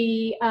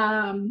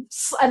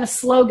and a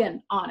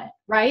slogan on it,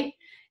 right?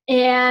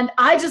 And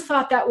I just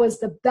thought that was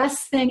the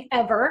best thing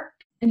ever.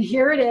 And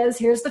here it is.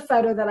 Here's the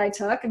photo that I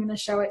took. I'm going to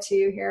show it to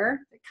you here.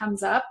 It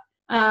comes up.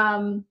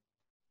 I'm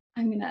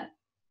going to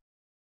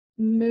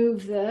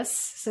move this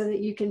so that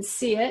you can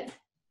see it.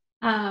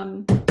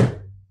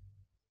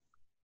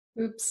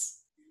 Oops.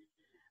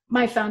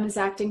 My phone is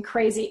acting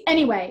crazy.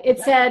 Anyway, it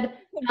said...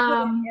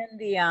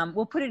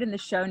 we'll put it in the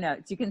show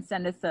notes. You can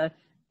send us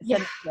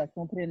we'll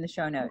put it in the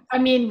show notes. I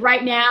mean,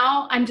 right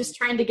now, I'm just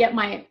trying to get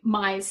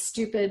my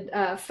stupid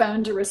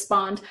phone to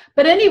respond.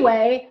 But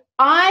anyway,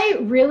 I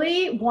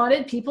really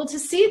wanted people to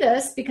see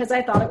this because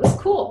I thought it was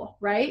cool,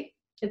 right?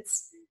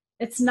 It's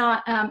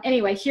not,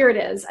 anyway, here it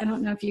is. I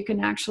don't know if you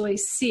can actually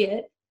see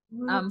it.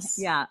 Oops.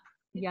 Yeah.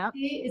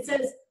 It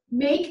says,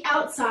 make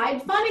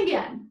outside fun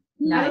again.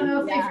 Nice. I don't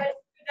know if they've read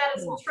that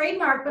as a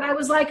trademark, but I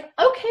was like,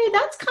 okay,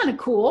 that's kind of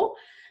cool.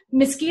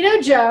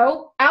 Mosquito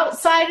Joe,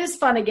 outside is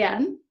fun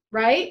again.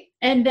 Right?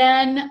 And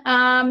then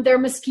their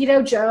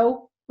Mosquito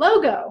Joe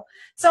logo.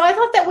 So I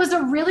thought that was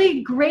a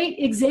really great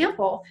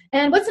example.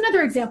 And what's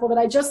another example that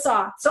I just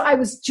saw? So I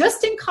was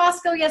just in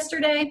Costco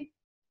yesterday,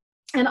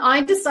 and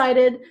I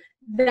decided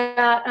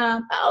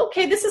that,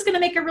 okay, this is going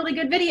to make a really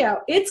good video.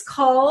 It's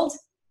called,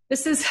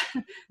 this is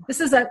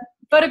a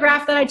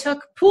photograph that I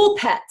took, Pool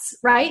Pets,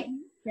 right?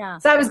 Yeah.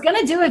 So I was going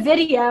to do a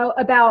video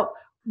about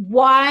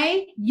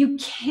why you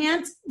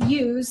can't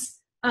use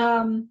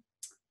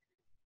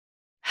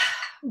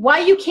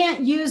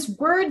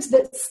words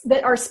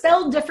that are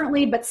spelled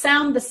differently but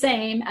sound the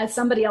same as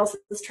somebody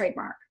else's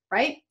trademark,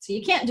 right? So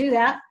you can't do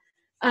that.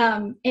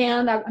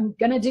 And I'm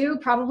going to do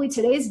probably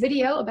today's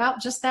video about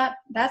just that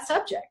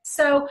subject.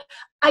 So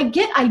I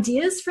get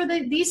ideas for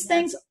these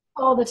things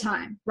all the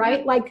time,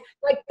 right? Like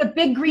the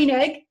big green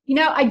egg. You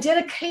know, I did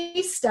a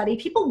case study.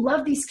 People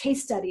love these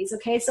case studies,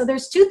 okay? So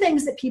there's two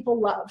things that people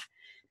love.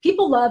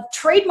 People love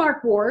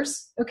trademark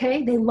wars,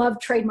 okay? They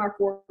love trademark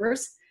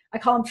wars. I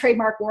call them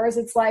trademark wars.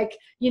 It's like,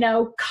 you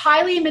know,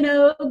 Kylie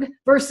Minogue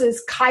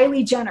versus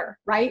Kylie Jenner,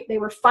 right? They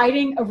were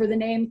fighting over the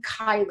name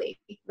Kylie,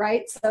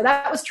 right? So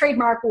that was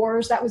trademark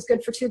wars. That was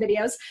good for 2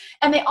 videos.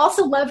 And they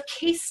also love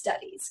case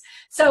studies.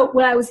 So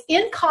when I was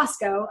in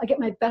Costco, I get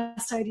my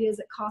best ideas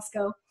at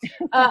Costco.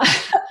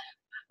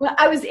 When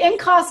I was in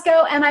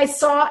Costco and I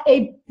saw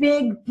a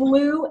big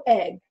blue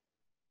egg,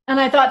 and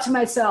I thought to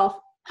myself,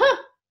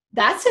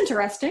 that's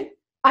interesting.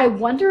 I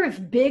wonder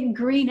if Big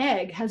Green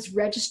Egg has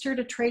registered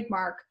a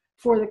trademark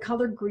for the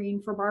color green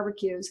for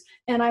barbecues.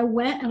 And I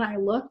went and I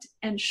looked,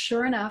 and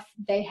sure enough,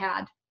 they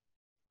had,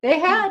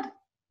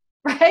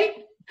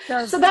 right?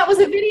 So that was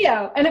a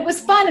video, and it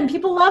was fun, and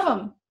people love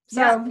them.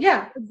 So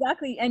yeah.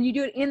 Exactly. And you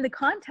do it in the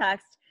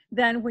context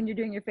then when you're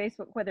doing your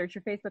Facebook, whether it's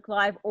your Facebook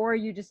Live or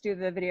you just do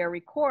the video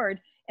record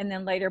and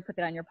then later put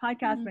that on your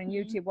podcast or on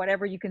YouTube,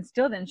 whatever, you can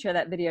still then share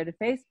that video to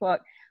Facebook.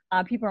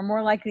 People are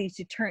more likely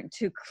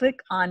to click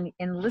on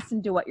and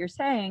listen to what you're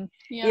saying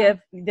if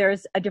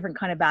there's a different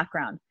kind of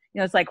background. You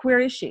know, it's like, where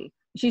is she?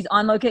 She's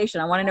on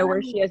location. I want to know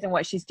where she is and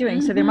what she's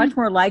doing. So they're much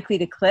more likely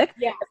to click,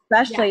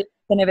 especially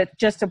than if it's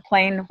just a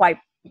plain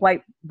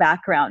white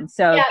background.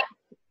 So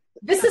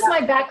this is my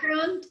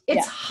background.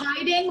 It's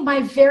hiding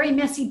my very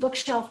messy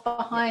bookshelf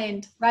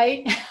behind,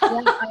 right?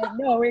 I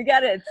know, we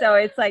get it. So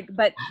it's like,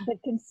 but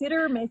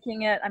consider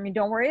making it, I mean,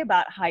 don't worry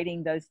about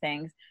hiding those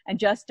things and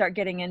just start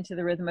getting into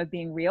the rhythm of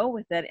being real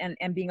with it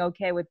and being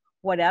okay with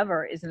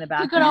whatever is in the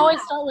background. You could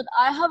always start with,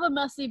 I have a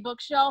messy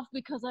bookshelf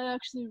because I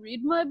actually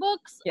read my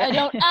books. I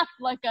don't act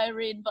like I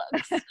read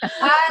books.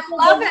 I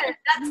love it.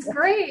 That's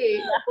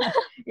great.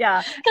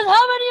 Yeah. Because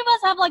how many of us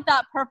have like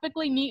that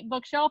perfectly neat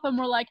bookshelf and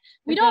we're like,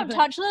 we don't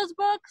touch those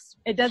books?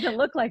 It doesn't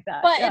look like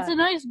that. But it's a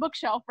nice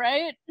bookshelf,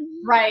 right?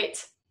 Right.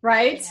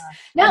 right?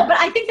 Yeah. No, but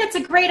I think that's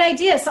a great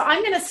idea. So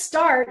I'm going to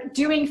start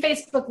doing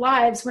Facebook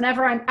Lives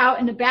whenever I'm out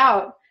and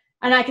about.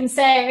 And I can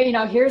say, you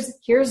know, here's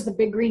the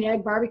big green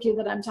egg barbecue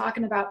that I'm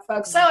talking about,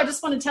 folks. So I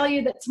just want to tell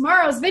you that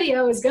tomorrow's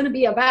video is going to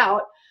be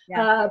about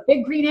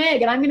big green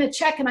egg. And I'm going to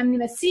check and I'm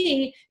going to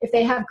see if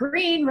they have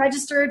green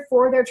registered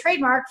for their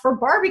trademark for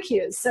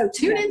barbecues. So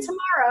tune in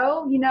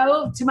tomorrow, you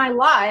know, to my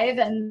live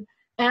and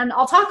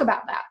I'll talk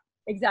about that.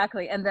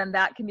 Exactly. And then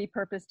that can be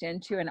purposed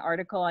into an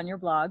article on your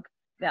blog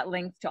that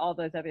links to all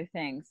those other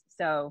things.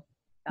 So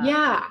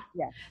that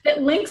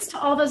links to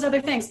all those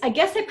other things. I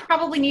guess they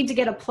probably need to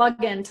get a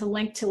plugin to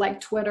link to like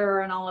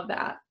Twitter and all of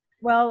that.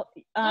 Well,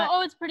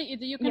 it's pretty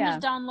easy. You can just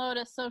download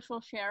a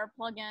social share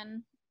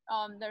plugin.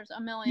 There's a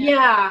million.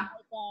 Yeah.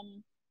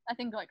 I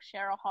think like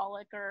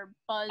Shareaholic or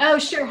Buzz. Oh,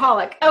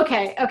 Shareaholic.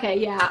 Okay.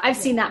 Yeah. I've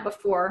seen that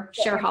before.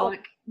 Shareaholic.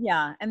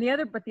 Yeah. And the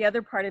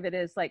other part of it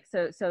is like,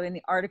 so in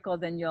the article,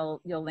 then you'll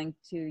link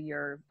to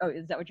your,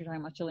 is that what you're talking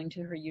about? She'll link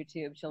to her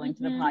YouTube, she'll link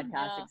to the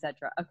podcast,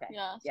 etc. Okay.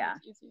 Yeah.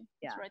 It's easy.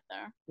 It's right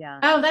there. Yeah.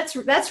 Oh,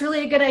 that's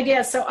really a good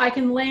idea. So I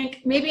can link,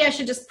 maybe I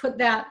should just put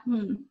that,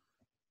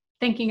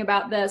 thinking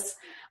about this,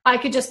 I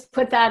could just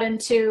put that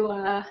into,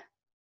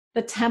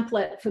 the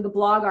template for the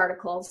blog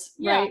articles,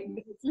 right?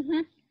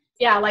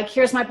 Yeah, like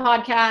here's my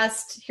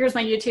podcast, here's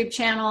my YouTube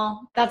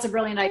channel. That's a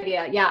brilliant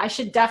idea. Yeah, I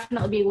should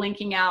definitely be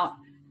linking out.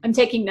 I'm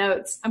taking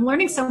notes. I'm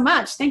learning so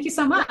much. Thank you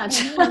so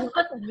much.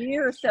 We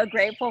are so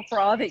grateful for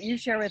all that you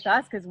share with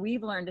us because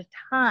we've learned a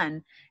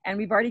ton and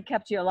we've already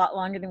kept you a lot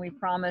longer than we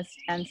promised.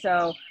 And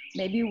so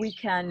maybe we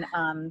can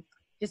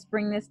just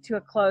bring this to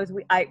a close.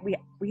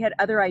 We had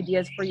other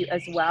ideas for you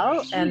as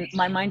well. And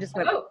my mind just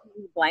went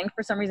blank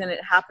for some reason.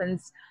 It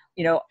happens,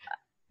 you know,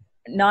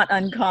 not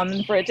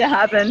uncommon for it to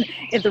happen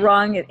at the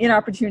wrong,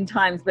 inopportune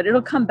times, but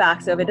it'll come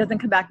back. So if it doesn't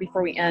come back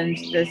before we end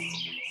this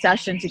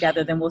session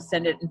together, then we'll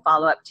send it and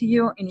follow up to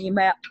you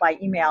by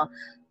email.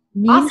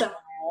 Awesome.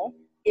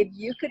 If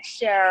you could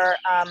share,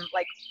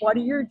 like, what are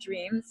your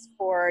dreams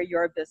for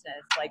your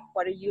business? Like,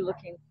 what are you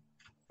looking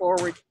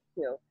forward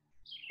to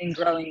in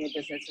growing your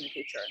business in the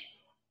future?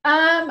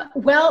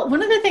 Well,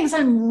 one of the things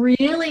I'm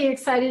really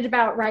excited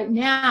about right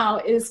now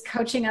is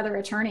coaching other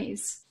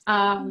attorneys. So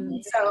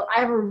I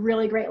have a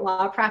really great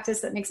law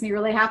practice that makes me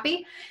really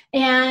happy.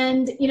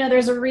 And, you know,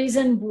 there's a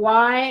reason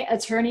why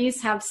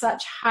attorneys have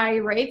such high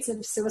rates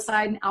of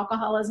suicide and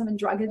alcoholism and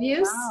drug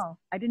abuse. Wow.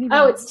 I didn't even.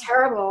 Oh, it's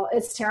terrible.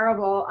 It's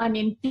terrible. I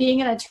mean,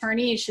 being an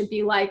attorney should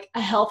be like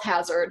a health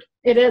hazard.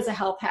 It is a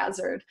health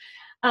hazard.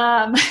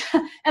 And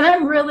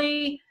I'm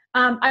really,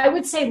 I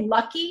would say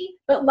lucky,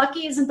 but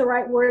lucky isn't the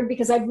right word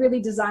because I've really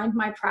designed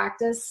my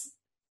practice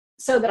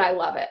so that I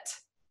love it.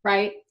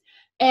 Right.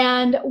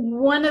 And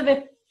one of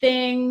the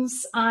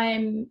things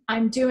I'm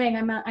doing,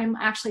 I'm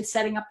actually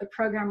setting up the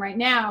program right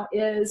now,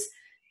 is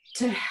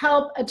to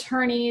help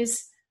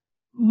attorneys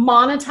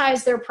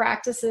monetize their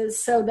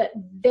practices so that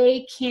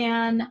they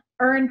can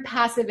earn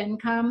passive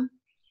income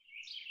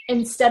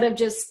instead of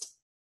just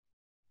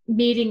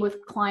meeting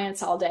with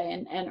clients all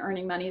day and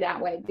earning money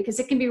that way, because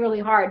it can be really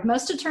hard.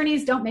 Most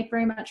attorneys don't make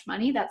very much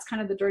money. That's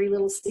kind of the dirty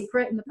little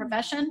secret in the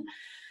profession.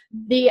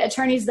 The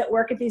attorneys that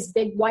work at these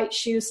big white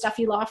shoe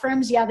stuffy law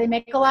firms, yeah, they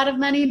make a lot of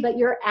money, but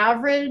your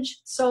average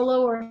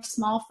solo or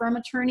small firm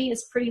attorney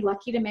is pretty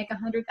lucky to make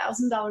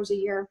 $100,000 a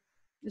year.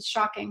 It's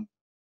shocking.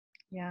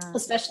 Yeah.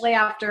 Especially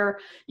after,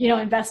 you know,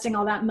 investing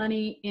all that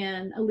money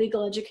in a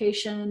legal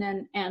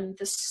education and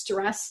the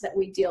stress that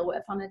we deal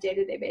with on a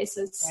day-to-day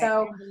basis. Right.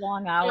 So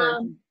long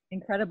hours.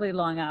 Incredibly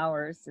long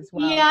hours as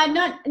well. Yeah,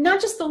 not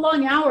just the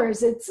long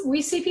hours.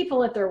 We see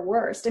people at their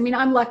worst. I mean,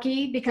 I'm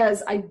lucky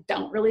because I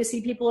don't really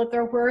see people at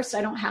their worst.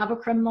 I don't have a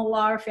criminal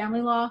law or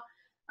family law,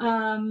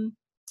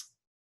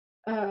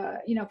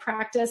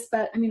 practice.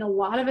 But I mean, a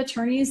lot of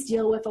attorneys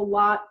deal with a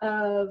lot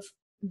of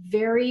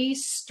very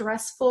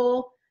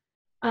stressful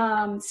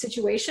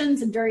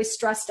situations and very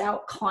stressed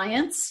out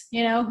clients,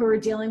 you know, who are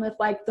dealing with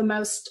like the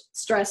most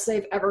stress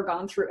they've ever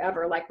gone through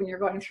ever. Like when you're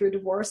going through a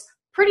divorce.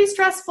 Pretty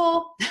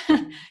stressful.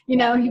 You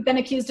know, you've been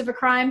accused of a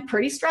crime,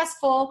 pretty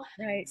stressful.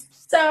 Right.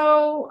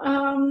 So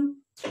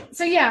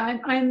yeah,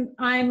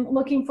 I'm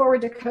looking forward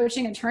to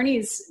coaching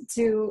attorneys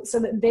so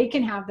that they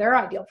can have their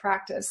ideal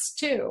practice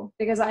too,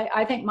 because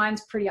I think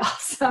mine's pretty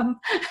awesome.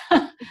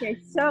 Okay.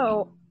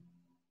 So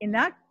in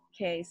that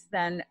case,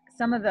 then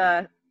some of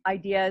the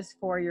ideas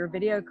for your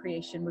video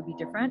creation would be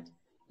different.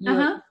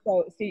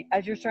 So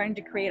as you're starting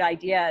to create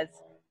ideas,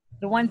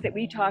 the ones that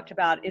we talked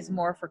about is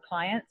more for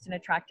clients and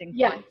attracting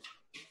clients.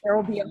 There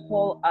will be a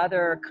whole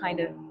other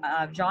kind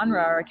of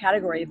genre or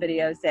category of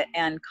videos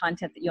and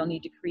content that you'll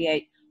need to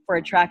create for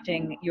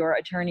attracting your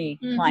attorney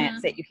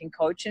clients that you can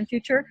coach in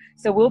future.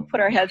 So we'll put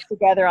our heads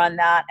together on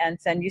that and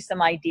send you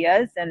some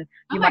ideas. And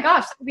oh my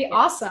gosh, that'd be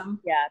awesome.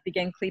 Yeah,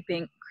 begin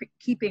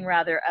keeping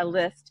rather a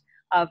list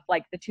of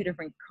like the two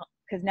different,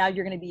 because now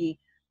you're going to be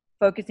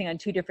focusing on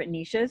two different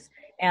niches,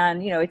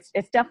 and you know it's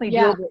definitely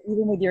doable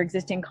even with your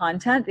existing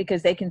content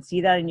because they can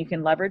see that and you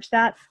can leverage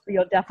that. But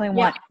you'll definitely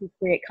want to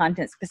create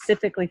content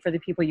specifically for the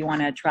people you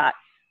want to attract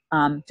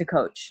to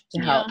coach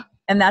to help.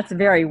 And that's a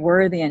very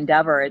worthy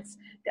endeavor.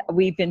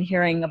 We've been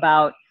hearing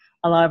about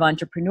a lot of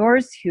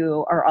entrepreneurs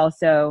who are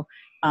also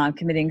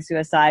committing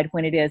suicide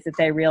when it is that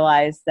they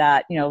realize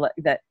that,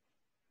 that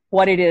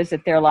what it is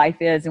that their life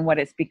is and what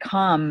it's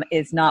become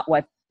is not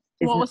what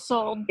was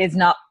sold. Is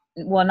not,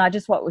 well, not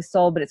just what was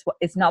sold, but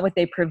it's not what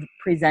they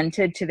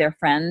presented to their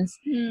friends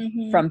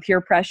from peer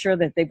pressure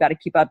that they've got to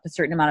keep up a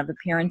certain amount of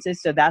appearances.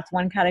 So that's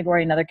one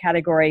category. Another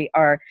category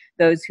are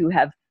those who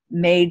have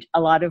made a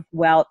lot of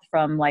wealth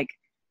from like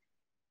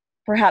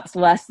perhaps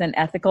less than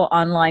ethical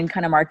online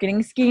kind of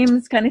marketing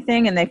schemes kind of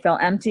thing. And they feel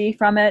empty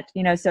from it,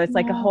 so it's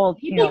like a whole,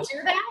 people do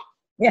that.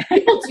 Yeah.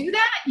 People do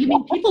that? You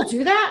mean people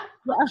do that?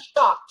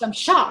 I'm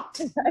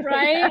shocked.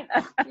 Right?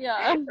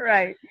 Yeah.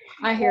 Right.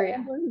 I hear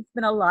you. It's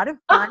been a lot of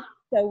fun.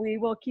 So we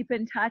will keep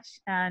in touch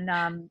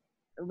and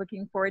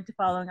looking forward to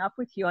following up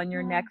with you on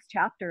your next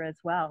chapter as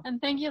well.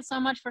 And thank you so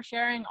much for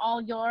sharing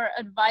all your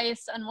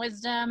advice and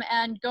wisdom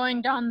and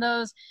going down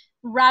those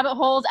rabbit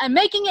holes and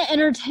making it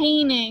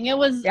entertaining. It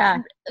was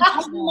talking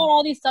about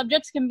all these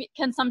subjects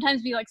can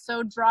sometimes be like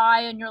so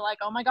dry and you're like,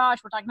 oh my gosh,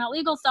 we're talking about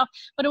legal stuff,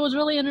 but it was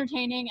really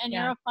entertaining and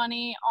you're a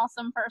funny,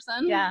 awesome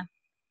person. Yeah.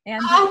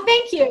 And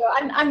thank you.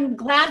 I'm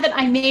glad that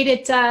I made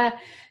it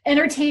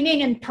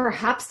entertaining and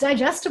perhaps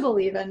digestible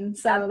even.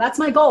 So that's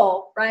my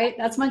goal, right?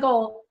 That's my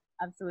goal.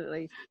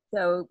 Absolutely.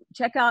 So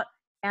check out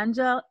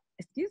Angela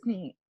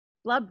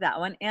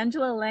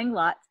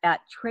Langlotz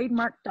at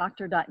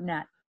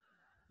trademarkdoctor.net.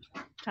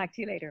 Talk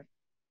to you later.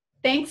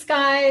 Thanks,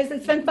 guys.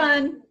 It's been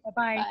fun.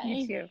 Bye-bye. Bye.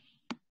 You too.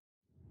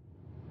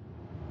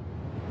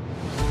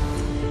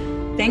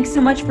 Thanks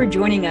so much for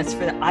joining us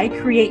for the I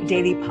Create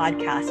Daily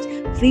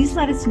podcast. Please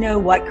let us know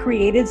what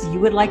creatives you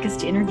would like us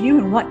to interview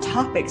and what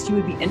topics you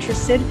would be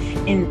interested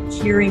in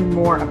hearing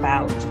more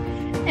about.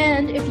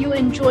 And if you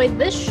enjoyed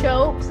this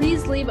show,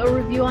 please leave a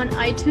review on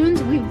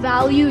iTunes. We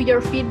value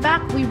your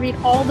feedback. We read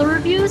all the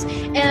reviews,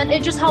 and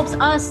it just helps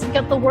us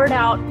get the word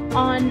out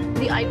on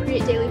the I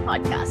Create Daily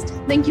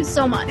podcast. Thank you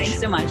so much. Thanks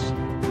so much.